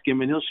 just ask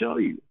him and he'll show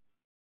you,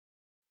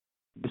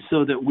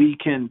 so that we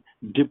can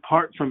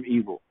depart from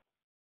evil.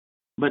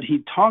 But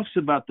he talks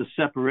about the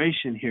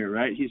separation here,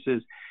 right? He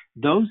says,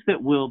 those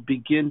that will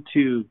begin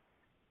to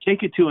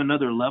take it to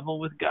another level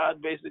with God,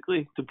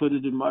 basically, to put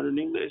it in modern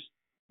English,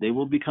 they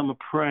will become a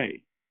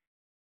prey.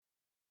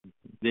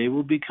 They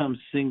will become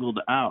singled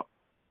out.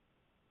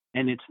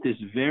 And it's this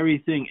very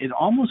thing. It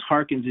almost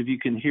harkens, if you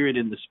can hear it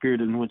in the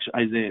spirit in which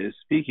Isaiah is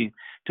speaking,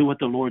 to what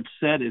the Lord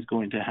said is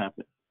going to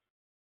happen.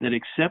 That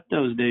except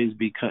those days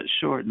be cut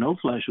short, no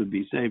flesh would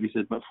be saved. He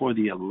said, but for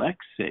the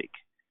elect's sake,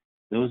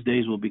 those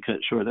days will be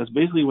cut short. That's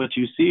basically what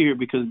you see here,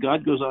 because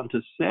God goes on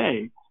to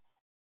say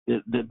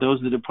that those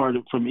that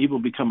departed from evil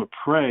become a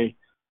prey.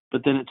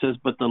 But then it says,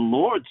 but the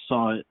Lord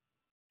saw it.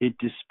 It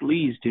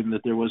displeased him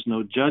that there was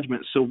no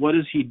judgment. So what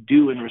does he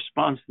do in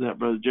response to that,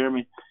 Brother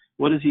Jeremy?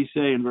 What does he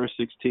say in verse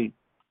 16?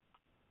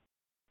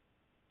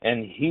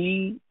 And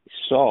he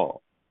saw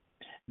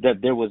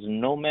that there was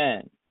no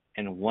man,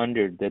 and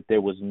wondered that there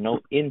was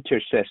no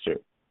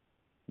intercessor.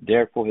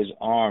 Therefore his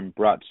arm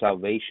brought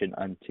salvation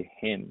unto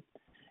him,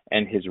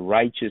 and his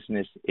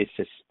righteousness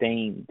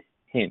sustained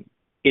him.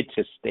 It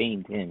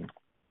sustained him.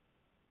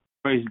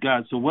 Praise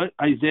God. So what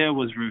Isaiah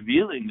was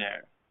revealing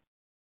there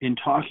in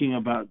talking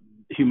about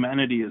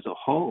humanity as a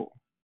whole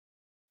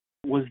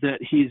was that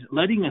he's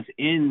letting us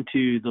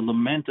into the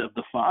lament of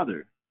the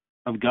Father,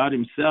 of God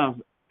himself,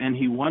 and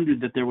he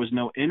wondered that there was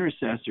no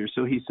intercessor.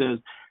 So he says,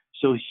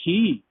 so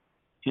he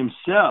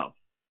himself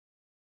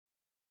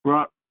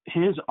brought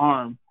his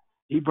arm,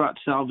 he brought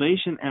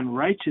salvation and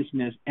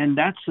righteousness, and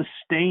that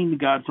sustained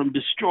God from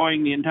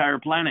destroying the entire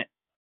planet.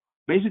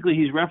 Basically,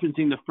 he's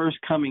referencing the first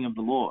coming of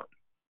the Lord.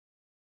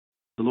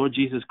 The Lord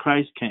Jesus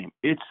Christ came.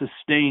 It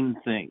sustained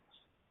things.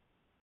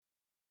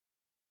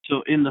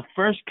 So in the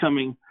first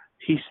coming,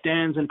 he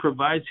stands and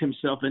provides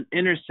himself an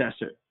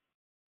intercessor.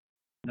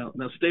 Now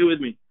stay with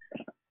me.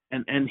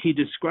 And he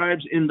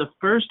describes in the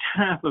first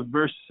half of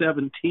verse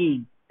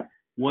 17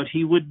 what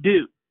he would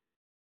do.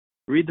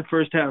 Read the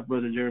first half,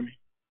 Brother Jeremy.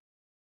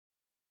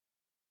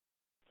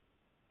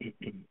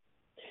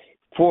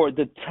 For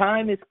the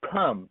time is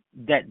come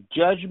that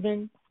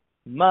judgment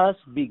must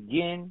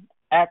begin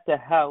at the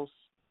house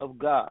of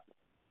God.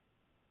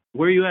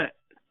 Where are you at?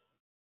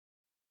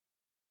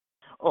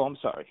 Oh, I'm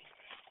sorry.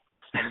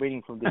 I'm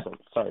reading from this.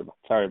 Sorry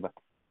about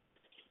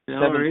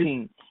No 17.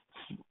 worries.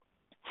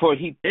 For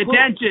he put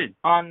attention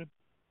on.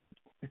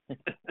 Go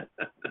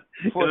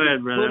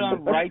ahead, brother. Put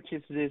on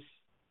righteousness.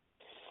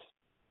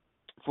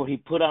 For he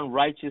put on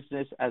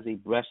righteousness as a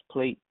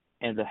breastplate,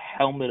 and the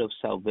helmet of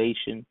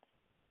salvation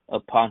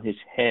upon his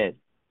head.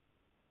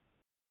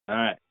 All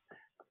right.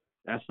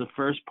 That's the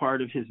first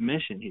part of his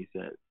mission, he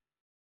said.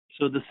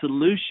 So the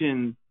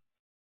solution,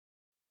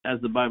 as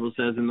the Bible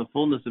says, in the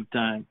fullness of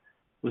time,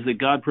 was that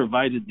God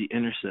provided the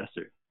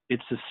intercessor.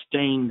 It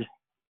sustained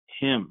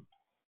him.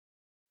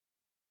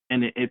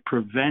 And it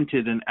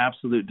prevented an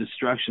absolute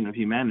destruction of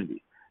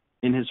humanity.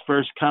 In his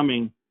first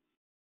coming,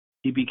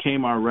 he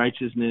became our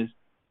righteousness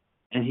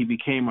and he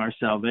became our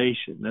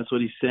salvation. That's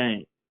what he's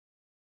saying.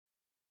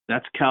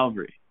 That's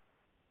Calvary.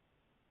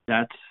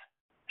 That's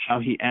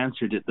how he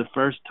answered it the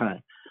first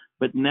time.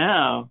 But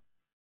now,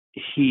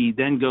 he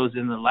then goes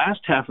in the last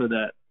half of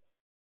that,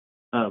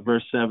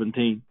 verse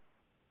 17.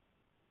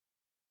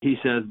 He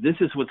says, this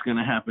is what's going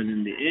to happen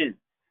in the end.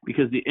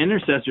 Because the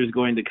intercessor is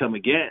going to come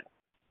again.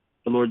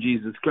 The Lord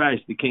Jesus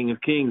Christ, the King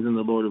of Kings and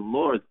the Lord of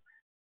Lords.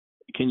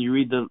 Can you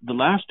read the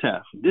last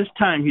half? This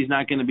time he's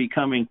not going to be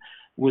coming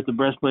with the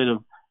breastplate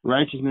of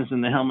righteousness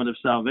and the helmet of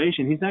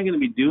salvation. He's not going to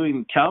be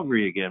doing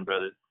Calvary again,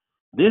 brother.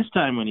 This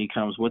time when he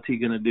comes, what's he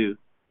going to do?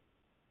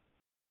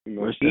 He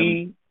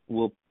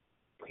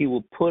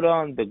will put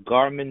on the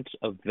garments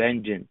of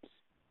vengeance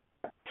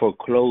for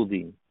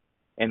clothing,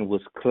 and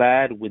was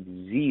clad with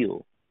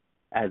zeal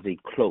as a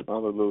cloak.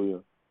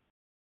 Hallelujah.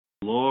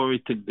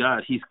 Glory to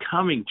God. He's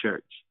coming,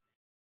 church.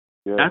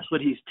 Yes. That's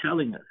what he's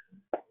telling us.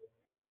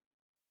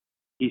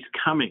 He's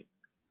coming.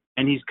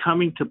 And he's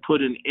coming to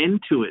put an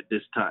end to it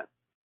this time.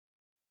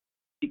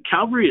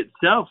 Calvary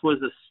itself was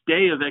a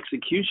stay of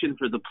execution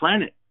for the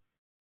planet,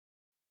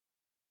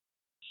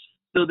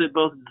 so that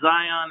both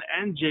Zion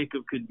and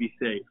Jacob could be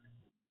saved.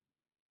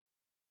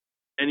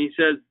 And he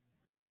says,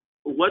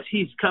 what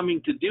he's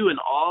coming to do, and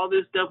all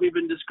this stuff we've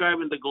been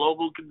describing, the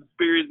global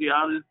conspiracy,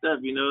 all this stuff,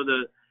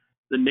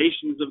 the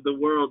nations of the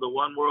world, the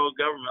one world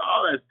government,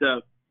 all that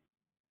stuff.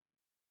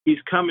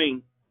 He's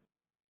coming,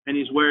 and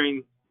he's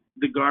wearing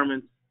the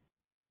garments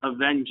of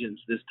vengeance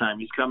this time.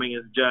 He's coming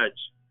as judge.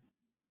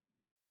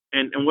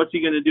 And what's he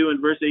going to do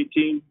in verse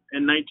 18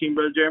 and 19,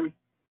 Brother Jeremy?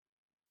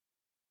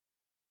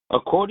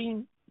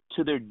 According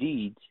to their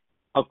deeds,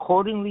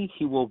 accordingly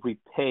he will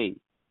repay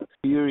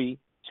fury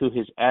to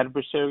his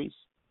adversaries,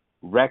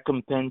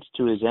 recompense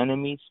to his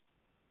enemies.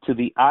 To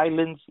the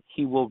islands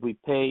he will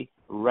repay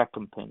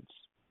recompense.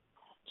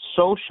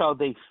 So shall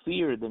they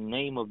fear the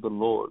name of the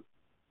Lord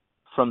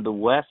from the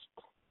west,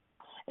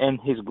 and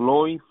his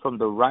glory from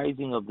the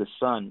rising of the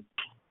sun.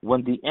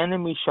 When the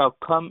enemy shall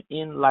come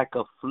in like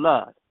a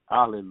flood,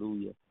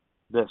 hallelujah,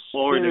 the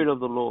Spirit of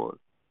the Lord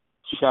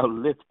shall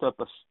lift up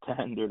a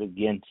standard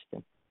against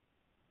him.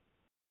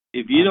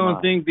 If you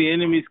don't think the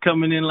enemy's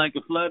coming in like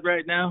a flood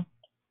right now,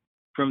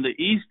 from the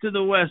east to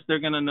the west, they're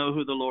going to know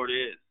who the Lord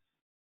is.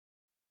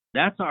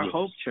 That's our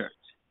hope, church.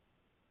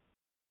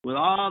 With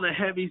all the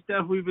heavy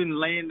stuff we've been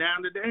laying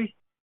down today,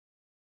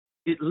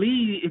 it's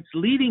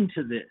leading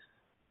to this.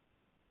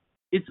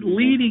 It's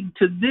leading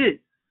to this.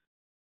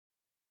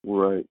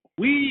 Right.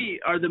 We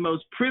are the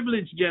most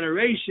privileged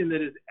generation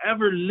that has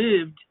ever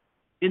lived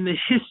in the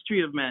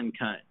history of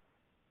mankind.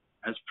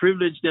 As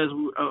privileged as,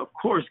 of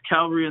course,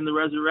 Calvary and the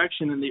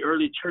resurrection and the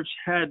early church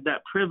had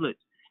that privilege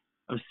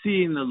of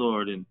seeing the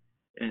Lord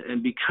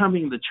and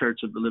becoming the church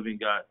of the living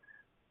God.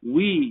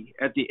 We,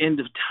 at the end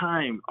of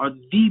time, are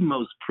the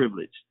most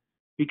privileged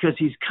because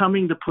he's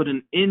coming to put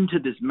an end to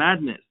this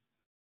madness.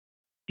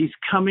 He's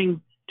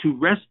coming to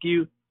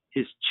rescue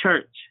his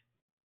church.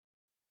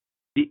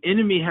 The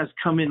enemy has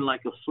come in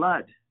like a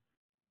flood,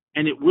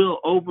 and it will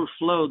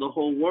overflow the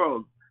whole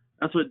world.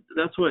 That's what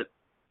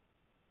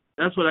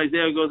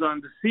Isaiah goes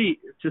on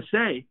to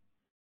say,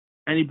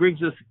 and he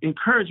brings us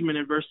encouragement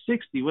in verse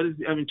 60.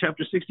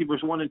 Chapter 60,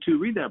 verse 1 and 2.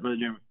 Read that, Brother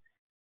Jeremy.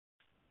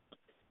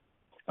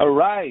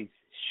 Arise,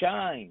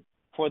 shine,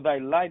 for thy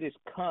light is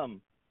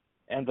come,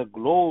 and the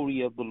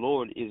glory of the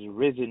Lord is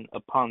risen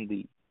upon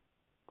thee.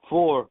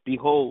 For,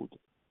 behold,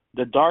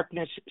 the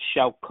darkness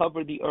shall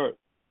cover the earth,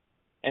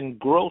 and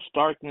gross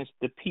darkness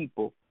the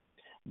people.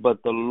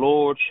 But the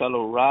Lord shall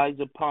arise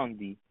upon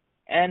thee,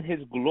 and his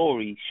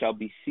glory shall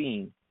be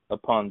seen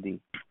upon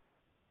thee.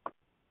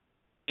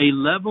 A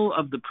level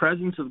of the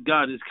presence of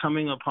God is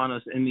coming upon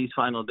us in these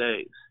final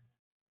days.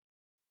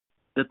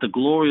 That the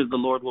glory of the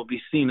Lord will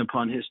be seen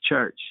upon his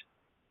church.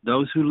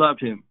 Those who love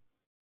him,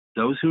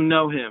 those who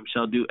know him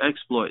shall do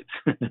exploits.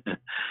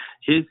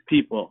 His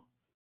people.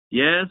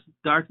 Yes,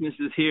 darkness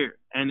is here,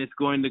 and it's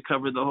going to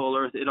cover the whole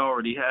earth. It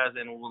already has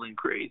and will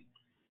increase.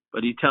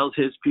 But he tells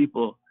his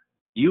people,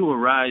 you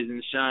arise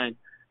and shine.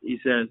 He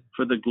says,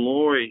 for the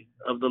glory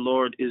of the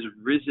Lord is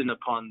risen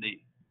upon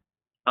thee.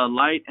 A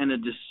light and a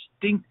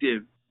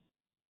distinctive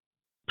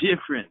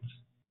difference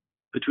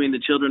between the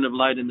children of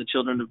light and the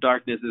children of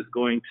darkness is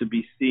going to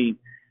be seen.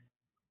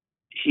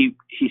 He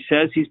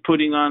says he's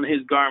putting on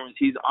his garments.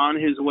 He's on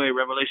his way.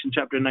 Revelation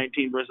chapter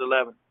 19, verse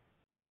 11.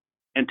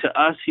 And to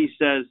us, he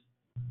says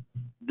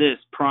this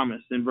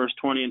promise in verse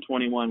 20 and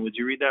 21. Would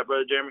you read that,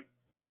 Brother Jeremy?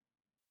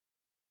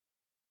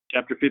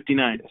 Chapter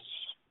 59.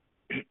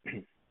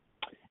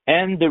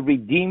 And the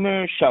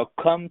Redeemer shall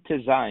come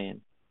to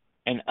Zion,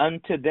 and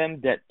unto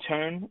them that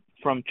turn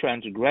from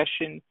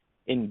transgression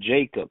in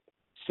Jacob,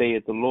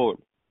 saith the Lord.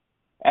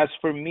 As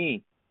for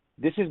me,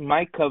 this is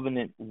my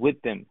covenant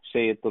with them,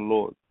 saith the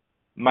Lord.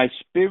 My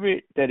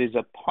spirit that is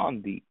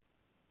upon thee,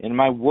 and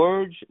my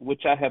words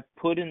which I have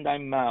put in thy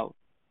mouth,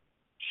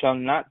 shall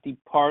not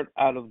depart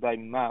out of thy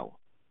mouth,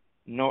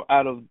 nor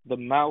out of the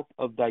mouth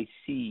of thy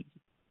seed,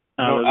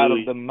 nor out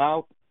of the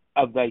mouth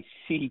of thy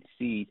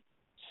seed,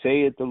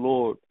 saith the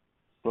Lord,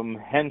 from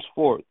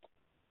henceforth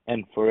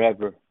and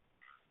forever.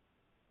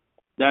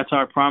 That's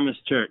our promise,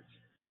 church.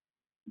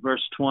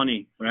 Verse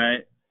 20,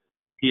 right?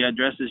 He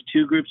addresses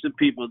two groups of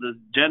people. The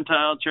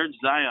Gentile church,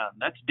 Zion.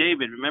 That's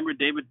David. Remember,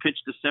 David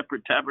pitched a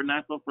separate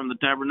tabernacle from the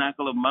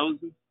tabernacle of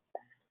Moses?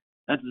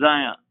 That's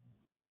Zion.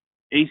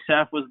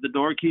 Asaph was the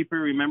doorkeeper.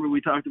 Remember,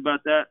 we talked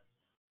about that?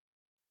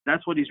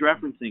 That's what he's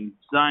referencing.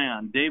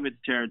 Zion, David's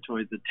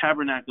territory, the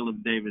tabernacle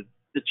of David,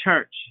 the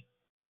church.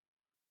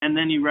 And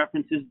then he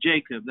references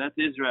Jacob. That's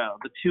Israel.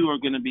 The two are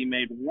going to be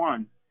made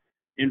one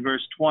in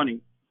verse 20.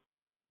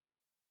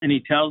 And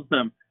he tells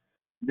them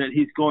that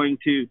he's going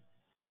to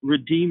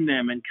redeem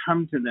them and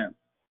come to them.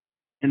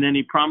 And then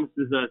he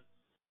promises us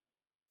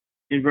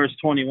in verse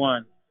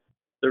 21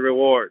 the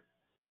reward,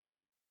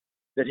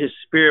 that his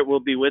spirit will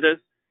be with us,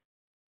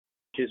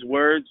 his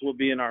words will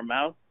be in our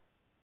mouth,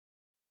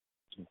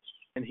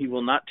 and he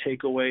will not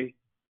take away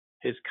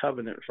his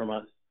covenant from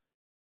us.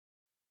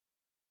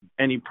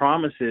 And he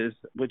promises,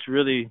 which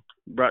really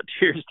brought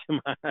tears to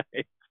my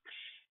eyes,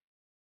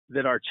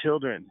 that our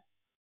children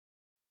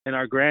and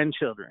our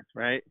grandchildren,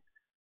 right?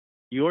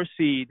 Your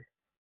seed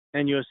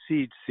and your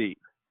seed's seed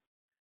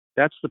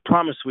That's the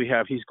promise we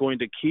have. He's going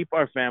to keep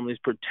our families,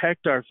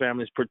 protect our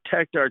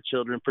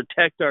children,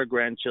 protect our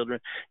grandchildren.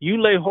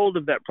 You lay hold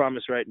of that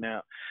promise right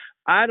now.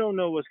 I don't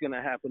know what's going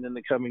to happen in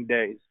the coming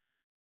days.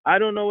 I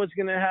don't know what's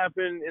going to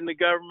happen in the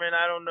government.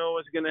 I don't know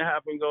what's going to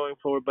happen going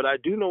forward, but I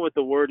do know what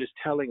the word is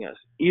telling us.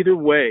 Either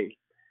way,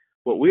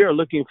 what we are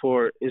looking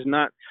for is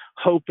not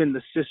hope in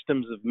the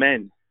systems of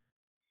men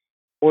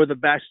or the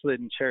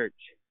backslidden church.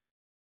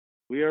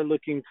 We are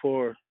looking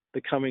for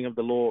the coming of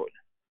the Lord.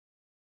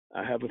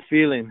 I have a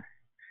feeling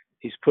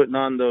he's putting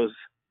on those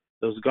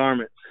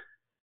garments.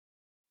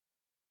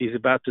 He's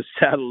about to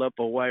saddle up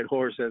a white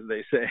horse, as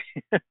they say,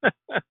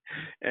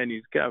 and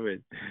he's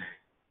coming.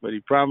 But he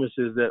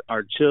promises that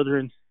our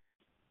children,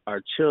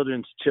 our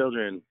children's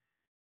children,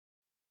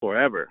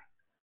 forever,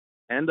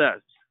 and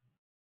us,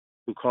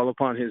 who call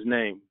upon his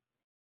name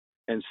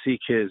and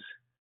seek his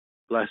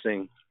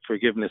blessing,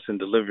 forgiveness, and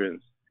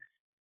deliverance,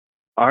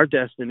 our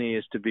destiny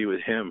is to be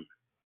with him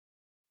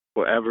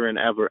forever and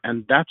ever.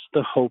 And that's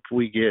the hope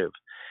we give.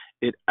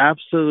 It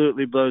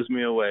absolutely blows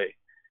me away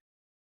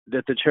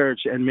that the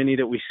church and many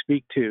that we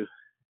speak to,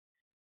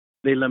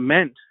 they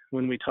lament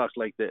when we talk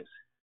like this,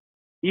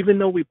 even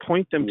though we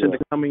point them to the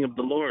coming of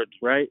the Lord,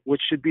 right?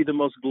 Which should be the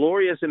most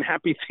glorious and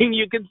happy thing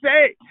you can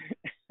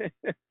say.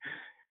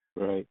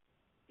 Right.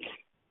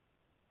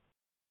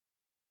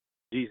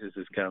 Jesus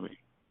is coming.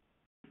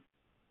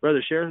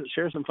 Brother,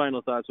 share some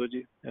final thoughts, would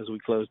you, as we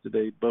close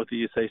today? Both of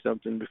you say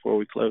something before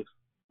we close.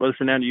 Brother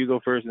Fernando, you go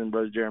first, and then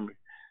Brother Jeremy.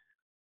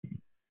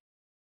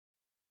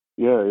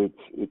 Yeah,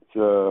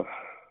 it's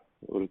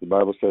what does the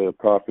Bible say? A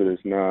prophet is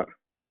not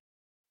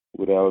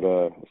without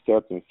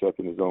acceptance, except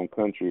in his own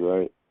country,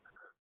 right?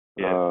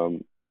 Yeah.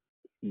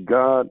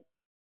 God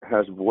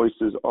has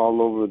voices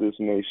all over this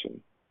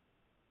nation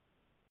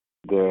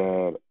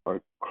that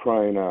are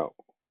crying out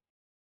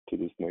to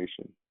this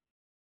nation.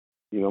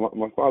 You know,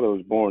 my father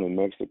was born in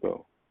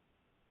Mexico,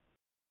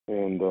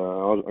 and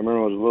I remember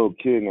I was a little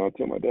kid, and I would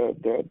tell my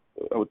dad,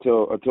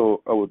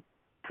 I would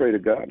pray to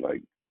God,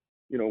 like,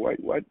 you know, why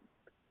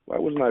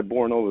wasn't I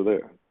born over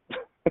there?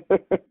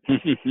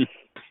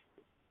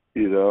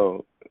 You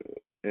know,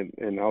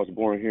 and I was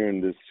born here in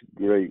this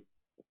great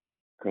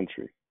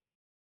country.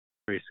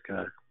 Praise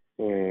God.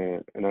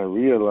 And I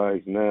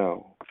realize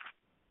now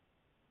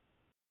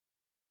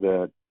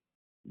that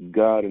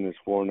God in his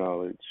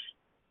foreknowledge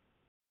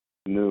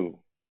knew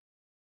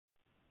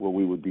what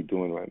we would be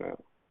doing right now.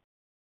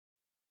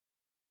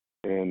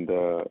 And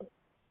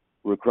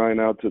we're crying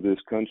out to this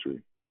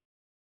country.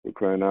 We're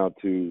crying out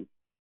to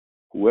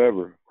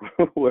whoever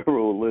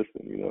will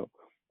listen, you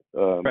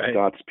know, right.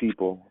 God's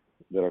people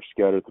that are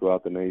scattered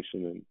throughout the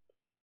nation.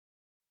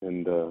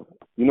 And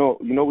you know,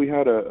 we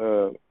had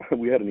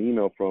an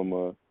email from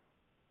a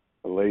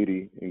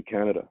lady in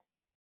Canada,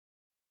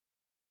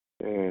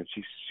 and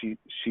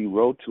she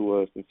wrote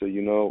to us and said,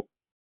 you know,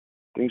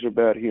 things are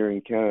bad here in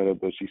Canada,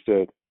 but she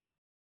said,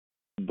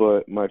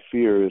 but my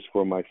fear is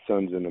for my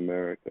sons in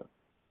America.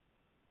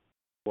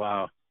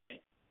 Wow.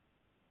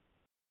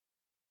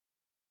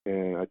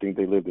 And I think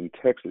they lived in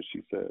Texas,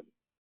 she said.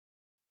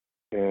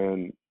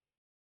 And,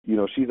 you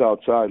know, she's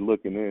outside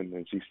looking in,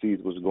 and she sees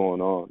what's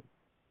going on.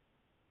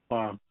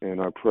 Wow. And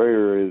our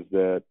prayer is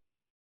that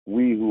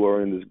we who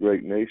are in this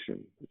great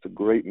nation, it's a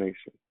great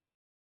nation,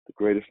 the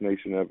greatest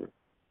nation ever,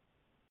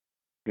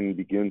 can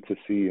begin to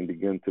see and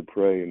begin to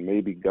pray, and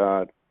maybe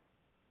God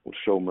will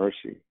show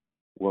mercy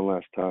one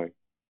last time.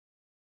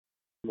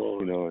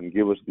 Lord. You know, and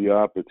give us the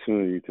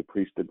opportunity to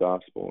preach the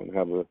gospel and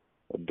have a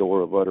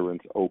door of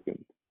utterance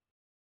opened.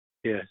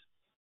 Yes.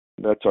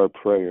 That's our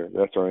prayer.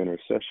 That's our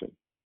intercession.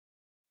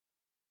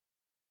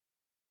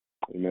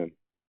 Amen.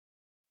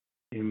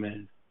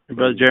 Amen. And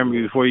Brother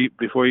Jeremy,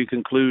 before you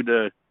conclude,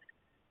 I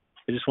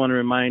just want to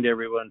remind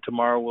everyone,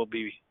 tomorrow we'll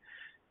be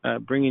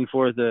bringing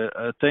forth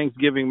a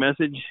Thanksgiving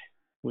message.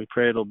 We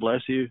pray it'll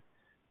bless you.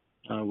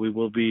 We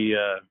will be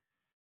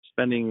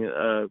spending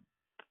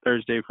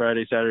Thursday,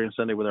 Friday, Saturday, and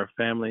Sunday with our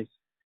families,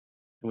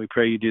 and we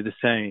pray you do the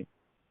same.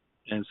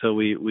 And so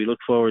we look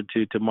forward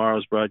to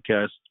tomorrow's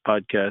podcast,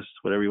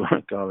 whatever you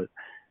want to call it.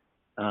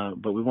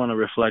 But we want to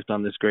reflect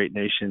on this great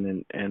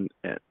nation and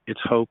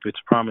its hope, its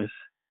promise.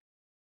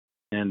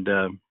 And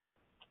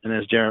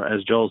as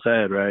Joel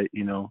said, right,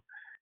 you know,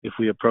 if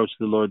we approach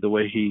the Lord the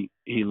way he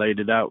laid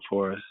it out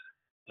for us,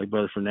 like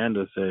Brother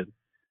Fernando said,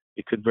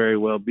 it could very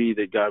well be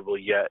that God will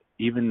yet,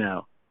 even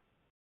now,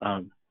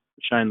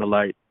 shine the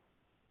light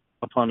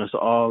upon us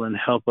all and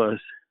help us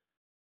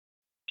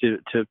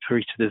to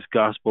preach this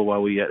gospel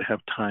while we yet have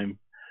time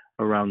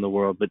around the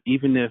world. But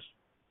even if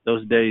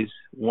those days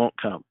won't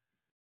come,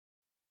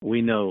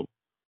 we know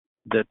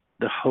that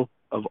the hope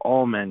of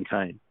all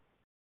mankind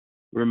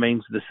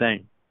remains the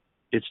same.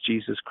 It's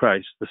Jesus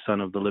Christ, the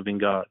Son of the living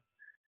God.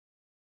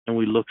 And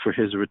we look for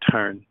his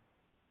return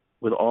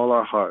with all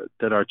our heart,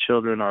 that our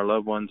children, our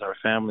loved ones, our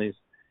families,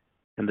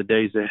 and the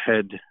days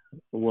ahead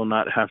will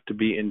not have to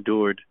be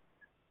endured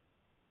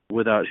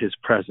without his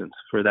presence,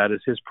 for that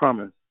is his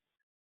promise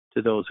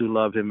to those who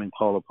love him and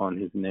call upon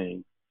his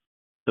name.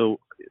 So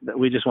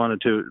we just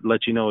wanted to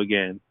let you know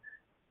again,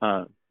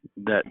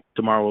 that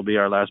tomorrow will be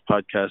our last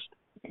podcast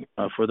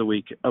for the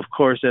week. Of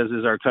course, as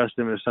is our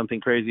custom, if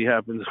something crazy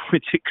happens,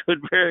 which it could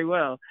very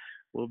well,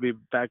 we'll be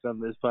back on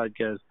this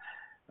podcast,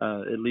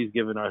 at least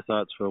giving our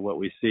thoughts for what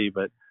we see.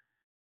 But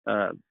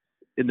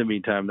in the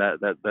meantime,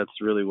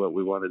 that's really what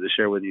we wanted to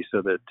share with you,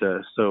 so that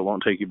so it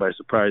won't take you by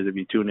surprise if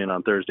you tune in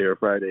on Thursday or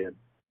Friday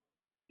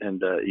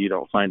and you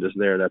don't find us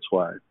there. That's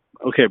why.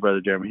 Okay,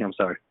 Brother Jeremy, I'm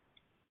sorry.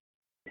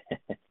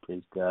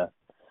 Praise God.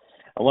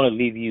 I want to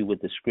leave you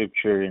with the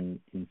scripture in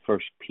 1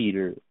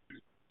 Peter,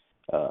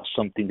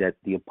 something that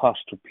the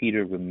Apostle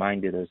Peter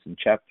reminded us in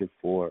chapter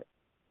 4.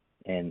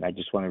 And I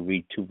just want to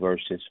read two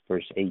verses,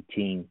 verse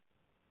 18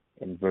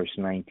 and verse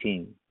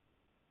 19.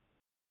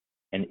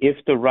 And if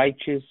the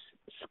righteous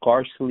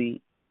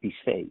scarcely be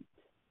saved,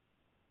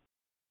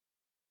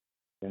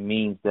 it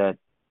means that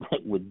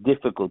with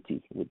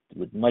difficulty,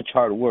 with much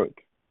hard work,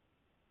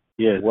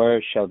 yes,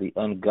 where shall the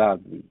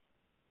ungodly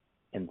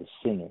and the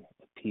sinner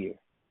appear?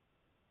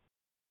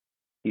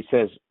 He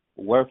says,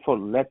 wherefore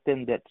let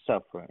them that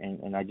suffer,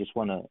 and I just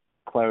want to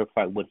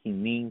clarify what he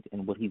means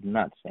and what he's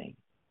not saying.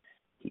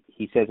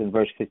 He says in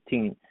verse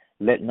 15,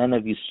 let none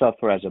of you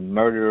suffer as a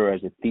murderer,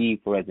 as a thief,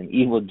 or as an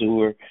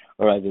evildoer,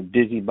 or as a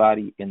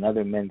busybody in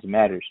other men's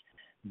matters.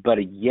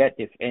 But yet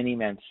if any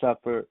man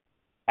suffer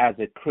as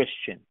a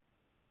Christian,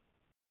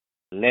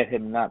 let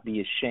him not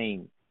be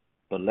ashamed,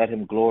 but let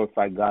him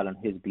glorify God on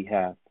his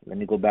behalf. Let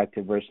me go back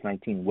to verse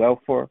 19.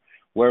 Wherefore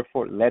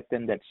let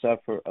them that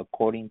suffer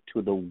according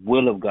to the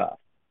will of God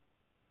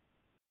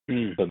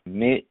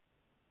submit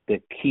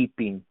the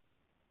keeping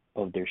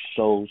of their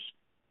souls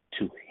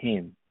to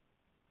him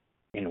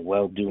in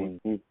well-doing,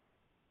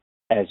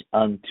 as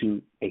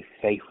unto a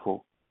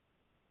faithful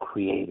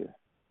Creator.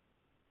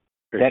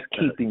 That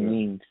keeping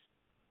means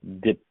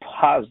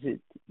deposit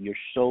your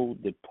soul,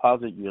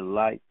 deposit your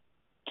life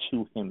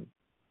to him.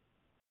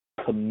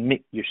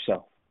 Commit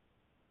yourself,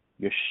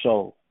 your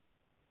soul.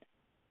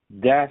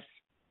 That's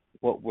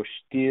what we're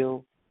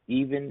still,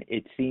 even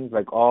it seems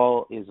like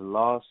all is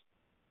lost,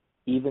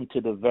 even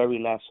to the very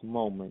last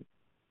moment,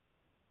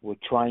 we're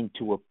trying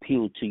to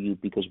appeal to you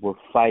because we're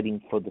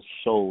fighting for the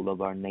soul of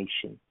our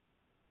nation.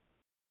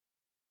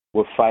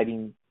 We're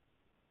fighting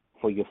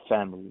for your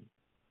family.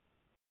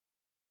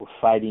 We're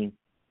fighting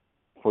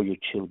for your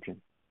children.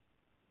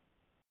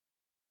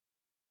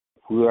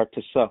 If we are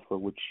to suffer,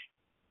 which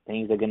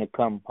things are going to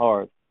come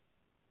hard,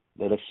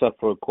 let us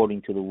suffer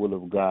according to the will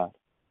of God,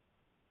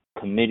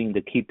 committing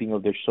the keeping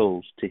of their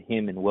souls to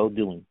him in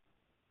well-doing,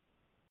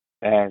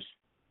 as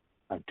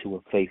unto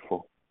a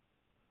faithful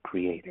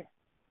Creator.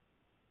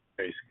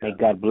 May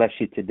God bless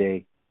you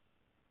today.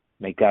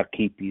 May God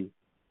keep you.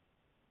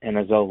 And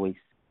as always,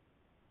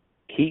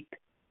 keep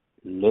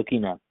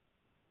looking up.